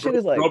 That shit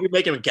is like, bro be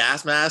making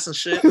gas masks and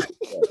shit.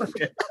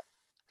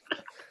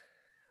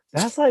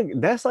 that's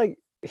like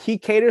he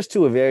caters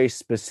to a very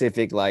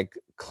specific like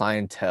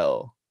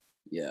clientele.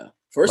 Yeah.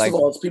 First Like- of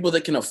all, it's people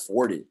that can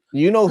afford it.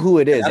 You know who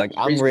it is. That's Like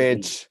I'm crazy.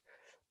 rich,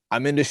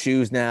 I'm into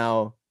shoes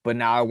now, but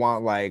now I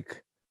want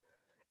like,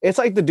 it's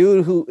like the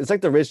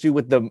rich dude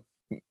with the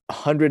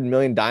 100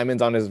 million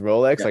diamonds on his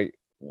Rolex. Yeah. Like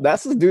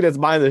that's the dude that's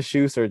buying the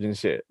shoe surgeon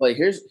shit. Like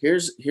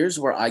here's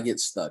where I get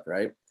stuck,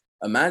 right?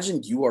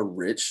 Imagine you are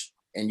rich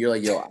and you're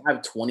like, yo, I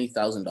have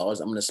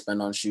 $20,000 I'm gonna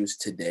spend on shoes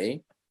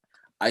today.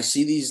 I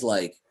see these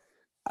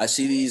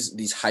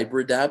hyper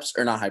adapts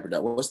or not hyper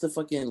adapt. What's the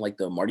fucking like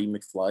the Marty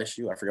McFly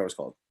shoe? I forgot what it's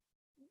called.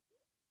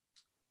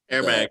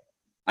 Air Mag.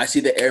 I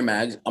see the Air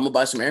Mags. I'm gonna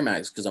buy some Air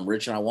Mags because I'm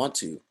rich and I want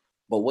to.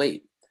 But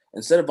wait,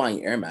 instead of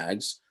buying Air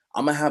Mags,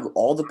 I'm gonna have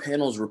all the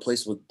panels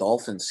replaced with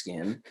dolphin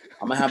skin.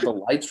 I'm gonna have the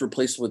lights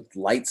replaced with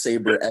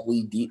lightsaber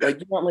LED. Like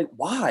you want, like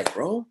why,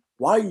 bro?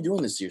 Why are you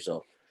doing this to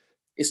yourself?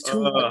 It's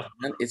too much,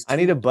 man. I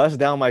need to bust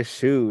down my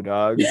shoe,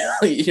 dog. Yeah,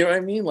 you know what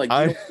I mean? Like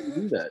I- you don't need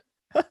to do that.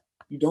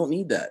 You don't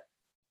need that.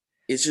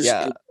 It's just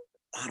Yeah.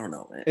 I don't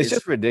know, man. It's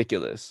just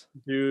ridiculous.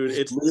 Dude,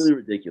 it's literally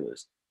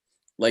ridiculous.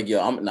 Like yo,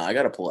 I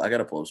gotta pull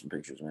up some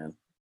pictures, man.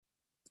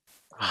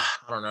 I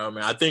don't know,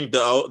 man. I think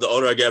the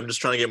older I get, I'm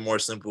just trying to get more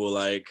simple,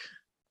 like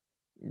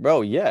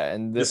Bro, yeah,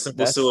 and just simple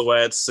that's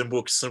silhouettes,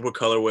 simple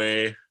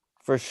colorway.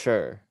 for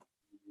sure.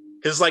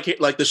 It's like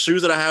the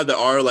shoes that I have that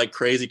are like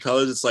crazy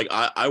colors. It's like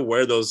I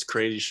wear those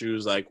crazy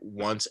shoes like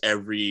once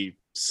every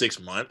 6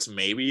 months,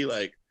 maybe.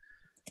 Like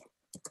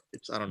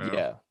I don't know.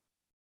 Yeah.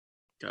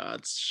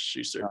 God's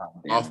Schuster.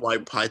 Oh, damn.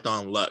 Off-White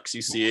Python Lux.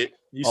 You see it?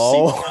 You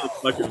Oh. see the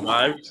fucking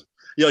vibes?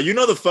 Yo, you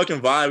know the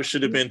fucking vibe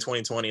should have been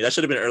 2020. That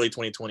should have been early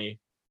 2020.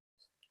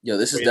 Yo,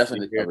 this is Crazy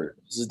definitely the here. cover.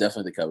 This is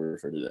definitely the cover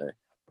for today.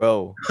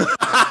 Bro.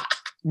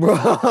 Bro.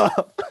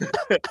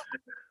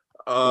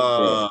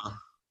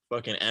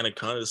 Fucking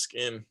anaconda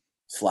skin.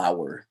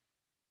 Flower.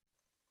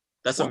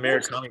 That's a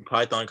Murakami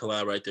Python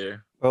collab right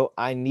there. Bro,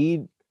 I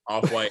need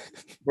Off-White.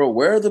 Bro,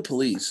 where are the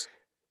police?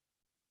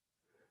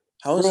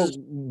 How is bro, this?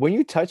 when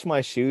you touch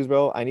my shoes,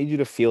 bro, I need you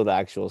to feel the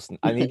actual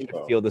I need you to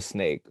Bro. feel the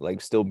snake, like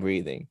still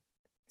breathing.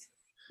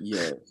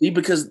 Yeah. See,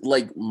 because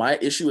like my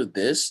issue with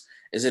this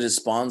is that it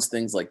spawns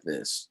things like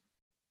this.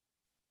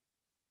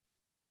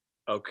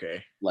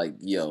 Okay. Like,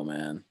 yo,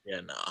 man,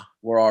 Yeah, nah.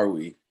 where are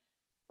we?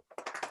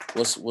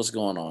 What's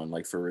going on?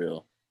 Like for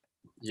real.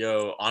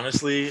 Yo,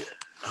 honestly,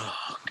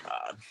 oh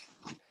god.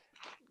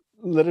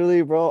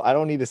 Literally, bro, I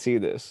don't need to see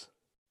this.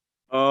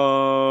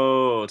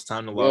 Oh, it's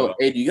time to log Bro, off.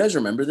 hey, do you guys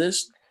remember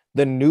this?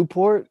 The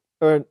Newport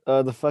or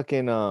the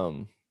fucking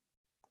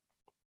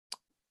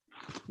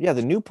yeah,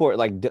 the Newport,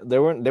 like they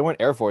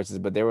weren't Air Forces,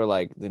 but they were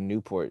like the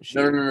Newport shoes.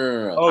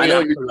 No. Oh, I know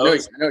yeah,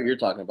 those. I know what you're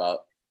talking about.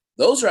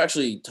 Those are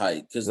actually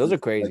tight because Those are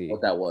crazy.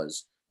 what that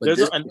was. But There's,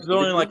 this there's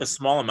only like a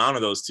small amount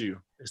of those too.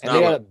 It's And not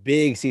they got like, a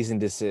big cease and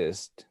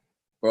desist.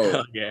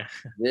 bro, yeah.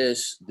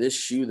 this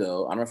shoe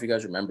though, I don't know if you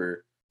guys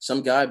remember.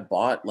 Some guy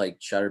bought like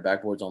shattered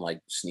backboards on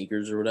like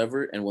sneakers or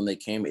whatever, and when they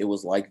came, it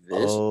was like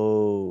this.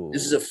 Oh,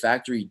 This is a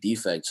factory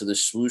defect. So the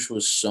swoosh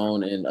was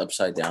sewn in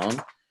upside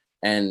down.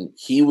 And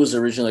he was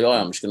originally like, oh,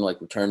 I'm just gonna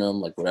like return them,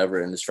 like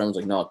whatever. And his friend was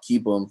like, no,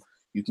 keep them.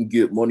 You can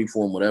get money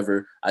for them,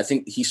 whatever. I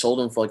think he sold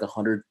them for like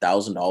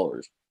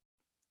 $100,000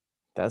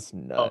 that's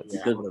nuts. yeah.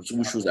 because the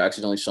swoosh was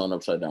accidentally sewn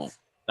upside down.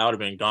 That would have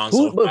been gone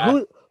Who, so but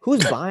fast.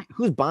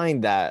 who's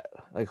buying that?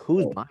 Like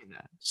who's Oh. buying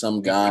that?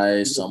 Some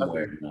guy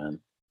somewhere, man.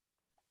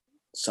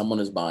 Someone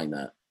is buying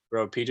that.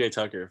 Bro, PJ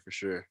Tucker for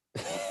sure.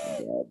 Yeah,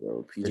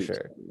 bro. PJ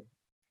sure.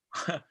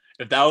 Tucker.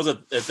 If that was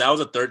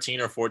a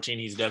 13 or 14,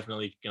 he's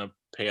definitely gonna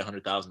pay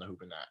 100,000 to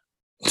hoop in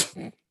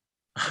that.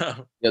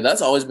 Yeah,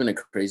 that's always been a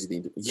crazy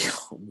thing. Yo,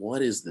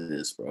 what is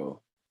this,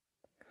 bro?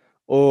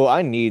 Oh,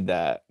 I need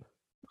that.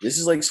 This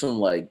is like some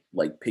like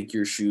pick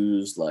your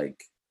shoes,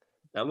 like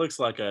That looks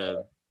like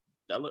oh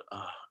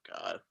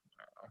god.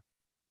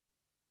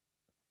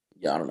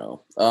 yeah, I don't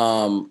know.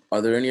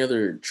 Are there any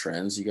other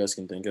trends you guys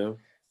can think of?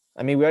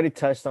 I mean, we already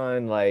touched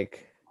on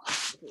like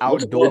What's-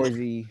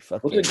 outdoorsy What's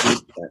fucking. a good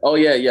trend? Oh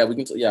yeah,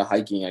 we can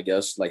hiking, I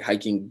guess, like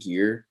hiking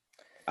gear.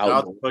 Shout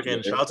out, Outdoor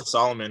gear. shout out to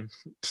Solomon.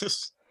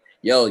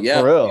 Yo, yeah,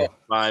 For real.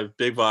 yeah.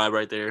 Big vibe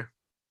right there.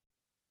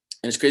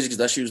 And it's crazy because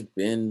that shoe's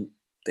been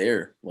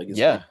there. Like, it's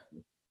Yeah.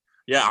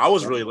 Yeah, I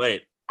was really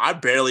late. I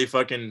barely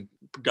fucking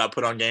got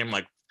put on game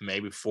like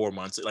maybe 4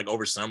 months, like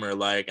over summer.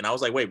 Like, and I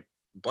was like, wait,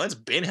 Blend's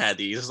been had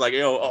these. It's like,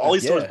 yo, all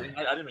these stores, Yeah.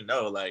 I didn't even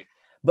know. Like,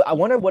 But I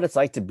wonder what it's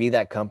like to be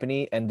that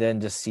company and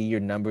then just see your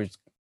numbers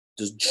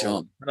just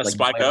jump. gonna Like,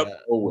 spike up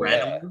nowhere.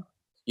 randomly.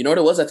 You know what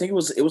it was? I think it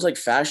was like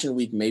Fashion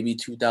Week, maybe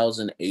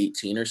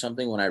 2018 or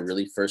something, when I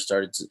really first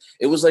started to.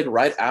 It was like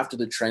right after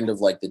the trend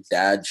of like the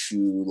dad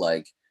shoe,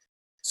 like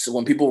so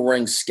when people were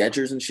wearing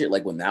Skechers and shit,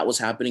 like when that was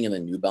happening, and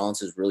then New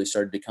Balances really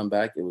started to come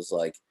back. It was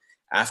like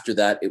after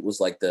that, it was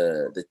like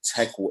the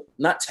tech,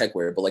 not tech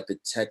wear, but like the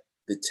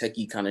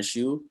techie kind of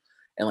shoe,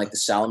 and like the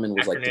Salomon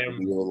was like the Acronym,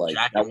 real like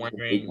that jacket was the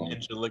wearing, big one.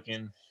 ninja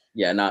looking.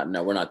 Yeah,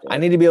 no, we're not there. I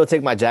need to be able to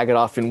take my jacket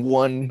off in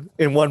one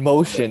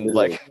motion. Yeah,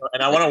 Like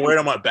And I want to wear it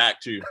on my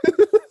back too.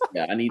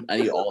 Yeah, I need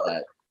all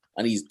that.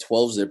 I need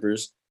 12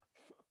 zippers.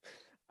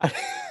 I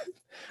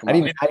Come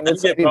need on. I need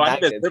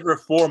a zipper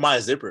for my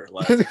zipper.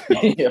 Like,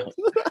 Yeah.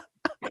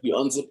 You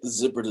unzip the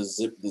zipper to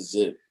zip the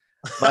zip.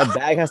 my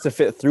bag has to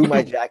fit through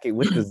my jacket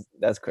with the.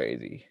 That's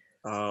crazy.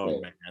 oh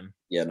man.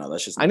 Yeah, no,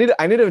 that's just. I need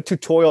a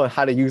tutorial on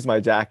how to use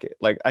my jacket.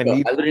 Like I Bro,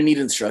 need. I literally need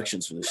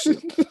instructions for this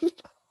shit.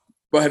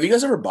 Bro, have you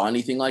guys ever bought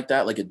anything like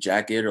that, like a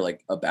jacket or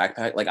like a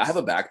backpack? Like I have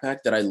a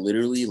backpack that I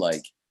literally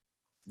like.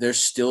 There's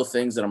still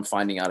things that I'm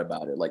finding out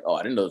about it. Like, oh,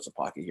 I didn't know there's a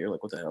pocket here.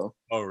 Like, what the hell?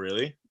 Oh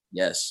really?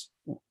 Yes,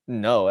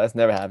 No, that's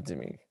never happened to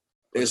me.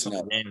 it's What's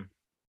not. the name?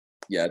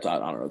 Yeah, I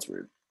don't know. It's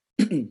weird.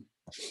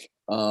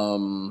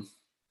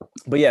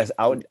 But yes,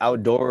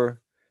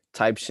 outdoor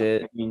type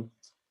shit.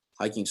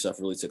 Hiking stuff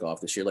really took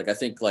off this year. Like I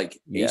think like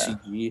Yeah.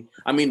 ACG.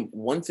 I mean,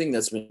 one thing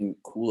that's been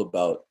cool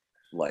about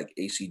like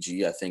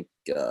ACG, I think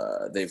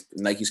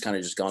Nike's kind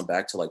of just gone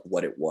back to like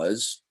what it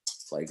was.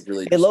 Like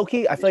really. Hey, low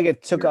key, I feel like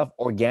it took off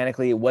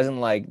organically. It wasn't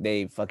like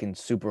they fucking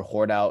super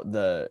hoard out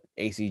the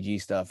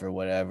ACG stuff or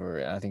whatever.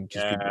 And I think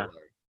just people Yeah. are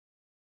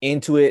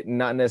into it,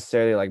 not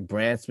necessarily like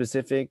brand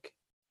specific,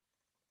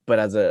 but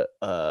as a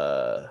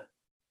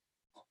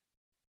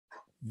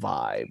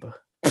vibe.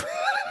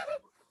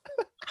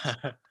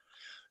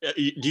 Yeah,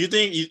 do you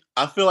think?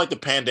 I feel like the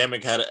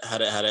pandemic had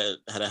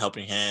a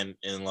helping hand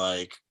in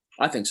like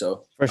I think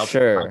so. For Help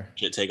sure.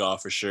 Shit take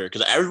off for sure.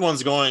 Because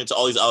everyone's going to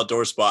all these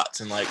outdoor spots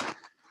and like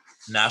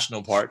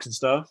national parks and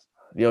stuff.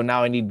 Yo,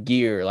 now I need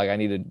gear. Like I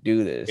need to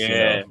do this.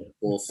 Yeah. You know?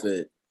 Full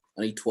fit.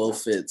 I need 12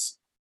 fits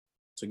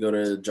to go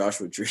to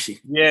Joshua Tree.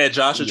 Yeah,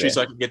 Joshua Tree, Yeah.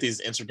 so I can get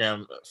these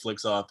Instagram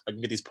flicks off. I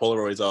can get these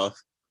Polaroids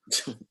off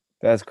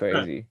That's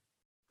crazy.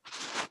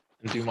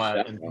 and do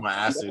my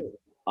acid.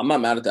 I'm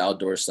not mad at the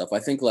outdoor stuff. I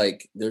think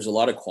like there's a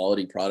lot of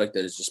quality product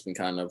that has just been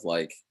kind of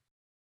like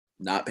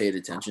not paid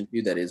attention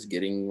to that is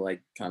getting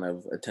like kind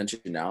of attention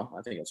now.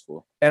 I think that's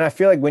cool. And I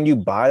feel like when you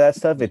buy that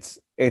stuff, it's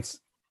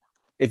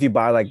if you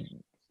buy like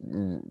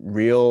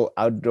real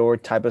outdoor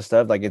type of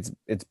stuff, like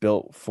it's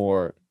built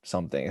for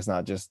something. It's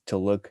not just to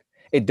look.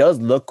 It does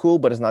look cool,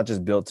 but it's not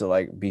just built to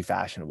like be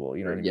fashionable.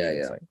 You know what I mean? Yeah,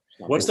 It's yeah.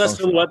 like, What's that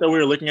silhouette that we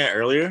were looking at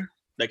earlier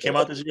that came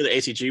out this year? The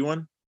ACG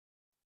one.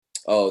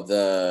 Oh,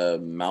 the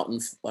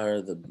mountain fly.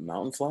 Let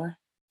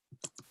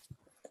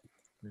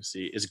me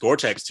see. It's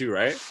Gore-Tex too,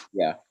 right?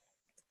 Yeah.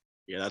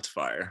 Yeah, that's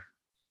fire.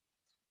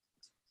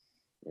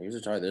 These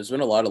are tight. There's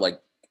been a lot of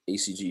like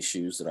ACG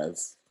shoes that I've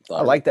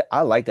thought. I like that.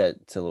 I like that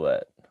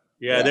silhouette.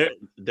 Yeah, Yeah.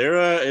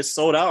 they're it's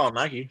sold out on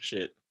Nike.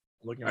 Shit,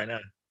 I'm looking right now.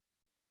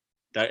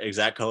 That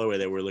exact colorway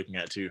that we're looking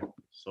at too,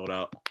 sold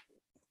out.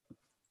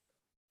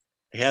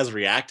 It has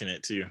React in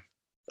it too.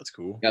 That's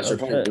cool. Yeah, so Oh,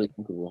 probably shit. really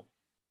comfortable.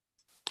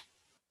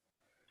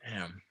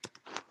 Damn.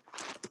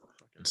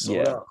 Fucking sold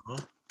Yeah. out, huh?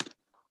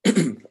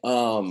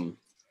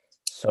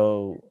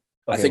 So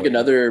I okay, think wait.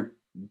 another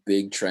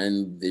big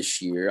trend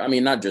this year. I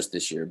mean, not just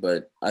this year,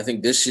 but I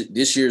think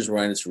this year's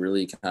when it's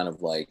really kind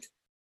of like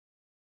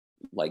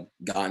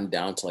gotten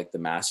down to like the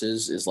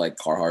masses is like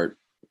Carhartt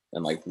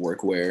and like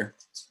workwear,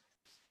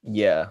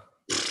 Yeah.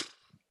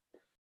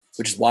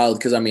 which is wild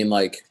because I mean,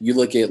 like you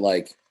look at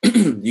like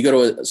you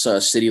go to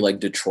a city like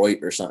Detroit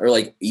or something, or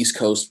like East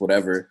Coast,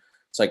 whatever.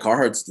 It's like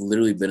Carhartt's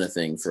literally been a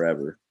thing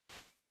forever.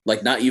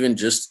 Like not even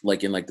just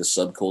like in like the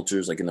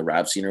subcultures, like in the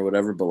rap scene or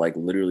whatever, but like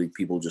literally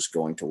people just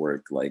going to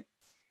work. Like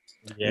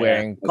Yeah.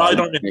 Wearing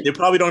They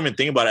probably don't even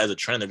think about it as a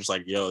trend. They're just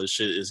like, yo, this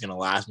shit is gonna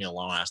last me a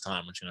long ass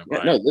time. What you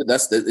gonna buy? no,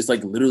 it's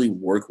like literally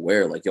work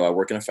wear. Like yo, I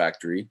work in a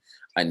factory.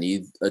 I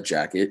need a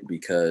jacket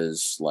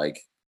because like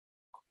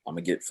I'm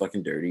gonna get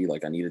fucking dirty.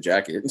 Like I need a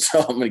jacket,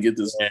 so I'm gonna get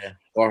this Yeah.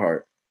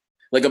 Carhartt.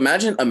 Like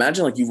imagine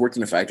like you've worked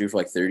in a factory for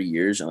like 30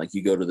 years and like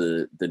you go to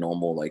the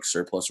normal like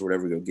surplus or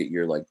whatever, go get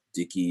your like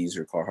Dickies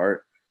or Carhartt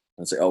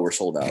and say, oh, we're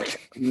sold out. What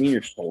do you mean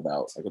you're sold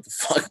out? Like what the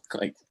fuck?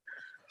 Like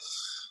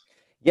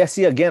Yeah.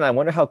 See, again, I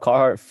wonder how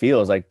Carhartt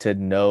feels like to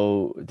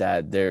know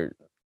that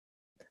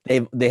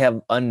they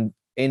have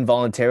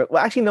involuntary.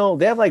 Well, actually, no,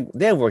 they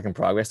have work in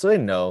progress, so they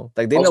know.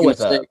 Like they know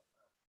what's up.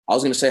 I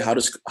was gonna say, how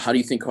do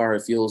you think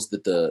Carhartt feels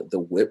that the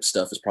whip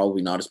stuff is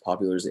probably not as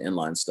popular as the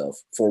inline stuff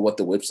for what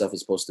the whip stuff is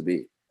supposed to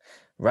be?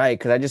 Right,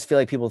 because I just feel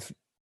like people,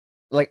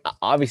 like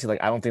obviously,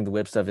 like I don't think the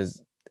whip stuff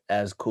is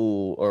as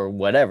cool or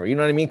whatever. You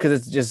know what I mean?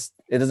 Because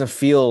it doesn't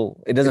feel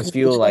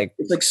like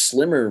it's like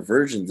slimmer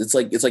versions. It's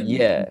like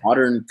Yeah.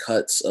 modern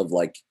cuts of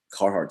like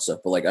Carhartt stuff.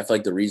 But like I feel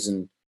like the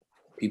reason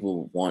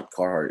people want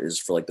Carhartt is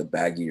for like the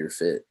baggier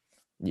fit.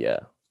 yeah,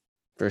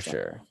 for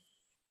sure.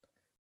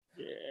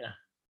 Yeah.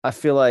 I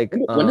feel like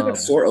When did that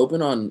store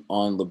open on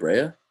La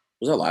Brea?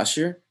 Was that last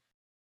year?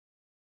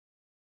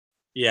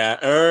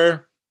 Yeah.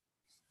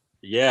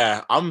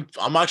 Yeah. I'm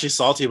actually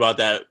salty about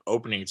that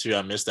opening too.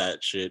 I missed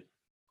that shit.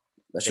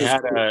 That They shit's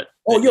had cool.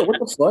 Oh yo, what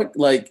the fuck?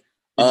 Like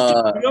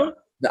Did you know?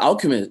 The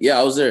Alchemist. Yeah,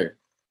 I was there.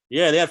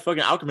 Yeah, they had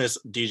fucking Alchemist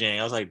DJing.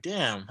 I was like,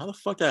 damn, how the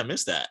fuck did I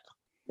miss that?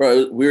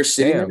 Bro, we were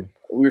sitting there. Damn.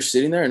 We were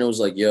sitting there and it was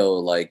like, yo,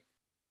 like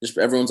just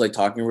everyone's like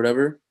talking or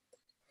whatever.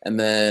 And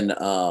then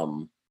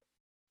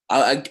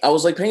I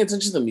was like paying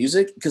attention to the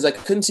music because I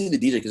couldn't see the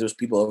DJ because there was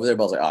people over there,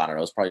 but I was like, oh, I don't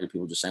know, it's probably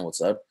people just saying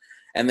what's up.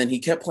 And then he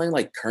kept playing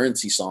like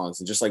Currency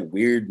songs and just like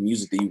weird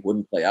music that you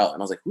wouldn't play out.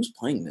 And I was like, who's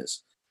playing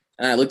this?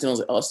 And I looked and I was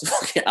like, oh, it's the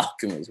fucking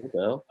Alchemist. What the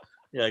hell?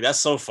 Yeah, like that's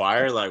so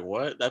fire. Like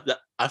what? That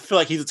I feel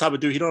like he's the type of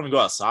dude he don't even go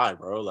outside,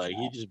 bro. Like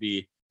he just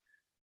be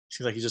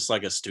seems like he's just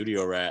like a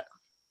studio rat.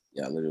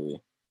 Yeah,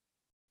 literally.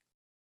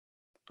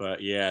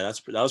 But yeah, that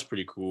was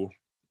pretty cool.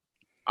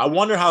 I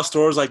wonder how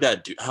stores like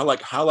that do how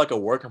like a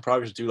work in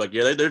progress do. Like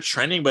yeah, they're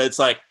trending, but it's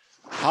like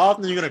how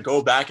often are you gonna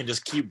go back and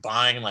just keep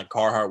buying like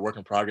Carhartt work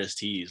in progress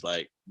tees,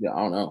 like Yeah, I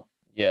don't know.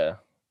 Yeah.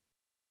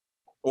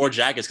 or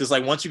jackets? Because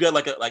like once you get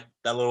like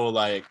that little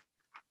like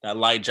that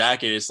light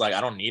jacket, it's like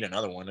I don't need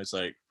another one. It's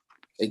like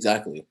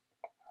Exactly.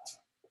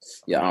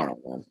 Yeah, I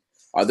don't know, man.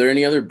 Are there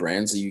any other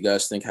brands that you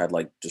guys think had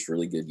like just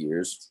really good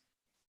years?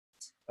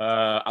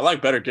 I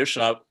like Better Gift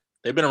Shop.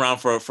 They've been around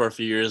for a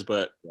few years,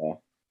 but Yeah.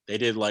 they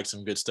did like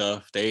some good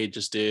stuff. They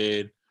just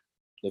did.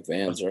 The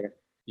Vans, right?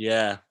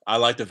 Yeah, I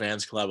like the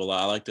Vans collab a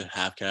lot. I like the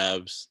half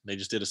cabs. They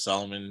just did a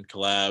Solomon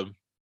collab.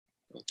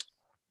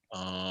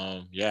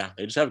 Yeah,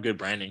 they just have good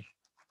branding.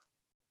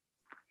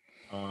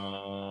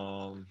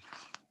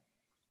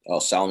 Oh,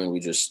 Salomon we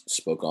just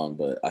spoke on,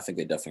 but I think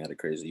they definitely had a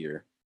crazy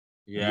year.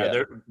 Yeah,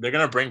 Yeah. they're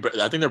gonna bring.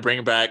 I think they're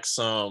bringing back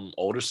some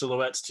older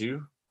silhouettes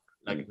too,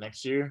 like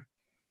next year.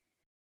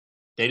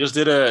 They just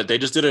did a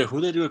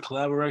who they do a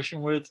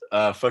collaboration with?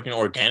 Fucking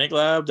Organic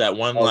Lab. That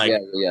one Oh like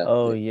yeah.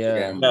 Oh, The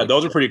yeah. Instagram, yeah, like,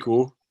 those are pretty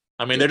cool.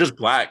 I mean, they're just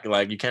black.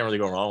 Like you can't really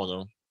go wrong with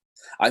them.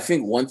 I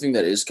think one thing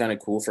that is kind of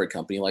cool for a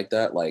company like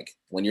that, like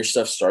when your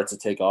stuff starts to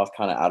take off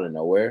kind of out of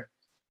nowhere,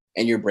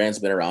 and your brand's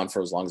been around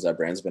for as long as that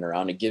brand's been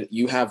around, and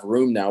you have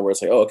room now where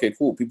it's like, oh, okay,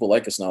 cool, people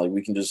like us now. Like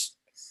we can just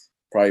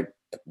probably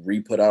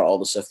re-put out all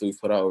the stuff that we've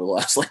put out over the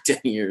last like 10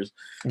 years.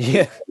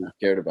 Yeah. We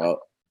cared about.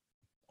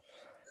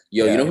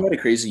 Yo, Yeah. you know who had a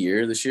crazy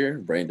year this year?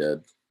 Brain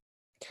Dead.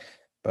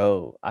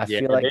 Bro, I Yeah,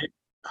 feel like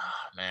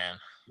man.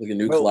 Like a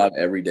new Bro, collab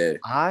every day.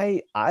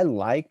 I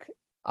like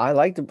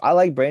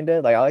Brain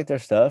Dead. Like I like their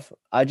stuff.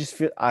 I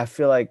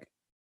feel like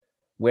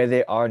where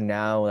they are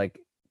now, like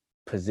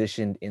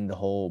positioned in the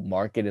whole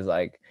market is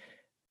like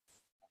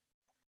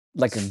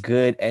a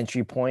good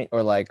entry point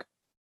or like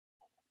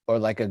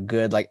a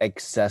good like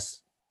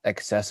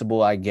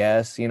accessible, I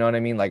guess. You know what I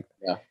mean? Like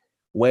Yeah.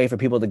 way for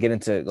people to get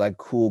into like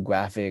cool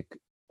graphic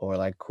or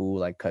like cool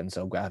like cut and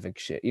sew graphic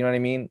shit. You know what I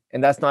mean?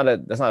 And that's not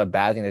a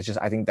bad thing. It's just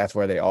I think that's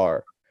where they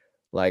are.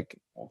 Like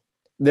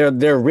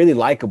they're really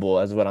likable,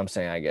 is what I'm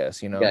saying, I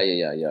guess, you know?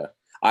 Yeah.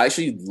 I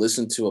actually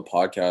listened to a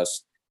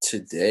podcast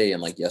today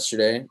and like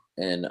yesterday,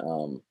 and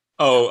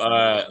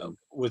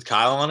With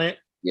Kyle on it.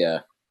 yeah.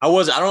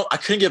 I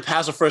couldn't get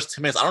past the first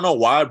 10 minutes. I don't know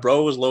why,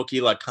 bro. It was low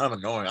key like kind of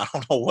annoying. I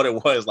don't know what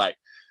it was. Like,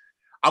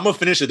 I'm gonna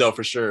finish it though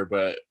for sure.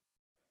 But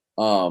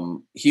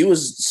he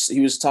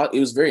was talking. It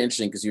was very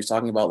interesting because he was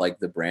talking about like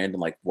the brand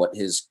and like what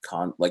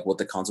what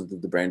the concept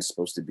of the brand is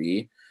supposed to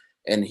be,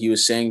 and he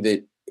was saying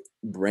that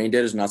Brain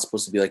Dead is not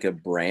supposed to be like a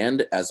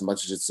brand as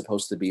much as it's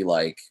supposed to be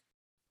like.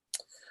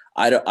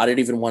 I didn't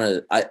even want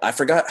to. I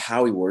forgot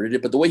how he worded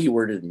it, but the way he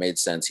worded it made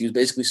sense. He was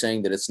basically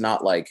saying that it's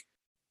not like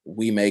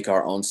we make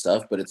our own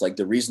stuff, but it's like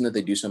the reason that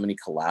they do so many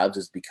collabs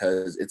is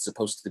because it's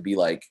supposed to be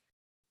like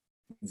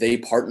they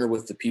partner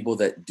with the people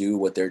that do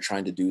what they're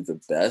trying to do the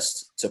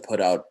best to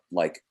put out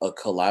like a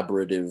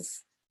collaborative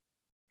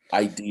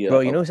idea.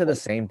 Bro, you know who said the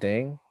same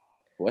thing?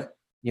 What?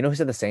 You know who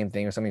said the same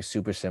thing or something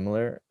super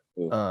similar?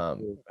 Who?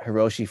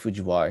 Hiroshi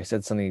Fujiwara. He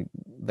said something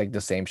like the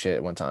same shit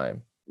at one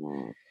time.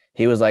 Mm.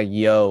 He was like,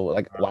 yo,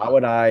 like why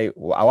would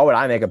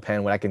I make a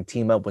pen when I can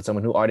team up with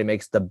someone who already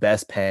makes the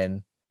best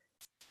pen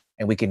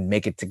and we can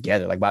make it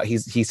together? Like he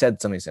said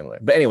something similar.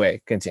 But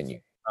anyway, continue.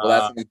 Well,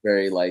 that sounds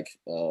very like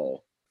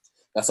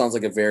that sounds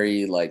like a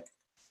very like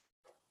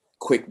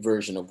quick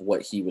version of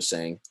what he was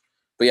saying.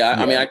 But yeah,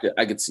 I mean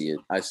I could see it.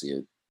 I see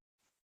it.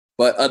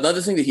 But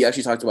another thing that he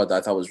actually talked about that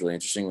I thought was really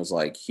interesting was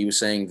like he was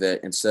saying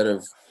that instead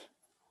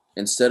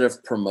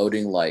of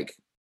promoting like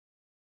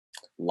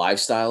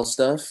lifestyle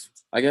stuff,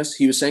 I guess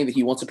he was saying that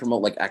he wants to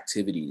promote like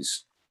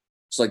activities.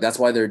 So like that's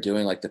why they're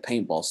doing like the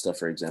paintball stuff,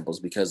 for example, is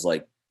because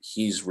like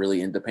he's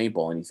really into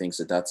paintball and he thinks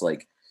that that's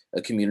like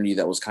a community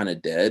that was kind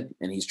of dead,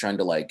 and he's trying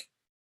to like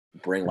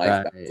bring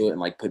life back to it and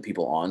like put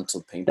people on to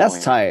paintball.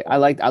 That's tight. I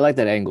like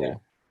that angle. Yeah.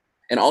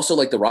 And also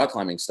like the rock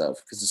climbing stuff,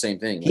 because the same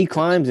thing. He like,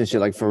 climbs and shit,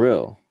 like for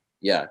real.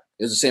 Yeah,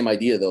 it was the same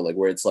idea though, like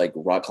where it's like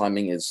rock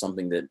climbing is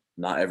something that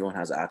not everyone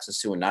has access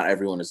to, and not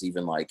everyone is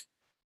even like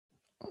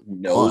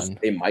knows Fun.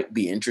 they might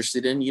be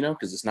interested in, you know,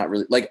 because it's not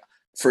really like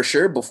for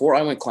sure. Before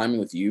I went climbing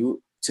with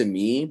you, to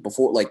me,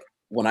 before like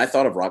when I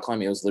thought of rock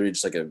climbing, it was literally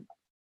just like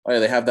oh yeah,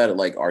 they have that at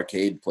like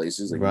arcade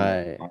places, like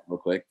Right. real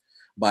quick.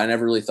 But I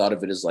never really thought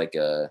of it as like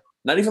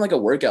not even like a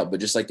workout, but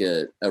just like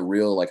a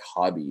real like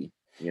hobby,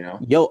 you know?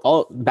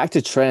 Yo, back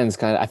to trends,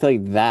 kind of. I feel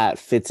like that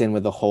fits in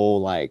with the whole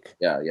like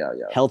Yeah.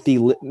 healthy.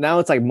 Now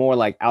it's like more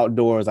like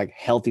outdoors, like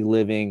healthy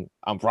living.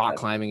 I'm rock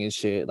climbing and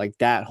shit, like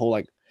that whole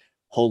like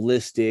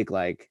holistic,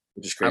 like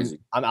Which is crazy.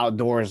 I'm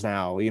outdoors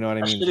now. You know what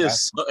I that mean? shit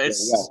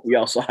is We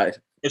outside.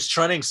 it's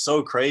trending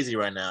so crazy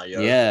right now,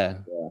 yo. Yeah.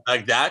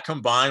 Like that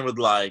combined with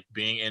like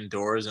being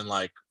indoors and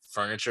like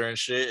furniture and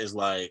shit is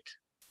like,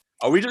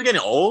 are we just getting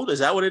old? Is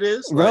that what it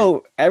is? Bro,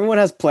 Like, everyone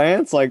has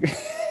plants. Like,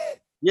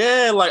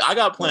 yeah, like I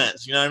got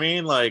plants. You know what I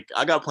mean? Like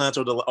I got plants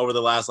over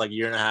the last like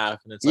year and a half,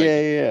 and it's like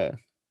yeah.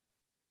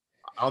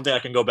 I don't think I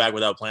can go back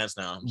without plants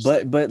now.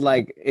 But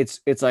like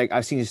it's like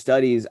I've seen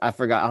studies. I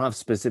forgot. I don't have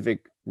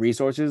specific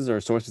resources or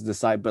sources to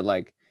cite, but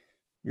like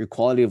your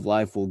quality of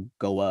life will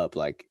go up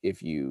like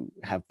if you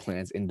have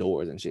plants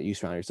indoors and shit. You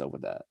surround yourself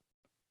with that.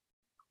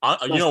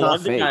 You know, not one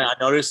thing fake. I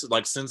noticed,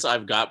 like since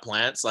I've got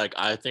plants, like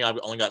I think I've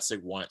only got sick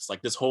once.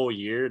 Like this whole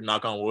year,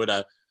 knock on wood,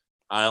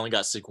 I only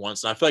got sick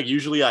once. And I feel like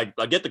usually I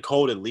get the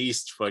cold at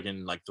least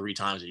fucking like 3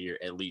 times a year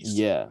at least.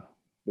 Yeah.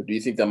 But do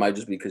you think that might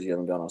just be because you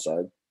haven't gone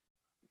outside?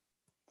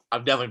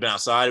 I've definitely been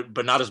outside,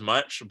 but not as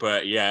much.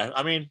 But yeah,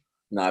 I mean,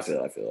 No, I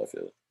feel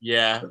it.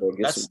 yeah,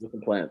 Get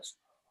some plants.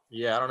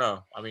 yeah, I don't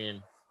know. I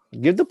mean,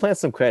 Give the plants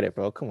some credit,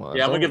 bro. Come on.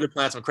 yeah, I'm gonna give Don't the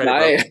plants some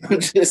credit. Bro.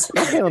 I'm just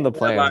get on the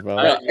plants, bro.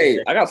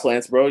 I got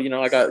plants, bro. You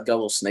know, I got a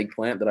little snake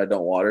plant that I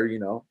don't water, you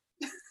know.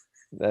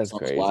 That's It's on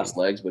its crazy. last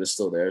legs, but it's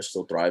still there,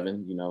 still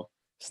thriving, you know.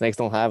 Snakes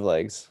don't have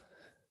legs.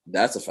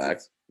 That's a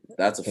fact.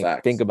 That's a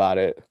fact. Think about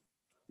it.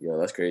 Yo,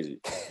 that's crazy.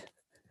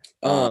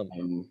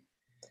 Um,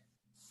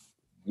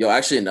 Yo,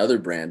 actually another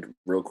brand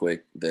real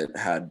quick that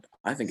had,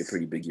 I think, a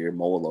pretty big year,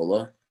 Moa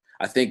Lola.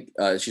 I think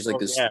she's like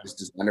this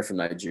designer from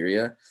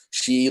Nigeria.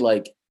 She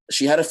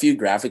had a few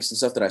graphics and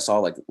stuff that I saw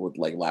like with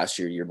like last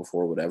year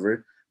before,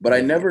 whatever. But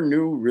I never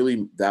knew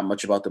really that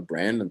much about the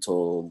brand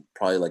until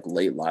probably like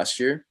late last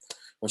year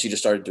when she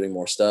just started doing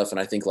more stuff. And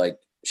I think like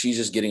she's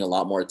just getting a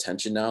lot more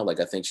attention now. Like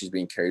I think she's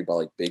being carried by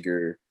like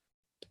bigger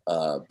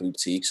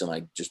boutiques and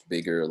like just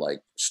bigger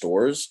like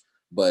stores.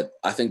 But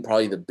I think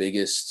probably the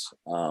biggest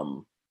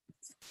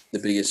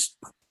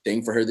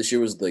thing for her this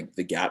year was like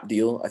the Gap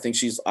deal. I think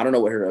I don't know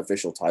what her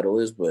official title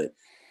is, but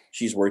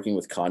she's working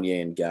with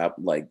Kanye and Gap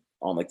like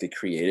on like the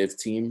creative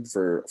team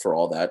for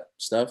all that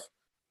stuff,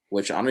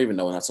 which I don't even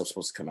know when that stuff's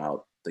supposed to come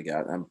out. The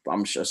Gap,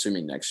 I'm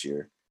assuming next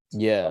year.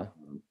 Yeah.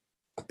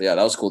 But yeah,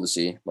 that was cool to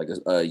see like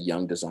a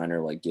young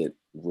designer like get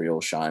real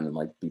shine and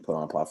like be put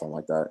on a platform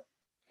like that.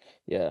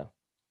 Yeah.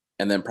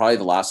 And then probably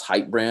the last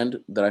hype brand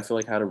that I feel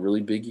like had a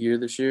really big year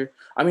this year.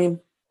 I mean,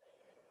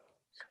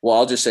 well,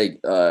 I'll just say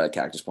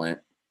Cactus Plant.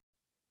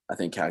 I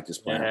think Cactus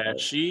Plant.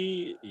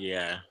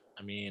 Yeah,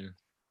 I mean,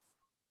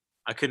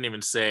 I couldn't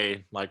even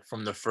say like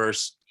from the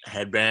first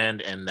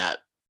headband and that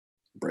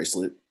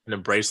bracelet. And the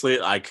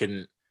bracelet,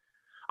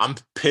 I'm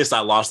pissed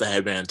I lost the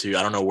headband too.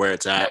 I don't know where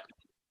it's at.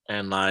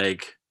 And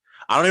like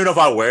I don't even know if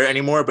I wear it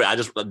anymore,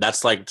 but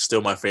that's like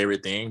still my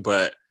favorite thing.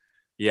 But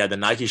yeah, the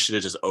Nike shit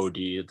is just OD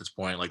at this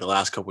point. Like the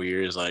last couple of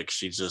years, like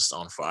she's just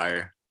on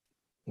fire.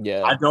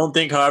 Yeah. I don't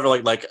think, however,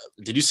 like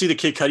did you see the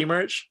Kid Cudi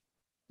merch?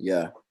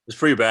 Yeah. It's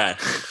pretty bad.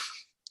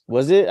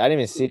 Was it? I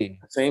didn't even see.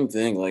 Same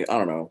thing. Like, I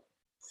don't know.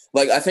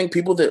 Like, I think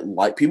people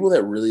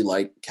that really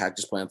like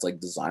Cactus Plant's like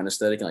design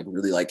aesthetic and like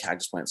really like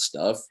Cactus Plant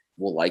stuff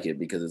will like it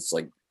because it's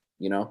like,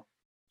 you know.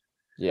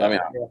 Yeah. I mean,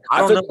 I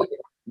don't know. Like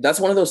that's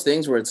one of those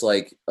things where it's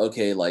like,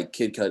 okay, like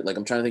Kid Cudi, like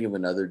I'm trying to think of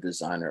another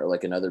designer or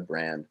like another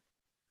brand.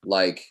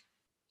 Like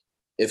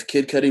if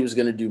Kid Cudi was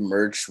gonna do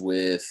merch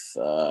with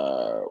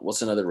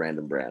what's another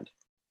random brand?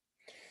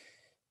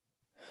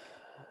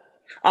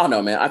 I don't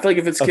know, man. I feel like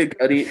if it's Kid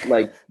Cudi,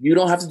 like you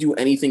don't have to do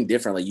anything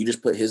different. Like you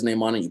just put his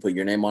name on it, you put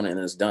your name on it, and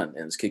it's done.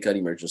 And it's Kid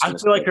Cudi merch. I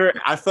feel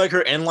like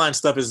her inline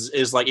stuff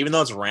is like, even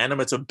though it's random,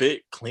 it's a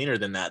bit cleaner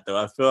than that though.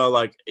 I feel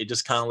like it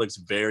just kind of looks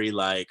very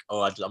like,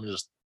 oh, I'm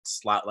just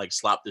slap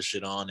this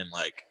shit on and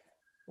like.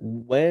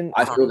 When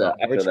I feel that.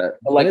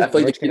 But like I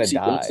feel like gonna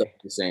die.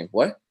 The same.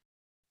 What?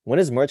 When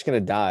is merch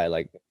gonna die?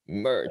 Like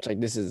merch, like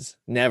this is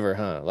never,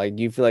 huh? Like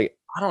you feel like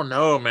I don't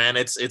know, man.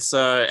 It's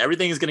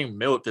everything is getting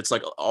milked. It's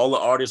like all the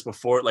artists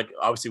before, like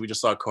obviously we just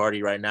saw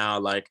Cardi right now.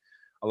 Like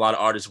a lot of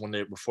artists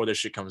before their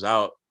shit comes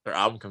out, their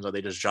album comes out,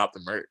 they just drop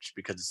the merch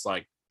because it's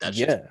like that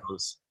shit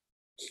goes.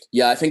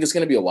 Yeah, I think it's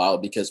gonna be a while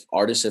because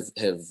artists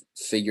have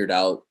figured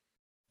out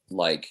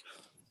like,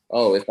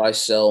 oh, if I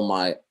sell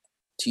my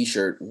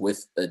t-shirt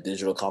with a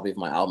digital copy of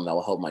my album, that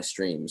will help my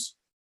streams.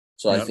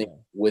 So I think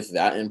with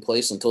that in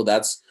place,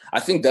 I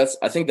think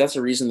that's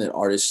a reason that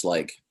artists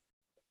like,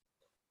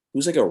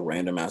 who's like a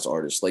random ass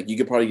artist, like you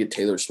could probably get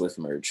Taylor Swift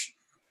merch,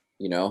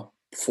 you know,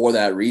 for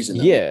that reason.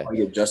 Yeah,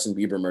 you get Justin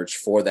Bieber merch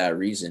for that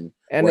reason.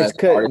 And it's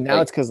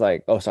because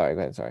like, oh, sorry,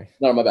 go ahead, sorry.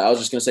 No, my bad. I was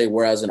just gonna say,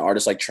 whereas an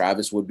artist like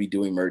Travis would be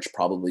doing merch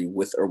probably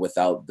with or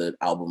without the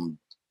album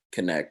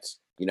connect,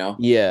 you know?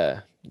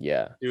 Yeah.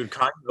 Dude,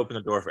 Kanye opened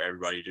the door for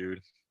everybody,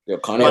 dude. Yo,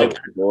 Kanye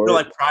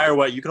like prior,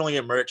 what you can only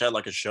get merch at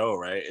like a show,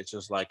 right? It's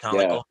just like kind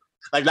of like,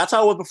 like that's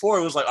how it was before.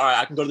 It was like, all right,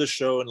 I can go to this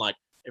show and like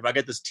if I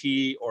get this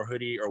tee or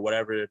hoodie or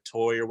whatever,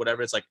 toy or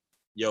whatever, it's like,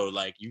 yo,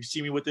 like you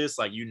see me with this,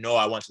 like you know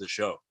I went to the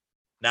show.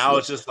 Now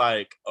it's just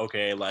like,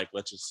 okay, like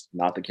let's just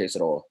not the case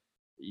at all.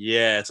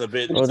 Yeah, it's a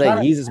bit. Oh, that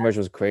Yeezus merch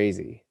was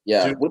crazy.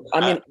 Yeah, dude,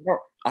 I mean,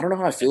 I don't know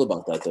how I feel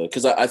about that though,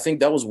 because I think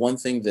that was one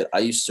thing that I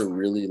used to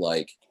really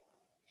like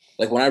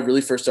when I really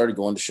first started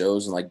going to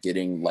shows and like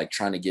getting like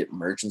trying to get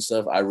merch and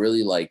stuff. I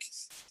really like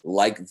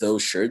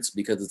those shirts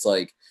because it's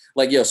like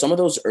yo, some of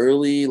those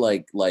early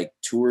like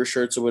tour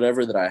shirts or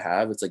whatever that I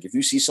have, it's like if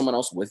you see someone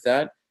else with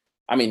that,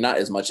 I mean not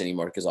as much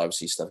anymore because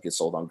obviously stuff gets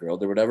sold on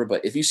Grilled or whatever,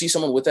 but if you see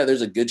someone with that,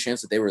 there's a good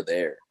chance that they were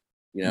there,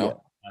 you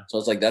know. Yeah. So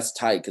it's like that's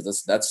tight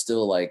because that's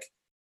still like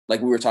we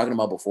were talking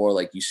about before,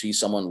 like you see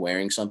someone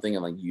wearing something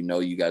and like you know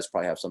you guys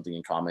probably have something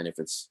in common if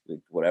it's like,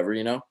 whatever,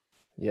 you know.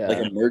 Yeah,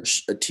 like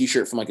a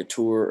t-shirt from like a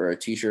tour or a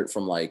t-shirt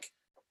from like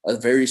a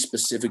very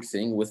specific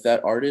thing with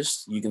that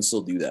artist, you can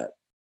still do that.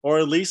 Or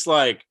at least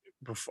like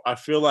I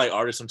feel like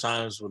artists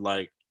sometimes would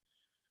like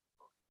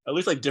at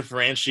least like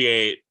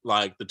differentiate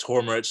like the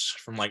tour merch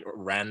from like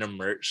random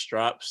merch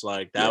drops.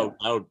 Like that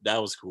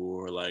was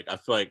cool. Or like I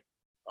feel like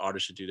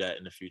artists should do that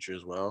in the future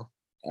as well.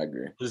 I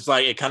agree. It's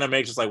like it kind of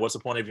makes us like, what's the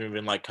point of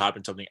even like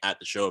copying something at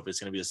the show if it's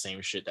gonna be the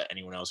same shit that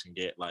anyone else can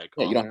get? Like,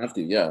 you don't have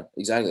to. Yeah,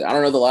 exactly. I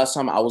don't know the last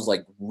time I was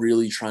like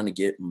really trying to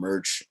get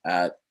merch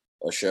at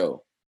a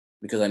show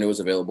because I knew it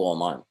was available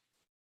online.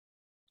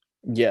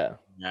 Yeah.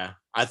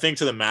 I think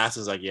to the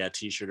masses, like,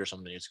 t-shirt or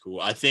something is cool.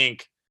 I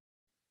think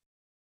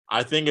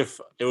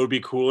if it would be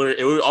cooler,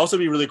 it would also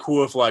be really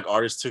cool if like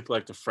artists took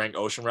like the Frank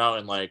Ocean route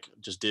and like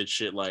just did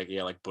shit like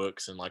like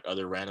books and like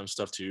other random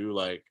stuff too.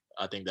 Like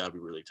I think that would be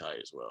really tight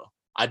as well.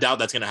 I doubt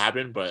that's gonna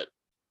happen, but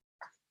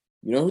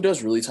you know who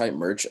does really tight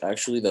merch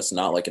actually? That's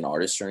not like an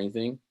artist or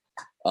anything.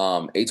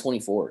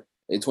 A24.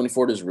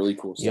 A24 does really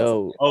cool stuff.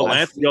 Yo, Oh, I've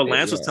Lance, seen yo, it,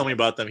 Lance was yeah. telling me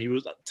about them. He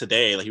was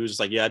today, like he was just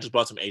like, yeah, I just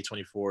bought some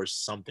A24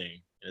 something,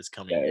 and it's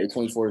coming. Yeah,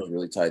 A24 is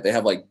really tight. They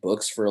have like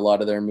books for a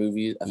lot of their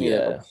movies. I think they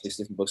have Yeah. like 6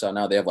 different books out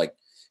now. They have like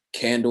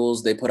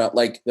candles. They put out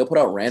like they'll put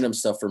out random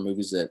stuff for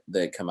movies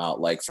that come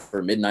out. Like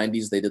for mid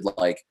 90s, they did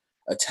like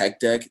a tech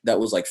deck that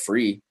was like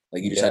free.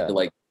 Like you just had to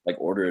Yeah. like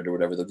order it or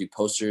whatever. They'll do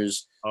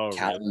posters, Oh, really?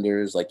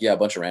 calendars, like yeah, a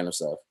bunch of random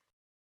stuff.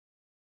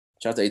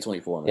 Shout out to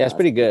A24, man. Yeah, it's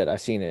pretty good.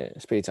 I've seen it.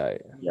 It's pretty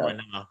tight. Yeah. Right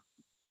now,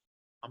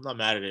 I'm not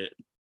mad at it.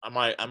 I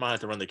might have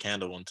to run the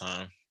candle one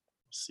time.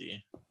 Let's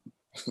see.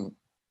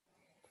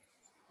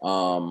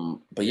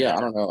 But yeah,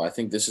 I don't know. I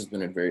think this has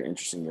been a very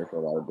interesting year for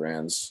a lot of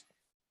brands.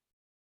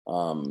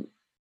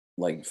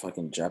 Like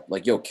fucking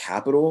like yo,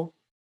 Capital,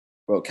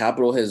 bro.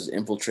 Capital has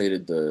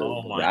infiltrated the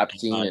Oh my rap God.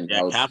 scene, and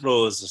Yeah,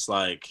 Capital is just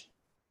like,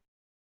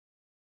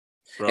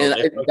 bro. and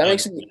they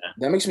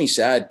that makes me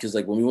sad because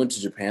like when we went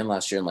to Japan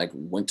last year and like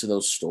went to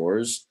those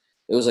stores,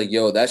 it was like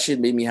yo, that shit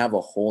made me have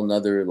a whole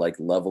nother like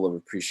level of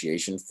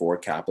appreciation for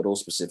Capital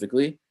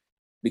specifically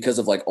because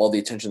of like all the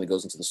attention that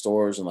goes into the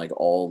stores and like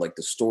all like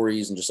the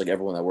stories and just like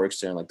everyone that works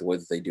there and like the way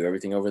that they do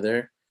everything over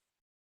there.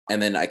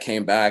 And then I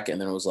came back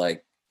and then it was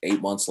like 8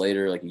 months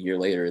later, like a year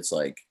later, it's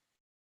like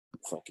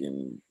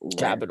fucking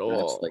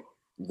Capital. like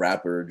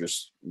rapper,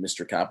 just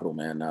Mr. Capital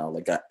Man now,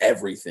 like got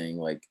everything.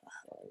 Like,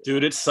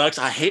 dude, it sucks.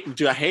 I hate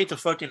the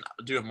fucking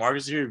dude. If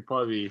Marcus here, he'd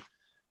probably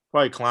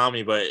clown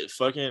me, but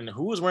fucking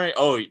who was wearing?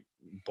 Oh,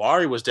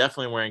 Bari was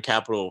definitely wearing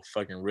Capital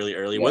fucking really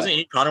early. Yeah. Wasn't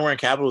Ian Connor wearing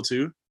Capital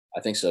too? I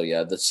think so,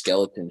 yeah. The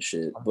skeleton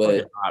shit, I'm but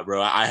fucking hot,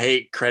 bro. I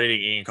hate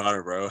crediting Ian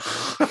Connor, bro.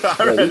 yeah,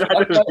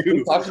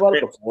 we talked about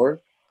it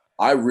before.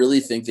 I really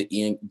think that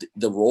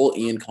the role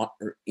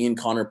Ian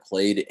Connor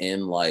played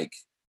in like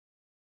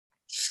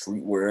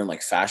streetwear and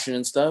like fashion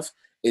and stuff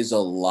is a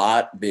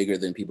lot bigger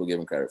than people give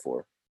him credit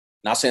for.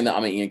 Not saying that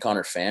I'm an Ian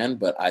Connor fan,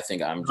 but I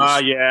think I'm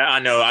just. Yeah, I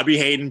know. I be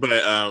hating, but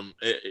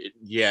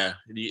yeah,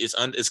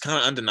 it's kind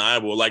of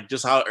undeniable. Like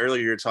just how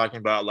earlier you're talking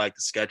about like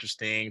the Skechers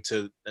thing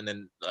and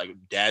then like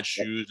dad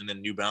shoes and then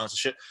New Balance and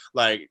shit.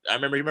 Like I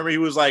remember he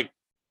was like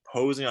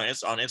posing on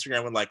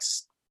Instagram with like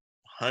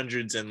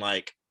hundreds and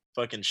like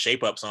fucking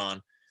shape ups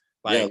on,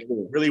 like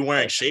really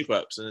wearing shape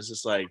ups, and it's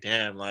just like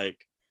damn, like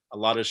a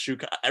lot of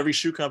every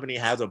shoe company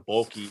has a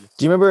bulky.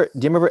 Do you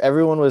remember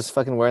everyone was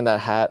fucking wearing that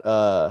hat?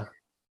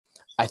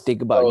 I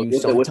think about you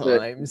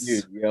sometimes.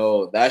 Dude,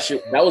 yo, that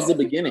was the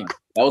beginning.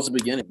 That was the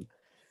beginning.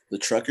 The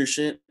trucker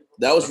shit.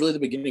 That was really the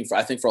beginning for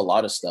a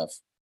lot of stuff.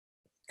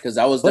 Because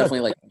that was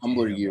definitely like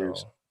Tumblr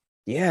years. Bro.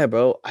 Yeah,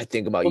 bro. I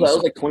think about you. That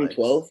was like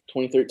 2012,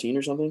 2013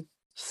 or something.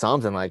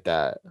 Something like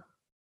that.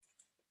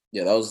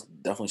 Yeah, that was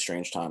definitely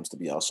strange times to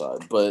be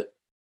outside. But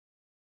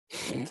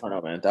I don't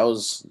know, man. That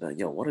was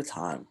what a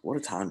time. What a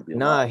time to be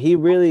alive. Nah, you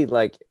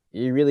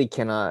really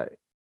cannot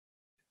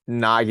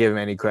not give him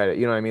any credit.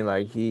 You know what I mean?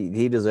 Like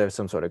he deserves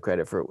some sort of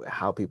credit for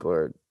how people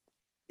are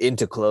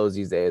into clothes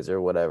these days or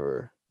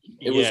whatever.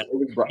 He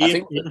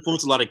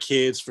influenced a lot of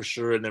kids for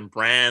sure, and then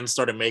brands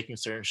started making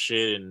certain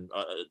shit, and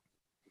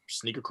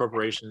sneaker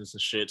corporations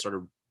and shit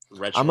started.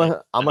 I'm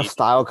a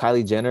style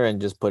Kylie Jenner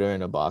and just put her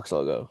in a box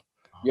logo.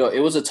 Yo, it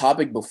was a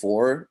topic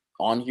before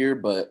on here,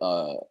 but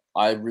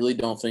I really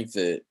don't think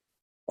that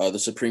the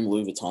Supreme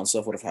Louis Vuitton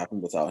stuff would have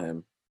happened without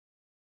him.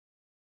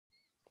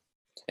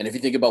 And if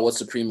you think about what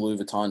Supreme Louis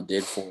Vuitton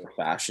did for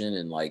fashion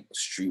and like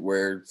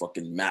streetwear,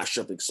 fucking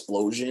mashup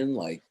explosion,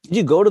 like. Did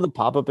you go to the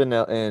pop up in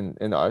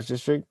the Arts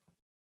District?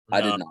 No,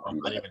 I did not. I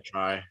didn't even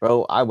try.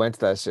 Bro, I went to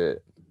that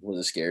shit. Was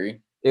it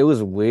scary? It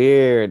was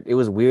weird.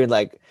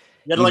 Like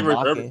you had to like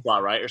reserve a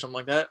spot, right, or something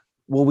like that.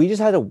 Well,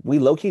 we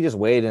low key just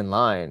waited in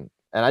line,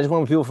 and I just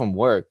went with people from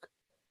work,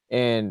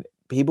 and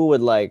people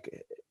would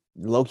like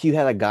low key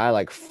had a guy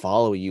like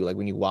follow you like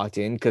when you walked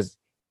in because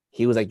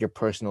he was like your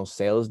personal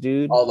sales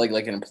dude. Oh,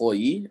 like an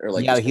employee or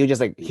like he would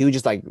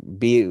just like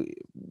be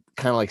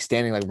kind of like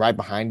standing like right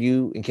behind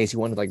you in case you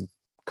wanted to like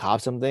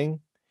cop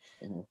something.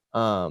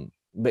 Mm-hmm.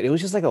 But it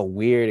was just like a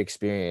weird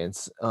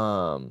experience.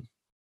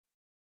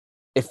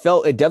 It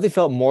definitely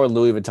felt more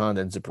Louis Vuitton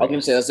than Supreme. I was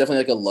gonna say that's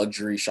definitely like a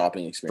luxury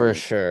shopping experience.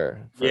 For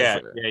sure.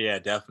 Yeah,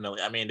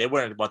 definitely. I mean, they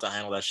weren't about to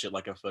handle that shit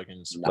like a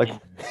fucking like.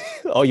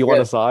 Oh, you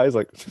want a size?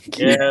 Like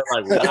yeah,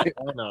 like what? I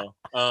don't know.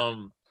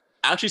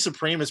 Actually,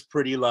 Supreme is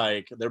pretty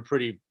like they're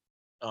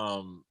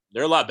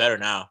a lot better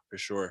now for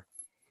sure.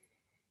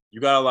 You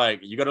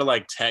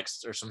gotta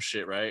text or some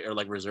shit, right? Or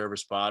like reserve a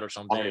spot or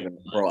something.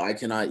 Bro, I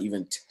cannot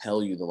even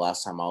tell you the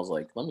last time I was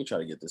like, let me try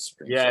to get this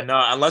Supreme. Yeah,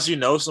 no, unless you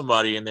know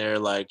somebody in there,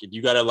 like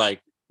you gotta like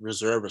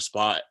reserve a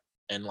spot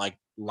and like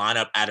line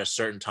up at a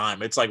certain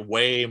time. It's like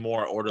way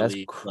more orderly.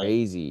 That's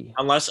crazy.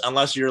 Like,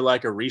 unless you're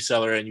like a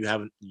reseller and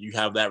you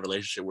have that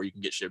relationship where you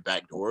can get shit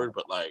backdoored,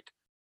 but like,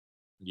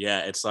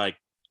 yeah, it's like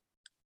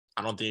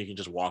I don't think you can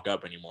just walk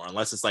up anymore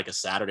unless it's like a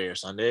Saturday or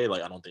Sunday.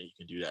 Like I don't think you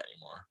can do that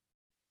anymore.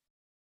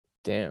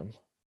 Damn.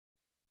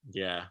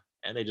 Yeah,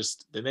 and they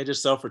just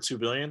sell for $2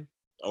 billion,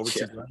 over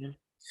 $2 billion.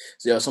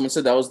 So yeah, someone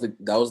said that was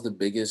the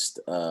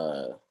biggest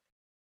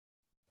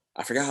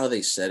I forgot how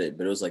they said it,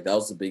 but it was like that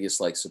was the biggest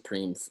like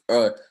Supreme.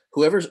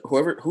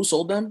 Who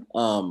sold them?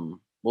 What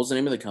was the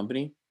name of the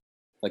company?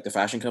 Like the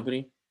fashion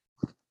company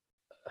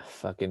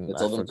Fucking, that I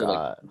sold them to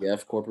like forgot.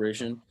 VF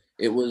Corporation.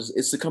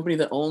 It's the company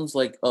that owns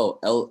like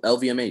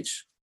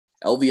LVMH.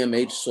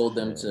 LVMH sold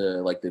them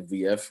to like the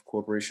VF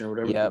Corporation or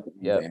whatever.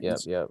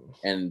 Yep.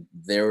 And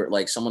they were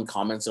like, someone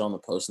commented on the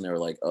post and they were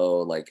like,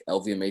 oh, like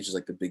LVMH is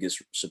like the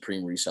biggest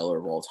Supreme reseller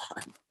of all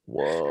time.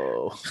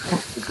 Whoa.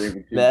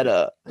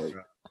 Meta. Like,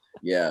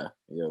 yeah,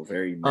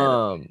 very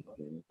meta.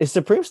 Is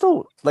Supreme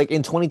still like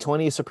in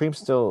 2020? Is Supreme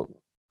still?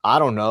 I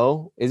don't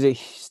know. Is it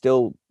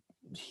still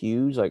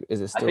huge? Like, is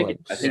it still?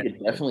 I think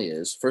it definitely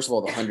is. First of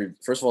all, the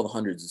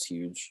hundreds is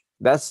huge.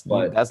 That's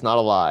not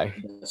a lie.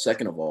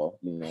 Second of all,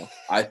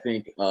 I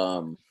think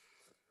I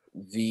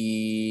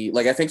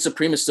think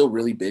Supreme is still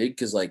really big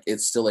because like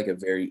it's still like a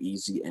very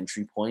easy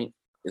entry point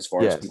as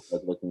far as people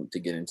like looking to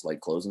get into like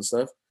clothes and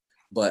stuff.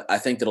 But I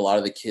think that a lot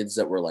of the kids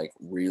that were like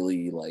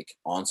really like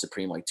on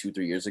Supreme like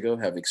 2-3 years ago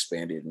have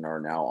expanded and are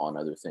now on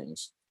other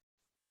things.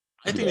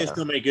 I think they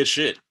still make good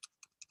shit.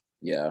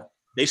 Yeah.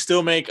 They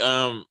still make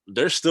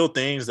there's still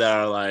things that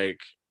are like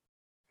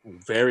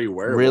very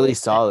wearable. Really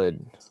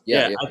solid.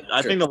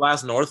 I think the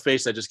last North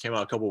Face that just came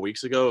out a couple of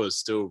weeks ago is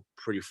still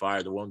pretty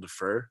fire. The one with the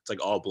fur. It's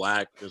like all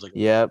black. There's like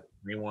a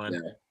green one. Yeah.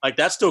 Like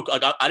that's still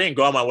like I didn't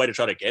go on my way to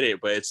try to get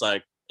it, but it's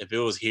like if it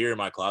was here in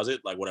my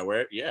closet, like would I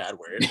wear it? Yeah, I'd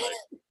wear it. Like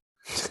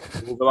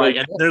but like,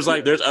 and there's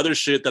other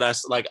shit that I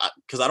like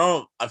because I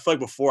feel like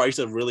before I used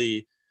to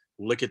really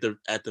look at the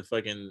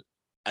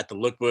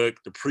lookbook,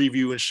 the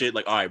preview and shit.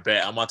 Like, all right,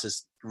 bet I'm about to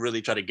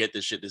really try to get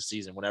this shit this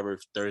season whenever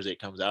Thursday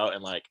comes out,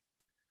 and like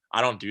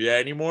I don't do that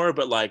anymore.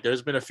 But like,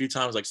 there's been a few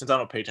times like since I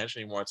don't pay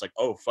attention anymore, it's like,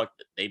 oh fuck,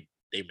 they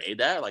made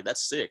that. Like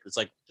that's sick. It's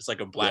like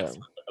a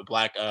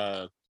black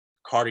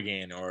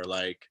cardigan or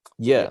like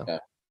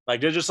like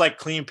they're just like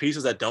clean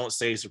pieces that don't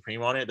say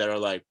Supreme on it that are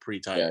like pretty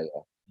tight. Yeah.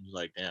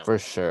 Like damn. For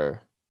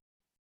sure.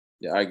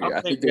 Yeah, I agree.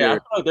 I think I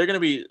feel like they're gonna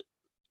be.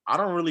 I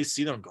don't really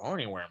see them going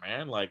anywhere,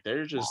 man. Like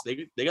they're just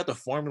they got the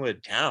formula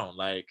down.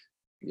 Like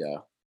yeah,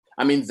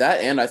 I mean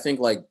that, and I think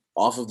like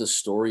off of the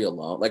story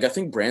alone, like I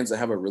think brands that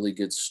have a really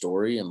good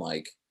story and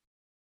like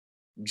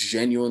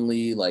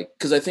genuinely like,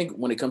 because I think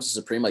when it comes to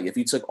Supreme, like if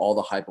you took all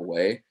the hype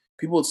away,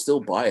 people would still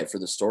buy it for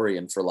the story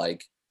and for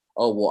like,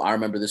 oh well, I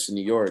remember this in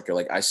New York, or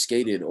like I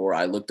skated, or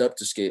I looked up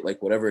to skate,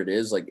 like whatever it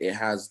is, like it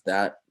has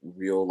that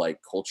real like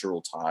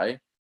cultural tie.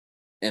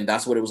 And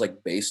that's what it was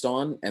like based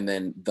on. And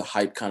then the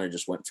hype kind of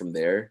just went from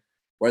there.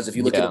 Whereas if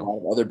you look at a lot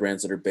of other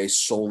brands that are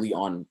based solely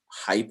on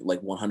hype, like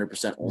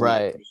 100%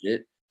 right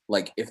shit,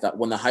 like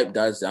when the hype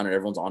dies down and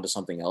everyone's onto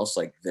something else,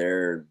 like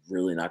they're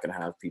really not going to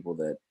have people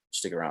that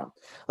stick around.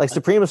 Like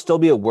Supreme will still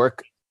be a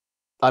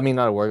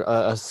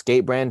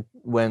skate brand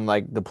when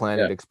like the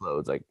planet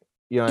explodes. Like,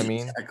 you know what I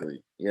mean?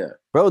 Exactly. Yeah.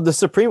 Bro, the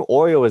Supreme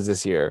Oreo is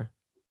this year.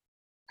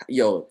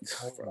 Yo,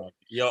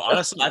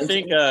 honestly, I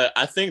think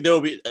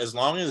there'll be, as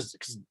long as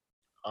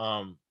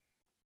I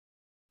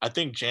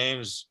think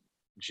James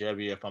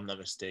Jebby, if I'm not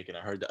mistaken,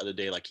 I heard the other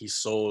day like he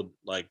sold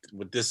like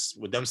with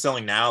them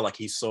selling now, like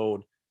he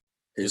sold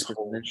his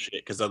whole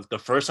shit because the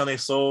first time he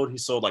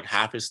sold like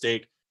half his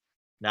stake.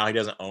 Now he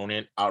doesn't own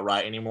it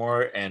outright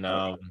anymore, and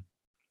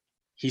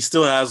he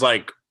still has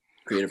like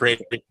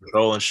creative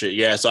control and shit.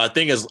 Yeah, so I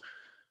think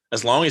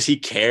as long as he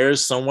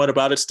cares somewhat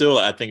about it still,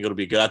 I think it'll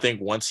be good. I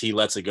think once he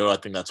lets it go, I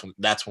think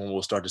that's when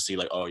we'll start to see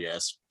like, oh yeah,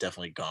 it's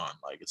definitely gone.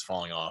 Like it's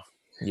falling off.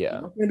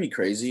 Yeah. It's gonna be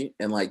crazy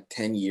in like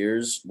 10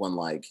 years when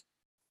like,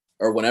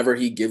 or whenever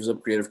he gives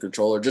up creative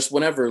control, or just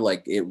whenever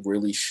like it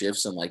really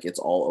shifts and like it's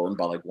all owned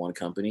by like one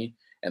company,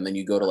 and then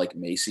you go to like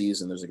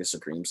Macy's and there's like a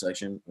Supreme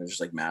section and there's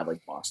just like mad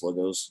like box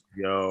logos.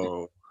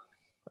 Yo,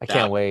 I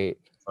can't wait.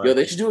 Yo,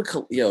 they should do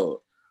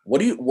what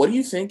do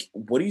you think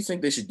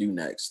they should do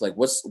next? Like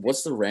what's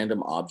the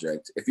random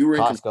object? If you were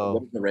in control,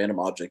 what's the random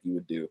object you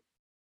would do?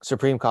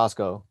 Supreme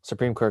Costco,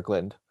 Supreme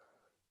Kirkland.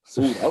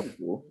 Ooh, that would be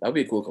cool. That would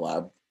be a cool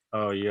collab.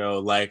 Oh, yo,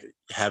 like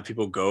have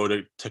people go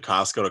to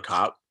Costco to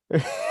cop.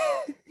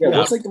 Yeah,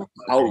 what's like the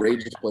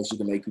outrageous place you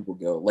can make people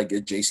go? Like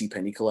a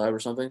JCPenney collab or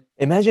something?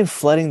 Imagine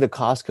flooding the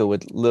Costco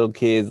with little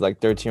kids,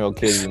 like 13-year-old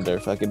kids in their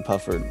fucking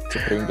puffer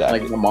Supreme jacket.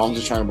 Like the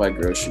moms are trying to buy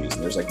groceries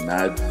and there's like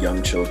mad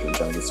young children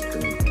trying to get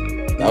Supreme.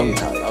 That'll be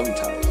tight.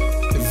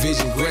 The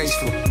vision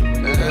graceful.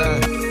 Yeah.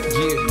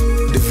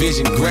 The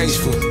vision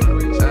graceful.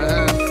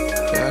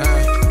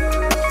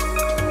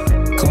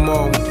 Come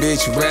on,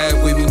 bitch, ride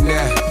with me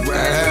now.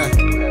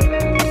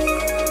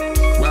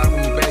 Ride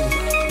with me, baby.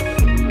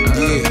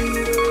 Yeah.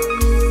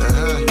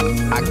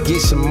 I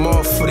get some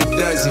more for the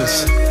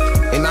dozens.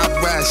 And I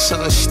ride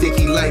something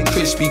sticky like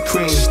Krispy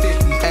Kreme.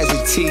 As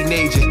a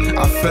teenager,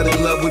 I fell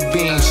in love with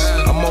beans.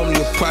 I'm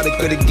only a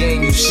product of the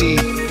game, you see.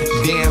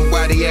 Damn,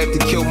 why they have to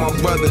kill my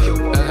brother?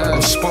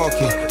 I'm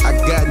sparking. I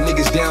got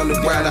niggas down the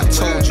ride, I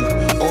told you.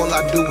 All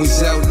I do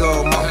is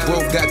outlaw. My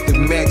bro got the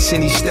max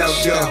and he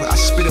stout, y'all. I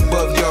spit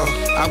above y'all.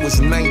 I was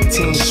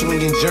 19,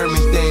 swinging German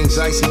things,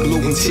 icy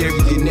blue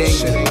interior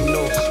name.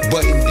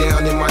 Button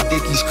down and my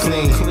dickies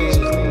clean.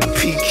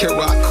 Pete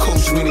Carroll, I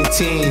coach winning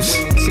teams.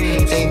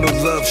 Ain't no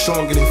love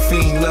stronger than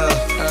fiend love.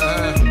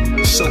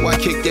 So I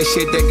kick that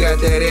shit that got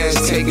that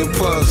ass taking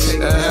puffs.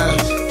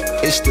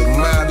 It's the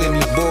mob in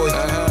me, boy.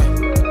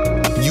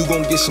 You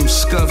gon' get some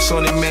scuffs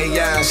on the May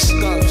eyes.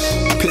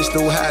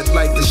 Pistol hot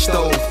like the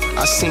stove.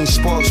 I seen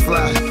sparks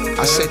fly.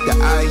 I set the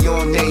eye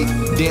on Nate.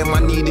 Damn, I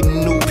needed a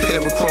new pair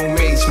of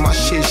chromates. My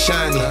shit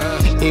shiny.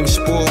 M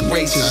Sport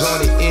races on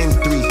the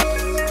M3.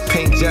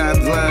 Paint job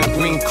line,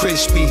 green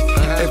crispy.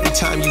 Every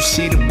time you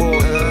see the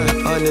boy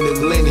under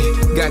the linen,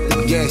 got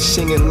the gas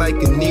singing like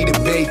Anita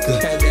Baker.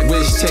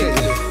 Risk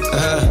taker,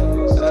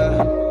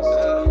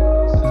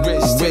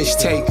 risk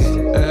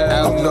taker,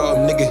 outlaw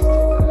nigga.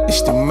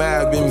 It's the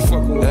mob in me.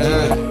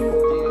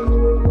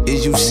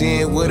 Is you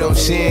seeing what I'm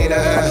seeing?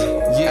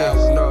 Yeah.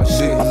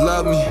 Do you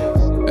love me?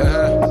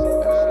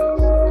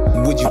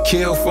 Would you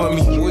kill for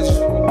me?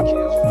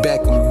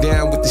 Back 'em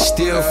down with the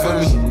steel for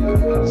me.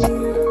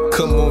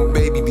 Come on,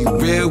 baby, be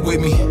real with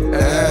me.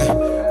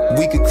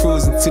 We could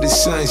cruise into the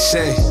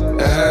sunset.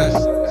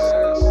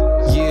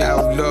 Yeah,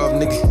 outlaw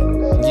nigga.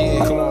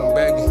 Yeah, come on,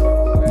 baby.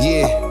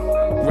 Yeah,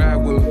 ride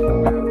with me.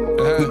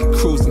 We could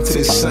cruise into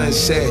the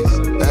sunset.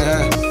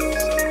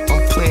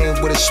 I'm playing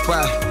with a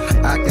spot.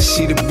 I can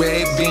see the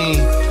red beam.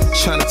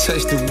 Tryna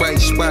touch the right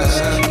spots.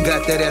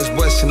 Got that ass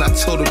bustin'. I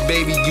told her,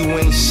 baby, you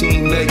ain't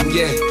seen nothing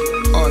yet.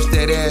 Arch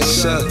that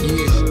ass up,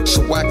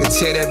 so I can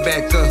tear that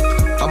back up.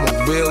 I'm a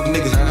real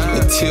nigga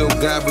until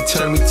God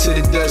return me to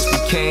the dust we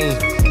came.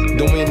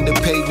 Don't end the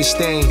pavement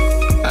stain.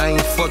 I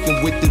ain't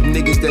fucking with the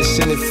niggas that's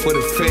in it for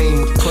the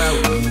fame or clout.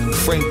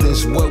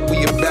 Franklin's what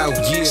we about.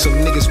 Some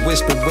niggas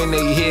whisper when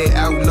they hear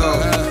outlaw.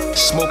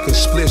 Smoking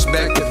spliffs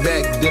back to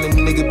back, then a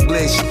nigga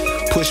bliss.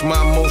 Push my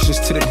emotions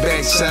to the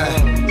backside.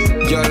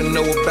 Y'all don't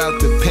know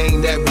about the pain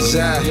that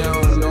reside.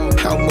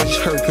 How much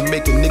hurt can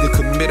make a nigga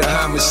commit a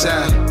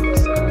homicide?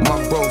 My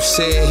bro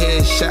said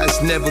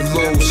headshots never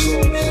lose.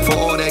 For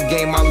all that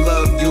game, I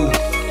love you,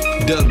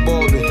 Doug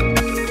Baldwin.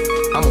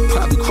 I'ma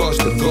probably cross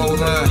the goal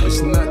line.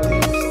 It's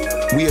nothing.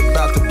 We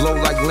about to blow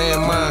like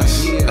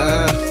landmines.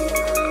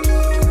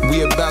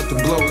 We about to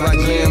blow like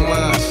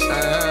landmines.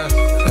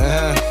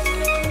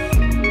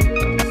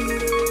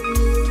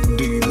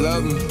 Do you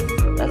love me?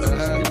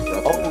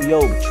 Oh,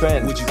 yo,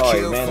 Trent. Would you Sorry,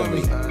 kill for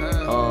randomly. me?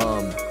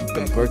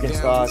 The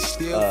Birkenstock,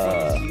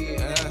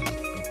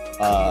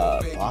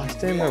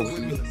 Boston or what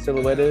the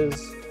silhouette is.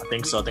 I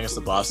think so. I think it's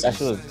the Boston. That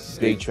shit was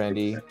big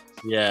trendy.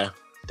 Yeah,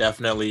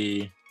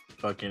 definitely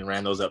fucking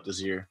ran those up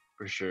this year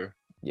for sure.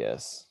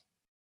 Yes,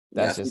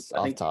 that's Yeah, just I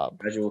off think top.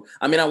 gradual.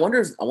 I mean, I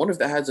wonder if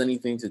that has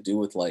anything to do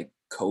with like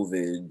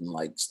COVID and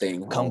like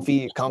staying home.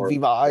 Comfy Or-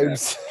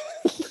 vibes.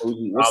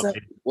 Cozy.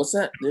 What's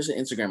that? There's an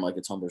Instagram like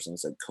a Tumblr thing.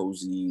 It's like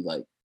cozy,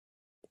 like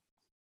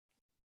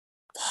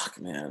fuck,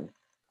 man.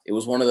 It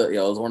was one of the it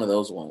was one of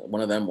those ones,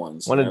 one of them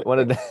ones. One you of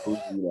know, the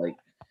cozy, like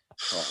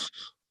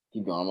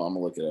keep going. I'm gonna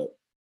look it up.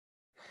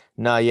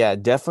 Nah, yeah,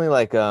 definitely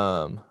like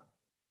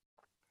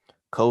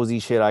cozy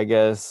shit, I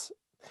guess.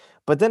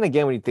 But then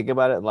again, when you think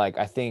about it, like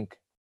I think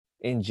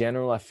in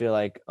general, I feel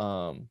like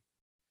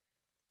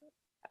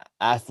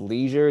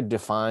athleisure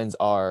defines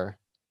our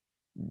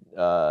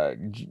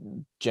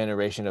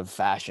generation of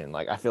fashion.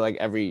 Like I feel like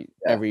every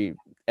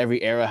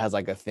era has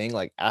like a thing.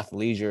 Like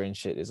athleisure and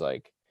shit is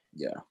like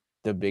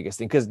the biggest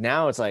thing. Because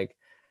now it's like,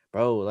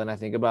 bro, when I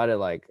think about it,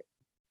 like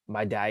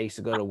my dad used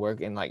to go to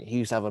work and like he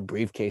used to have a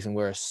briefcase and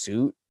wear a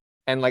suit.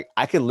 And like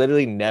I could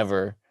literally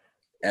never.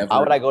 Why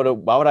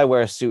would I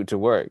wear a suit to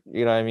work?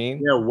 You know what I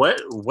mean? Yeah.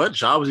 What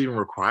jobs even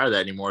require that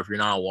anymore if you're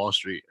not on Wall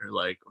Street or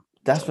like?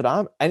 That's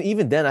what and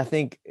even then I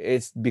think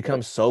it's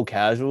become so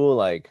casual.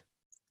 Like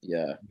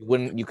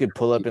when you could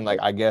pull up in like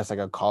I guess like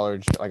a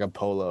college like a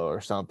polo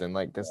or something.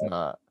 Like that's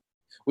not.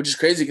 Which is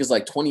crazy because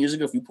like 20 years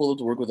ago, if you pulled up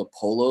to work with a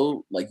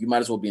polo, like you might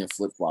as well be in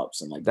flip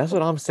flops and like. That's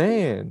what I'm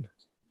saying.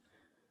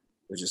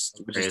 Which is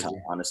tough,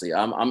 honestly.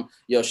 I'm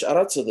shout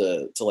out to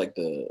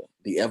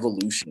the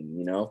evolution,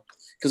 you know,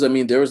 because I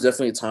mean there was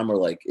definitely a time where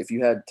like if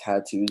you had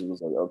tattoos, it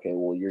was like okay,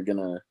 well you're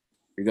gonna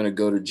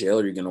go to jail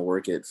or you're gonna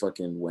work at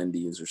fucking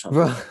Wendy's or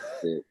something.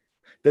 Bro,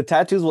 the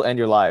tattoos will end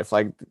your life.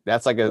 Like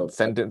that's like a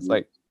sentence.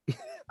 Like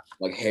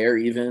hair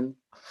even.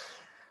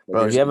 Like,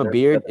 bro, if you have a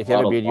beard,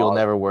 you'll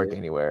never work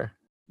anywhere.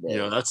 Bro.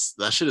 Yo, that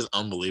shit is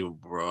unbelievable,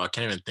 bro. I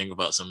can't even think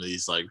about some of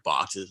these like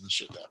boxes and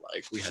shit that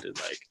like we had to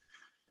like.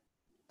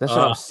 That's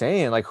what I'm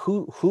saying. Like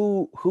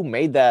who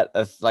made that?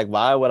 Like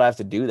why would I have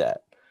to do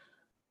that?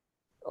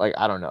 Like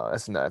I don't know.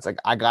 That's nuts. Like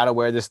I gotta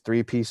wear this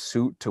 3-piece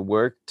suit to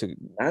work to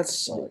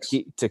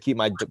keep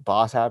my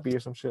boss happy or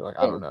some shit. Like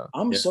I don't know.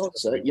 I'm so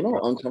upset. You know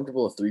how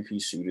uncomfortable a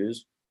 3-piece suit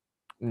is?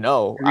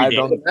 No, I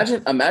don't.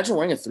 Imagine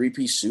wearing a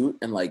 3-piece suit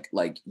and like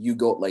you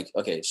go like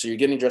okay, so you're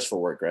getting dressed for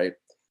work, right?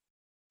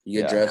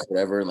 You get dressed,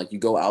 whatever, and like you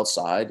go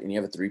outside and you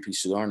have a 3-piece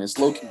suit on. It's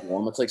low key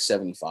warm. It's like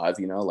 75,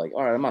 you know, like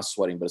all right, I'm not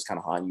sweating, but it's kind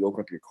of hot. And you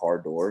open up your car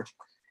door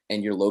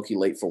and you're low key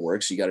late for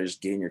work, so you gotta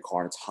just get in your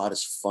car and it's hot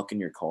as fuck in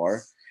your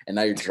car. And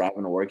now you're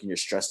driving to work and you're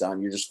stressed out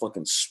and you're just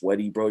fucking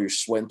sweaty, bro. You're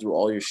sweating through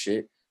all your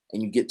shit.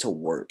 and you get to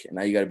work, and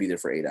now you got to be there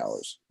for 8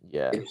 hours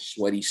Yeah. in a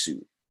sweaty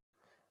suit.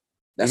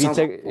 That If you sounds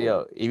take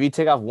like if you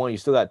take off one, you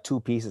still got 2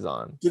 pieces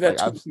on. You got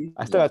Like, 2 pieces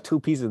I still on. got 2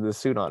 pieces of the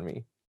suit on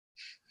me.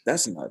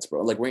 That's nuts,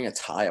 bro. Like wearing a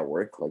tie at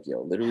work, like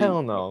yo, literally.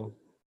 Hell no.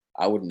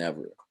 I would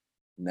never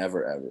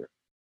ever.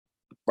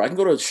 But I can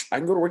go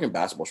to work in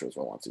basketball shorts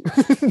if I want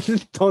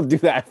to. Don't do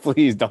that,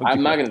 please. Don't. I'm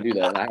do not that. gonna do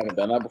that. I haven't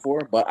done that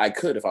before, but I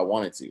could if I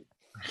wanted to.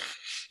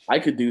 I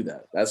could do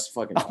that. That's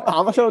fucking.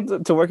 I'm gonna show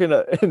to work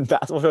in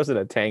basketball shorts in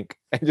a tank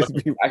and just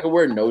be. I could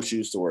wear no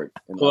shoes to work.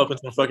 Pull up in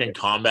some fucking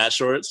combat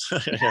shorts.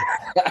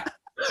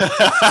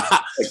 Like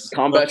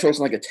combat shorts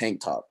and like a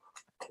tank top,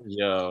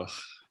 Yo,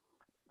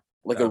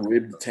 like a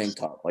ribbed tank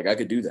top. Like I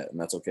could do that, and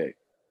that's okay.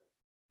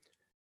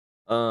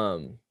 I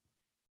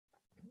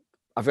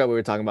forgot what we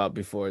were talking about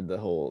before the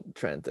whole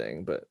trend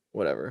thing, but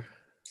whatever.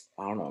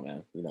 I don't know,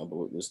 man. You know,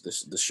 but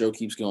the show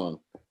keeps going.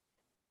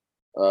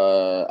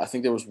 I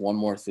think there was one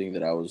more thing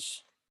that I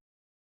was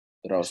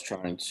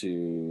trying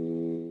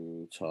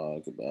to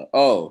talk about.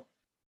 Oh,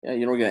 yeah,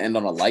 you know, we're gonna end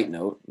on a light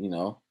note. You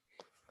know,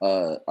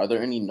 are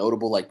there any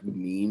notable like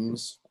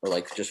memes or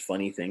like just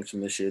funny things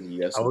from this shit that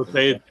you guys? I would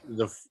say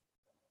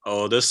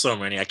there's so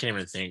many I can't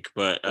even think,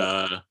 but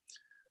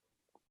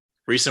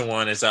recent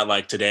one is that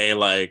like today,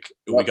 like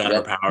we got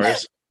our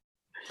powers.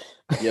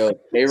 Yo,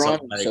 Aaron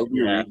and Like, Sophie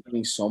yeah. are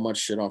reading so much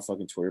shit on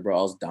fucking Twitter, bro.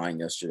 I was dying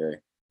yesterday.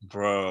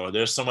 Bro,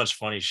 there's so much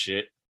funny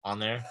shit on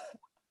there.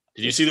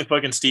 Did you see the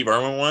fucking Steve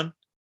Irwin one?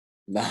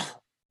 Nah,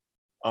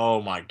 Oh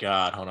my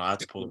god, hold on, I have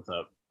to pull this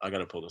up. I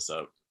gotta pull this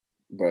up.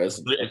 bro. It's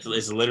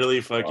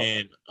literally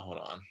fucking. Hold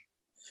on.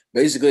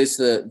 Basically, it's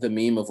the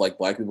meme of like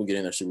black people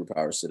getting their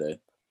superpowers today.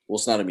 Well,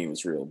 it's not a meme;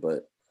 it's real.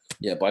 But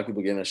yeah, black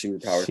people getting their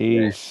superpowers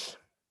today. Sheesh.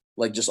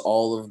 Like just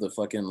all of the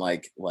fucking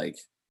like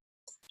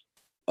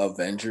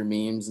Avenger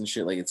memes and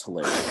shit. Like it's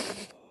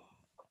hilarious.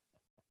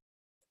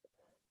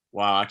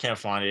 Wow, I can't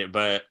find it,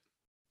 but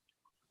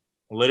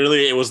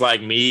literally it was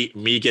like me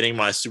getting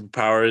my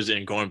superpowers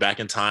and going back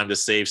in time to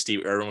save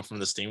Steve Irwin from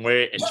the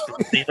Stingray, and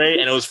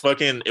it was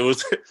fucking it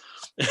was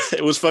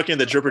fucking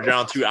the Dripper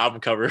Drown 2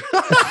 album cover.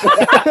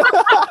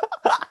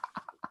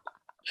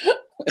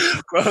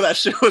 Bro, that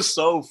shit was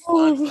so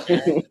fun.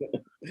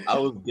 I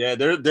was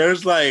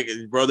there's like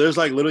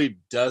literally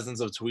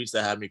dozens of tweets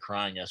that had me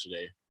crying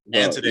yesterday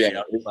and Bro, today. yeah,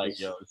 I was like,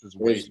 yo, this is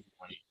way too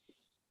funny.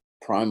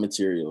 Prime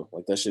material.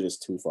 Like that shit is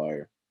too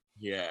fire.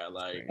 Yeah,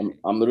 like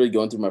I'm literally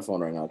going through my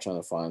phone right now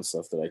trying to find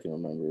stuff that I can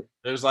remember.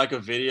 there's like a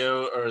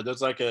video or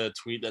there's like a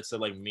tweet that said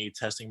like me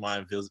testing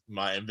my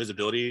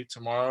invisibility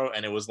tomorrow,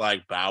 and it was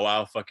like Bow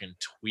Wow fucking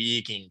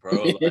tweaking, bro.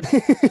 Like,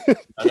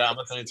 I'm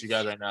gonna send it to you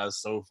guys right now.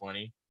 It's so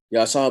funny.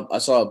 Yeah, I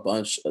saw a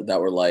bunch that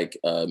were like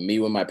me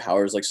when my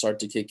powers like start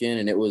to kick in,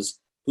 and it was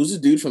who's the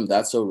dude from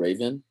That's So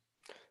Raven?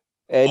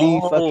 Eddie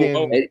Oh, fucking.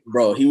 oh. Hey,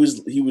 bro, he was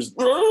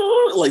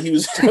like he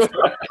was.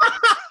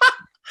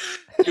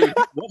 Dude,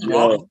 what's Yo,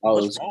 wrong? I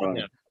What's was wrong with crying.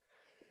 him?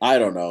 I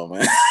don't know,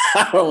 man.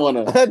 I don't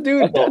want to. That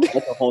dude, That's a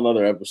whole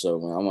nother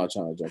episode, man. I'm not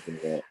trying to jump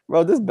into that.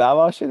 bro, this Bow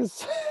Wow shit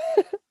is.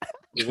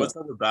 Dude, what's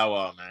up with Bow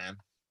Wow, man?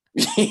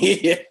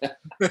 Yeah,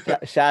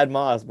 Shad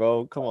Moss,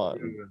 bro. Come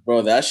on.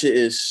 bro, that shit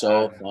is so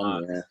Oh, funny,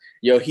 God. man.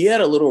 Yo, he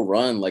had a little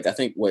run, like I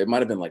think, it might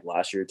have been like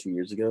last year or 2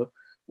 years ago,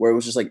 where it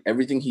was just like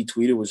everything he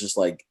tweeted was just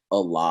like a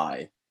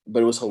lie,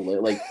 but it was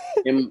hilarious. Like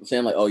him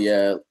saying like, "Oh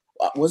yeah,"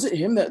 was it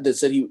him that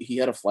said he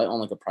had a flight on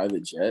like a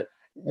private jet?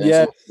 And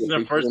Yeah. He was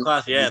in first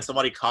class, yeah, and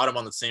somebody caught him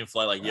on the same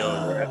flight. Like, yo,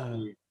 we're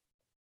actually-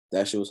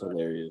 That shit was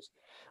hilarious.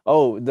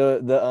 Oh,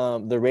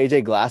 the Ray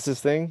J glasses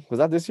thing, was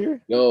that this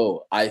year?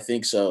 Yo, I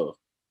think so.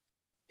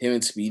 Him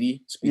and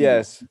Speedy.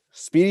 Yes.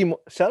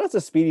 Shout out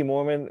to Speedy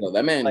Mormon. No,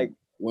 that man like-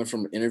 went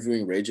from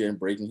interviewing Ray J and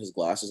breaking his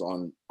glasses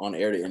on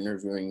air to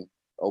interviewing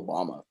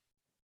Obama.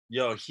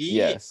 yo,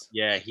 Yes.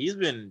 yeah, he's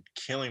been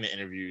killing the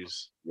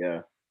interviews.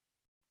 Yeah.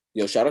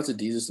 Yo, shout out to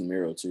Jesus and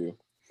Miro too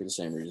for the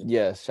same reason.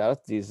 Yes, shout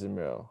out to Jesus and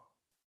Miro.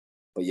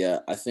 But yeah,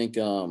 I think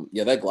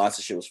that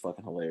glasses shit was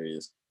fucking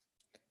hilarious.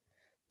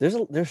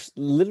 There's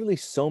literally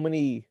so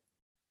many.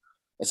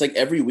 It's like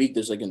every week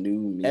there's like a new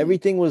meme.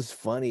 Everything was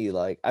funny.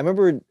 Like I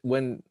remember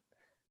when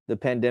the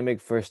pandemic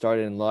first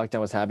started and lockdown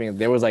was happening,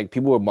 there was like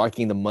people were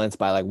marking the months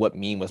by like what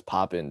meme was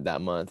popping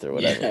that month or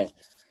whatever. Yeah.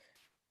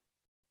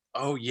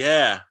 Oh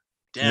yeah,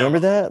 damn. Remember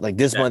that? Like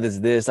this Yeah. month is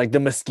this, like the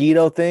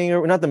mosquito thing,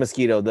 or not the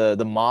mosquito,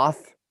 the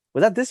moth.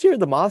 Was that this year?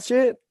 The moth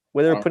shit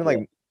where they I were don't putting know.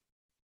 like.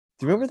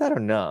 Do you remember that or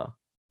no?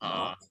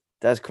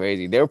 That's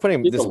crazy. They were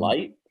putting It's this a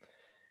light.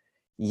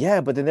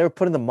 Yeah, but then they were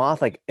putting the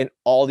moth like in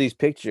all these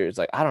pictures.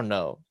 Like I don't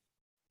know.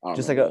 I don't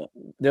Just know like that.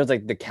 there was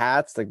like the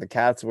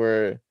cats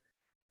were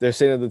they're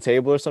sitting at the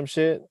table or some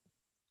shit.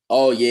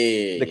 Oh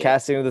yeah. The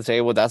cat sitting at the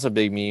table. That's a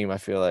big meme. I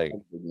feel like.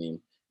 That's a good meme.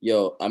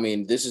 Yo, I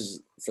mean, this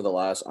is for the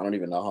last, I don't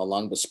even know how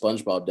long, but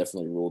SpongeBob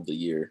definitely ruled the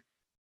year.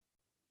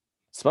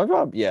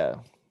 SpongeBob, yeah.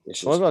 It's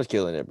just- SpongeBob's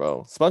killing it,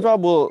 bro.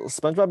 SpongeBob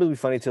will be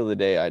funny till the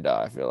day I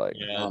die. I feel like.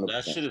 Yeah, 100%.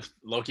 that shit is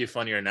low-key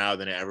funnier now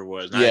than it ever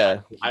was. And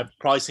Yeah. I've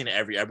probably seen it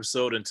every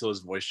episode until his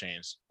voice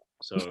changed.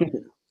 So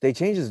They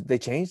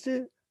changed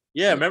it.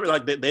 yeah, remember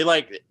like they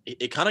like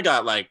it kind of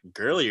got like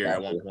girlier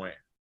at one point.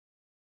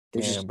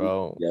 Which is- Damn,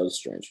 bro. Yeah, it was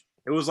strange.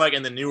 It was like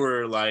in the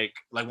newer like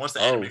once the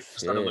Oh, anime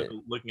started shit.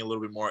 looking a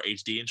little bit more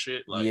HD and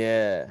shit. Like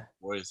Yeah.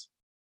 boys.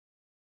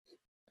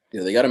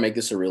 Yeah, they got to make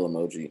this a real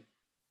emoji.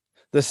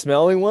 The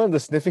smelling one, the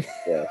sniffing,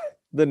 Yeah,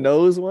 the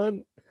nose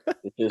one.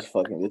 it's just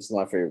fucking. This is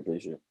my favorite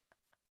picture.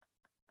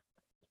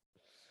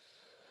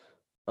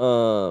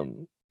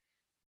 Ooh,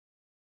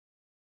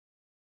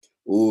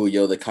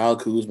 yo, the Kyle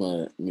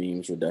Kuzma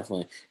memes were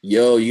definitely.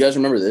 Yo, you guys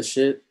remember this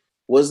shit?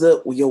 Was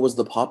the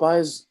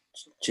Popeyes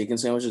chicken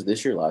sandwiches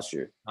this year or last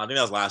year? I think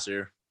that was last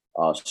year.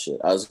 Oh shit!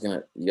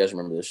 You guys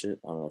remember this shit?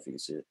 I don't know if you can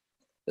see it.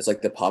 It's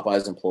like the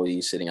Popeyes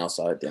employee sitting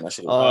outside. Damn, that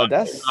shit.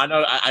 That's I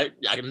know I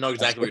know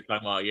exactly what you're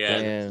talking about.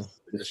 Yeah. damn.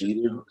 The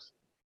shit jokes.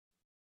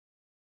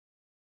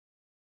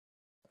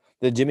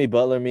 The Jimmy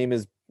Butler meme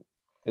is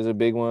a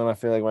big one. I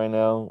feel like right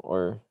now,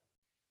 or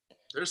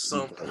There's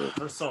so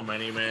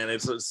many, man.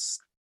 It's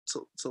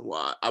a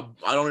lot. I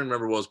don't even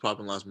remember what was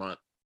popping last month.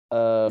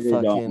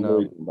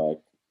 fucking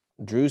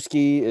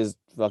Drewski is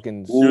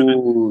fucking.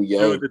 Ooh,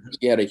 yo, dude,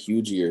 he had a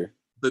huge year.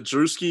 The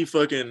Drewski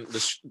fucking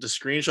the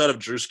screenshot of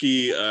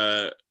Drewski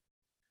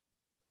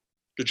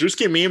the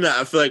Drewski meme that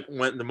I feel like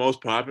went the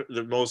most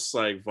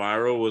like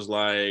viral was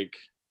like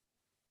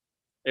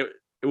it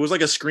was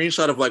like a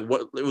screenshot of like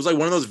what it was like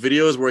one of those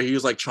videos where he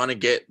was like trying to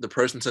get the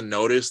person to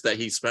notice that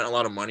he spent a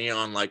lot of money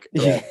on like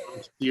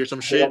or some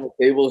shit. On the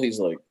table, he's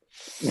like,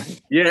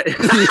 yeah,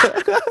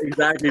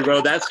 exactly, bro.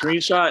 That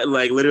screenshot,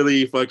 like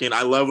literally fucking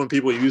I love when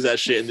people use that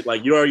shit and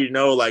like you already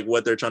know like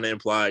what they're trying to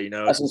imply, you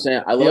know. That's what I'm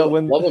saying. I love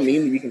a meme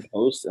that you can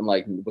post and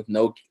like with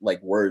no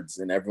like words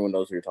and everyone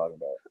knows what you're talking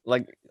about.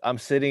 Like I'm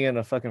sitting in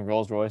a fucking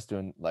Rolls Royce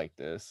doing like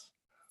this.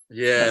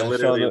 Yeah,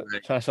 literally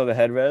trying to show the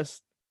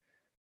headrest.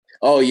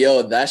 Oh,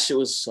 yo, that shit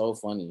was so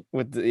funny.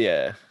 With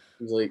the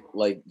he's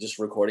like just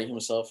recording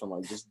himself and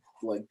like just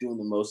like doing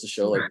the most to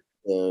show like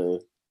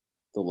the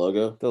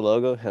logo. The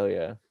logo, hell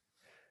yeah.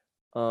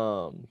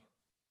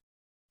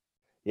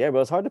 Yeah,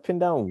 bro, it's hard to pin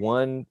down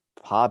one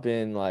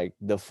poppin' like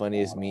the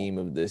funniest meme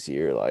of this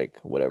year, like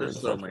whatever. There's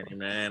so many,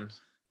 man.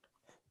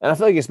 And I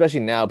feel like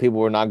especially now,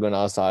 people are not going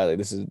outside. Like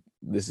this is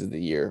the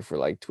year for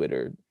like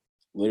Twitter.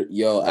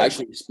 Yo,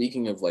 actually,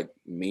 speaking of like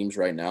memes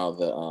right now,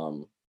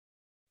 the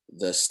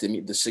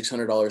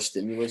 $600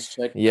 stimulus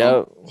check.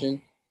 Yeah.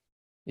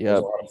 Yeah, a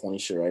lot of funny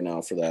shit right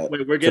now for that.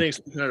 Wait, we're getting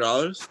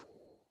 $600.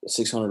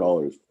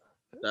 $600.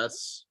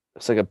 That's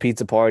it's like a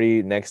pizza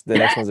party. The next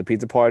one's a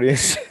pizza party.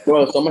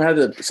 Bro,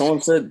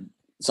 someone said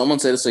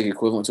it's like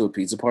equivalent to a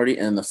pizza party,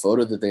 and the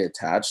photo that they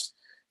attached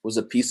was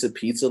a piece of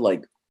pizza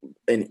like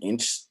an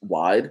inch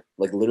wide,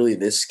 like literally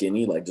this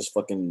skinny, like just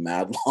fucking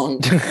mad long,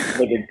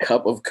 like a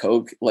cup of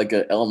Coke, like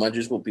an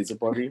elementary school pizza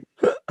party.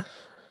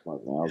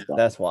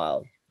 That's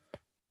wild.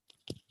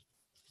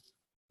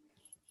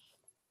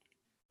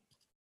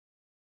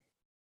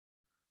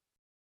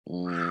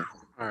 all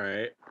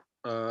right.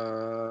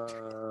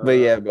 But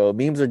yeah, bro,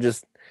 memes are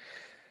just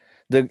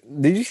did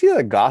you see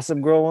the Gossip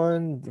Girl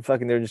one?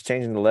 They're just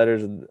changing the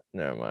letters.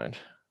 Never mind.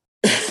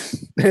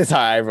 It's all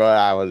right, bro.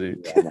 I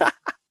wasn't.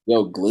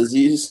 Yo,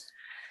 Glizzy's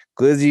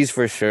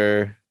for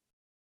sure.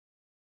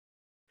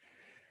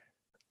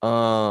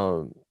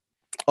 Oh,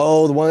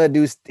 the one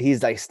that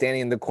he's like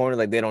standing in the corner,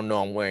 like they don't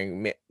know I'm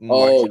wearing.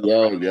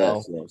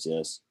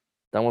 Yes.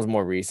 That one's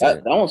more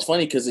recent. That one's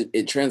funny because it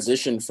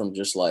transitioned from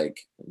just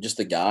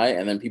the guy,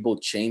 and then people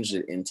changed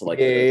it into like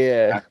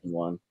the acting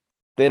one.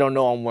 They don't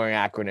know I'm wearing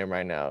acronym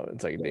right now.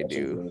 It's like they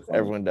do. Really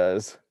everyone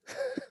does.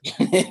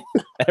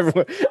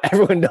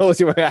 everyone knows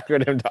you're wearing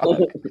acronym,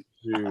 dog.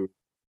 Dude.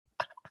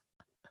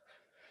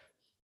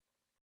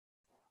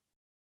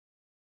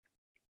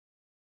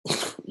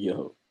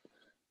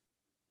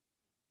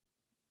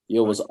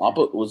 Yo, was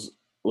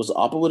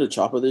Appa with a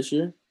chopper this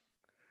year?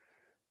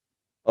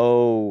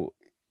 Oh,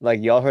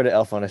 like y'all heard of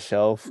Elf on a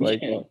Shelf? Like,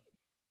 yeah.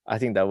 I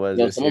think that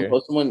was. Someone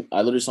posted one. I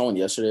literally saw one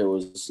yesterday. It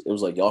was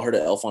like, y'all heard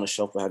of Elf on a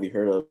Shelf, but have you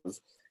heard of?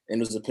 And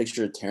it was a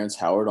picture of Terrence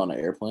Howard on an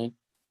airplane.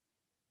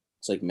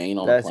 It's like Maine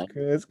on a plane.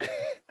 That's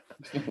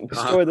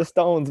Destroy the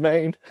Stones,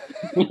 Maine.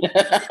 Terrence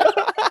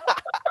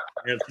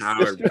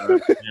Howard, bro.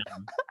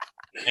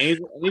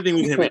 Anything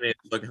with him in it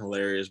is fucking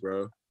hilarious,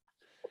 bro.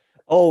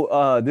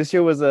 Oh, this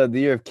year was the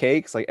year of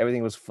cakes. Like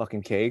everything was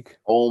fucking cake.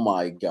 Oh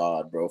my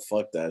god, bro!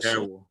 Fuck that.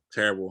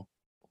 Terrible.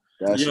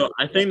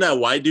 I think that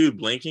white dude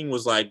blinking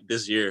was like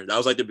this year. That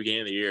was like the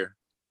beginning of the year.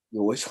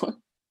 Yo, which one?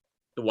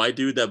 The white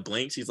dude that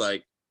blinks. He's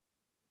like,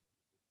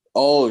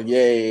 oh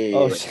yeah.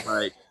 Oh,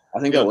 like I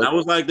think that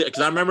was like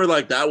because I remember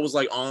like that was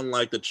like on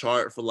like the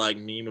chart for like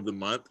meme of the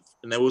month,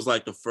 and that was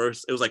like the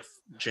first. It was like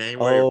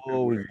January.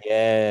 Oh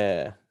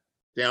yeah.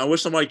 Damn, I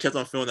wish somebody kept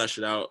on filling that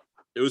shit out.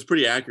 It was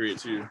pretty accurate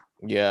too.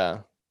 Yeah.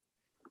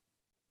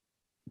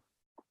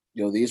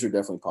 Yo, these are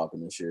definitely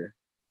popping this year.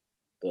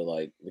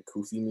 The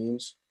Koofy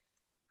memes.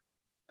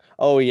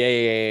 Oh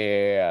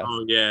yeah.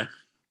 Oh yeah.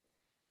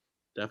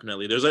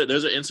 Definitely. There's an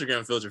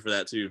Instagram filter for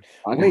that too.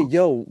 Wait,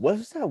 yo, what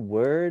was that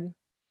word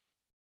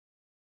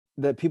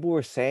that people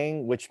were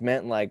saying which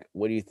meant like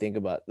what do you think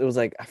about it? Was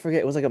like I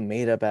forget, it was like a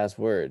made up ass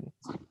word.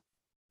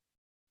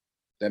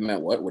 That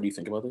meant what? What do you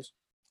think about this?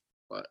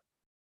 What?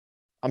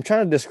 I'm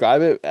trying to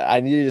describe it. I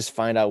need to just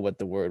find out what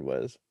the word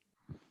was.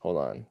 Hold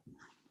on.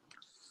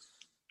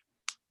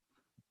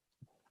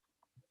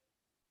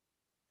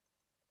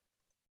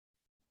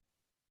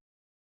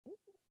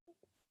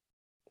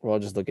 We're all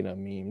just looking at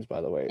memes,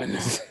 by the way.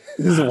 This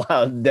is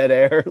wild, dead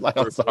air. Like,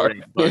 I'm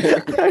sorry.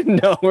 I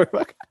know we're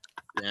fucking.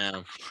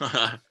 Damn.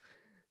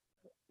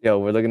 Yo,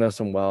 we're looking at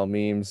some wild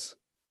memes.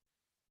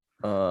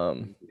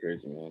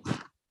 Crazy, man.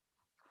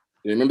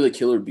 You remember the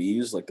killer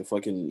bees, like the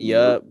fucking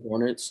Yep.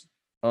 hornets?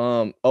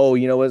 Oh,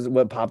 you know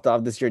what popped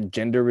off this year?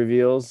 Gender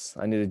reveals.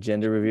 I need a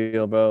gender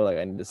reveal, bro. Like,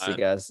 I need a sick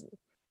ass.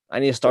 I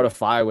need to start a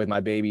fire with my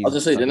baby. I was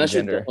just say, didn't that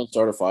shit definitely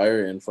start a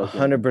fire and fucking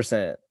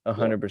 100%,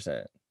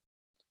 100%.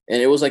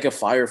 And it was like a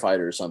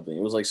firefighter or something.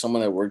 It was like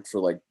someone that worked for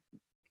like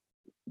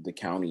the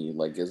county,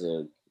 like as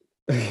a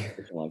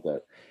something like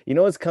that. You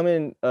know what's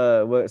coming?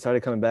 What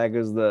started coming back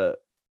is the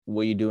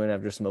what you doing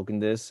after smoking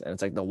this, and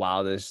it's like the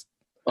wildest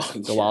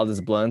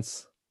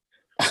blunts.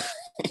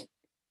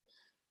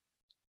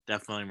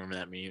 Definitely remember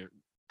that meme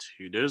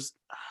too. There's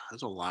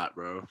a lot,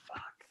 bro.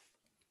 Fuck.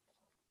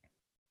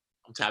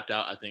 I'm tapped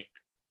out, I think.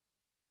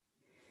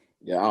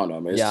 Yeah, I don't know,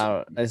 man.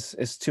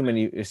 It's too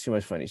many. It's too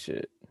much funny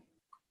shit.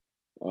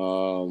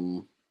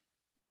 But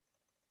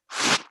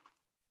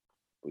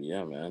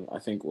yeah, man. I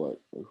think what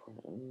 8.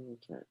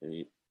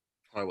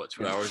 Probably what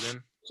 2 hours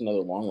in. It's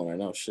another long one. I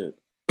know. Shit.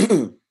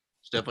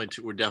 It's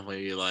definitely we're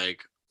definitely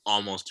like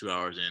almost 2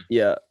 hours in.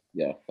 Yeah.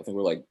 Yeah, I think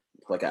we're like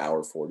an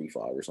hour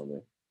 45 or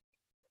something.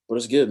 But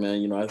it's good,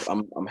 man. You know,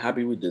 I'm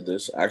happy we did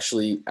this.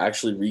 Actually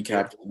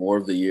recapped more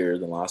of the year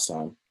than last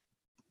time.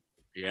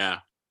 Yeah.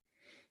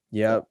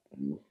 Yep.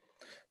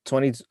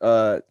 20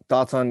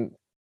 thoughts on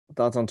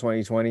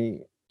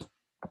 2020.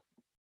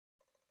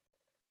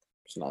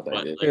 It's not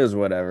that good. It was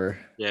whatever.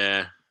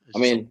 Yeah. I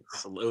mean,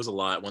 it was a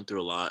lot. Went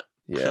through a lot.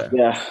 Yeah.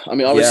 Yeah. I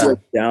mean, obviously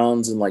like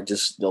downs and like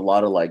just a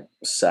lot of like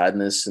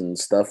sadness and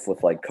stuff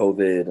with like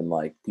COVID and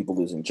like people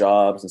losing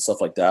jobs and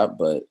stuff like that.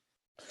 But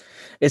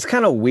it's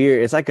kind of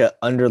weird. It's like a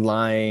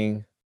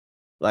underlying,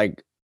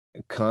 like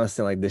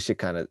constant, like this shit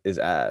kind of is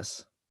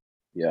ass.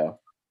 Yeah.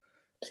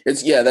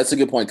 That's a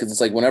good point. Cause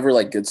it's like whenever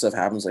like good stuff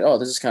happens, like, oh,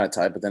 this is kind of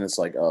tight, but then it's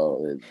like,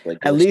 oh, like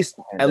at least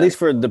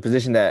for the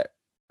position that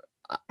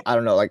I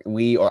don't know, like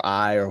we or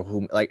I or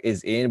who like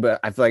is in, but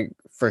I feel like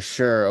for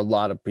sure a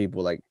lot of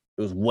people like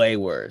it was way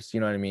worse. You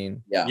know what I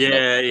mean? Yeah.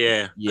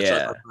 Yeah.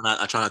 Yeah.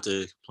 I try not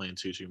to complain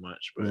too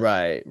much. But.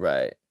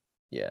 Right.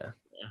 Yeah.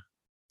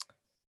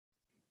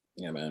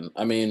 Yeah, man.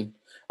 I mean,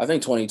 I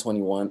think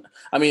 2021.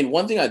 I mean,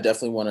 one thing I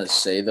definitely want to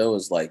say though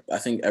is like I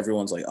think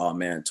everyone's like, oh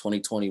man,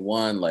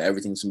 2021, like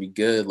everything's gonna be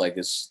good. Like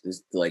it's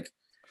like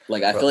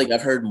I feel like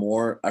I've heard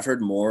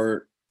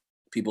more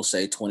people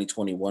say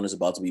 2021 is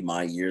about to be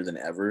my year than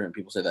ever, and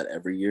people say that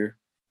every year.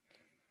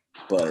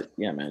 But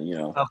yeah, man, you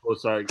know. I'm so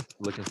sorry.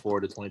 Looking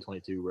forward to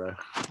 2022, bro.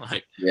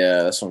 Like,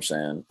 yeah, that's what I'm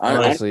saying.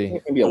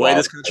 Honestly, the way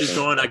this country's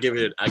going, I give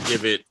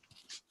it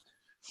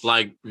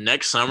like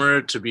next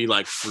summer to be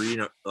like free,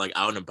 like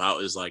out and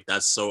about is like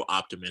that's so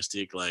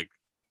optimistic. Like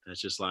that's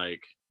just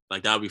like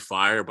that would be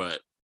fire. But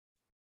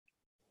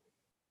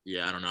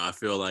yeah, I don't know. I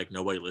feel like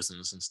nobody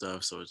listens and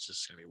stuff, so it's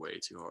just gonna be way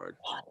too hard.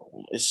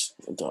 It's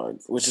dog,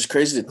 which is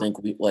crazy to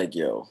think. We like,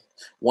 yo,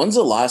 when's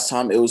the last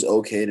time it was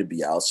okay to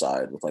be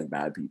outside with like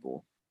mad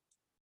people?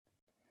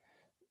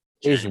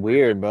 It's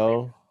weird,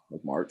 bro.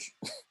 Like March.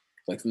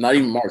 Like not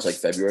even March, like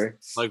February.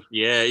 Like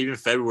yeah, even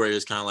February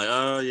is kind of like,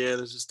 oh yeah,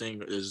 there's this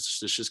thing, it's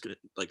just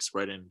like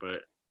spreading.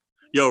 But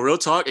yo, real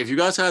talk, if you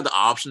guys had the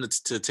option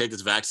to take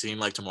this vaccine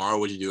like tomorrow,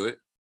 would you do it?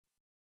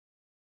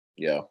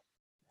 Yeah,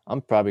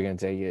 I'm probably gonna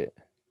take it.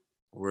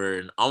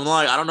 I'm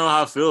like, I don't know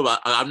how I feel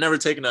about. I've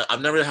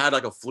never had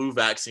like a flu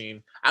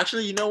vaccine.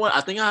 Actually, you know what?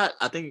 I think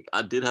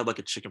I did have like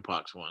a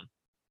chickenpox one.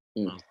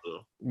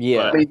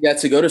 Yeah, I mean, yeah.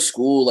 To go to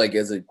school, like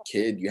as a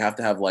kid, you have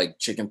to have like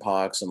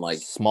chickenpox and like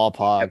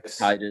smallpox,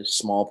 hepatitis,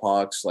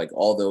 smallpox, like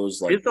all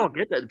those. Like kids don't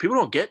get that. People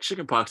don't get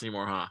chickenpox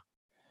anymore, huh?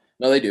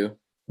 No, they do.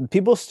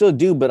 People still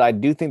do, but I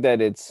do think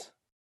that it's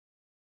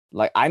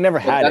like I never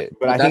had it,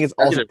 but I think it's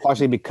also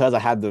partially because I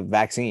had the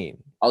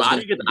vaccine. I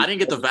didn't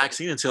get the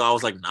vaccine until I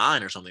was like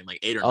 9 or something, like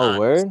 8 or 9. Oh,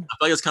 word? I feel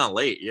like it's kind of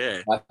late.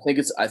 Yeah.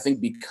 I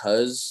think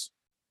because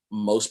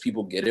most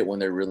people get it when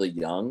they're really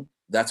young.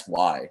 That's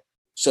why.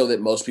 So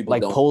that most people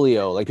like don't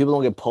polio. Like people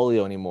don't get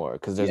polio anymore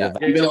because there's a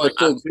vaccine. Even though it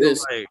still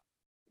exists.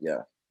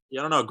 Yeah, I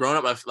don't know. Growing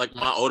up, I feel like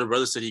my older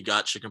brother said he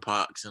got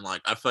chickenpox, and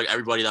like I feel like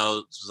everybody that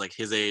was like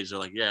his age, they're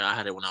like, yeah, I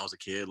had it when I was a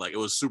kid. Like it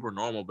was super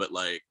normal, but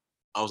like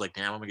I was like,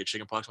 damn, I'm gonna get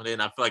chickenpox one day,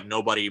 and I feel like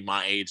nobody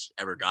my age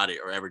ever got it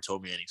or ever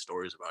told me any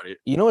stories about it.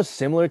 You know what's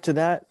similar to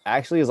that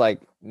actually is like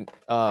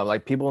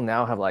people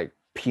now have like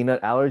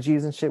peanut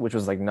allergies and shit, which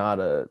was like not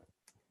a.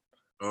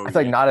 I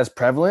feel like not as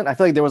prevalent. I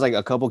feel like there was like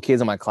a couple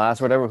kids in my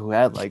class or whatever who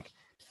had like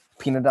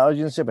peanut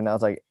allergies and shit, but now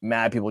it's like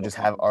mad people just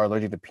are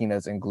allergic to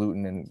peanuts and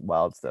gluten and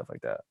wild stuff like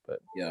that. But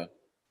yeah,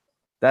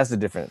 that's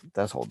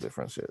whole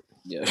different shit.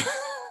 Yeah,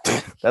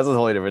 that's a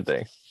totally different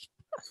thing.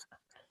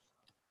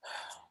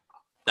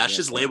 That's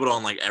just labeled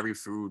on like every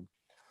food.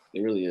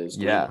 It really is.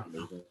 Yeah.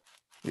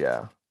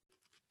 Yeah.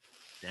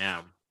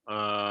 Damn.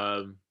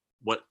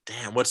 What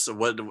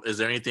is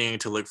there anything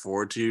to look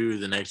forward to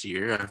the next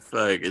year? I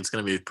feel like it's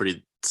gonna be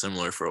pretty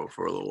similar for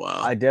a little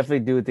while. I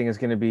definitely do think it's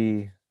gonna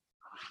be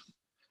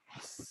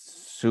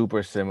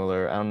super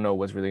similar. I don't know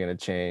what's really gonna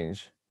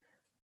change.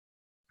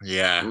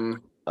 Yeah.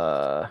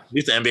 At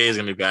least the NBA is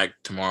gonna be back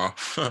tomorrow.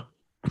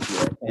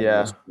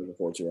 Yeah. Looking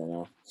forward to right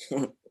now.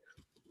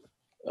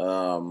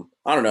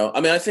 I don't know. I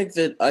mean, I think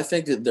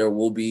that there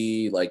will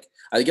be like,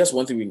 I guess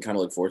one thing we can kind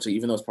of look forward to,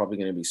 even though it's probably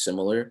going to be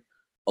similar.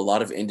 A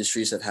lot of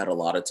industries have had a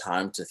lot of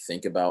time to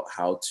think about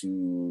how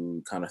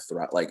to kind of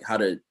thrive, like how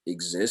to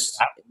exist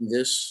in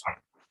this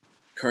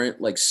current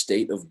like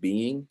state of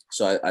being.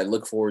 So I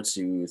look forward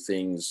to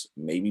things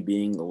maybe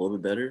being a little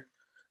bit better.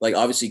 Like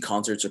obviously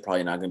concerts are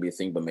probably not going to be a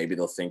thing, but maybe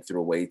they'll think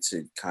through a way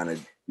to kind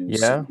of do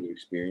some new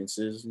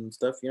experiences and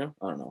stuff. You know,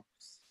 I don't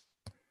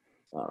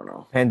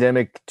know.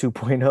 Pandemic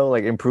 2.0,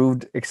 like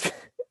improved. I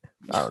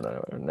don't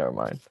know. Never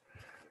mind.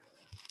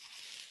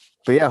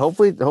 But yeah,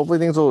 hopefully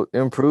things will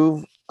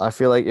improve. I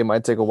feel like it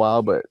might take a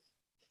while, but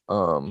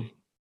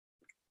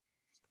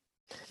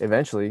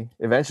eventually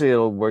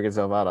it'll work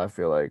itself out. I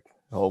feel like,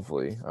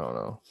 hopefully, I don't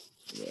know.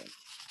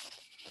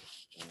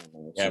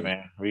 Yeah,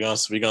 man, we gonna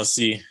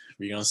see.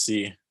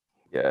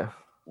 Yeah.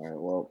 All right.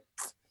 Well,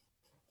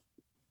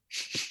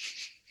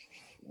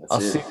 I'll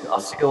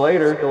see you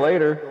later.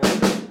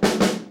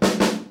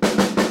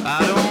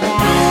 I don't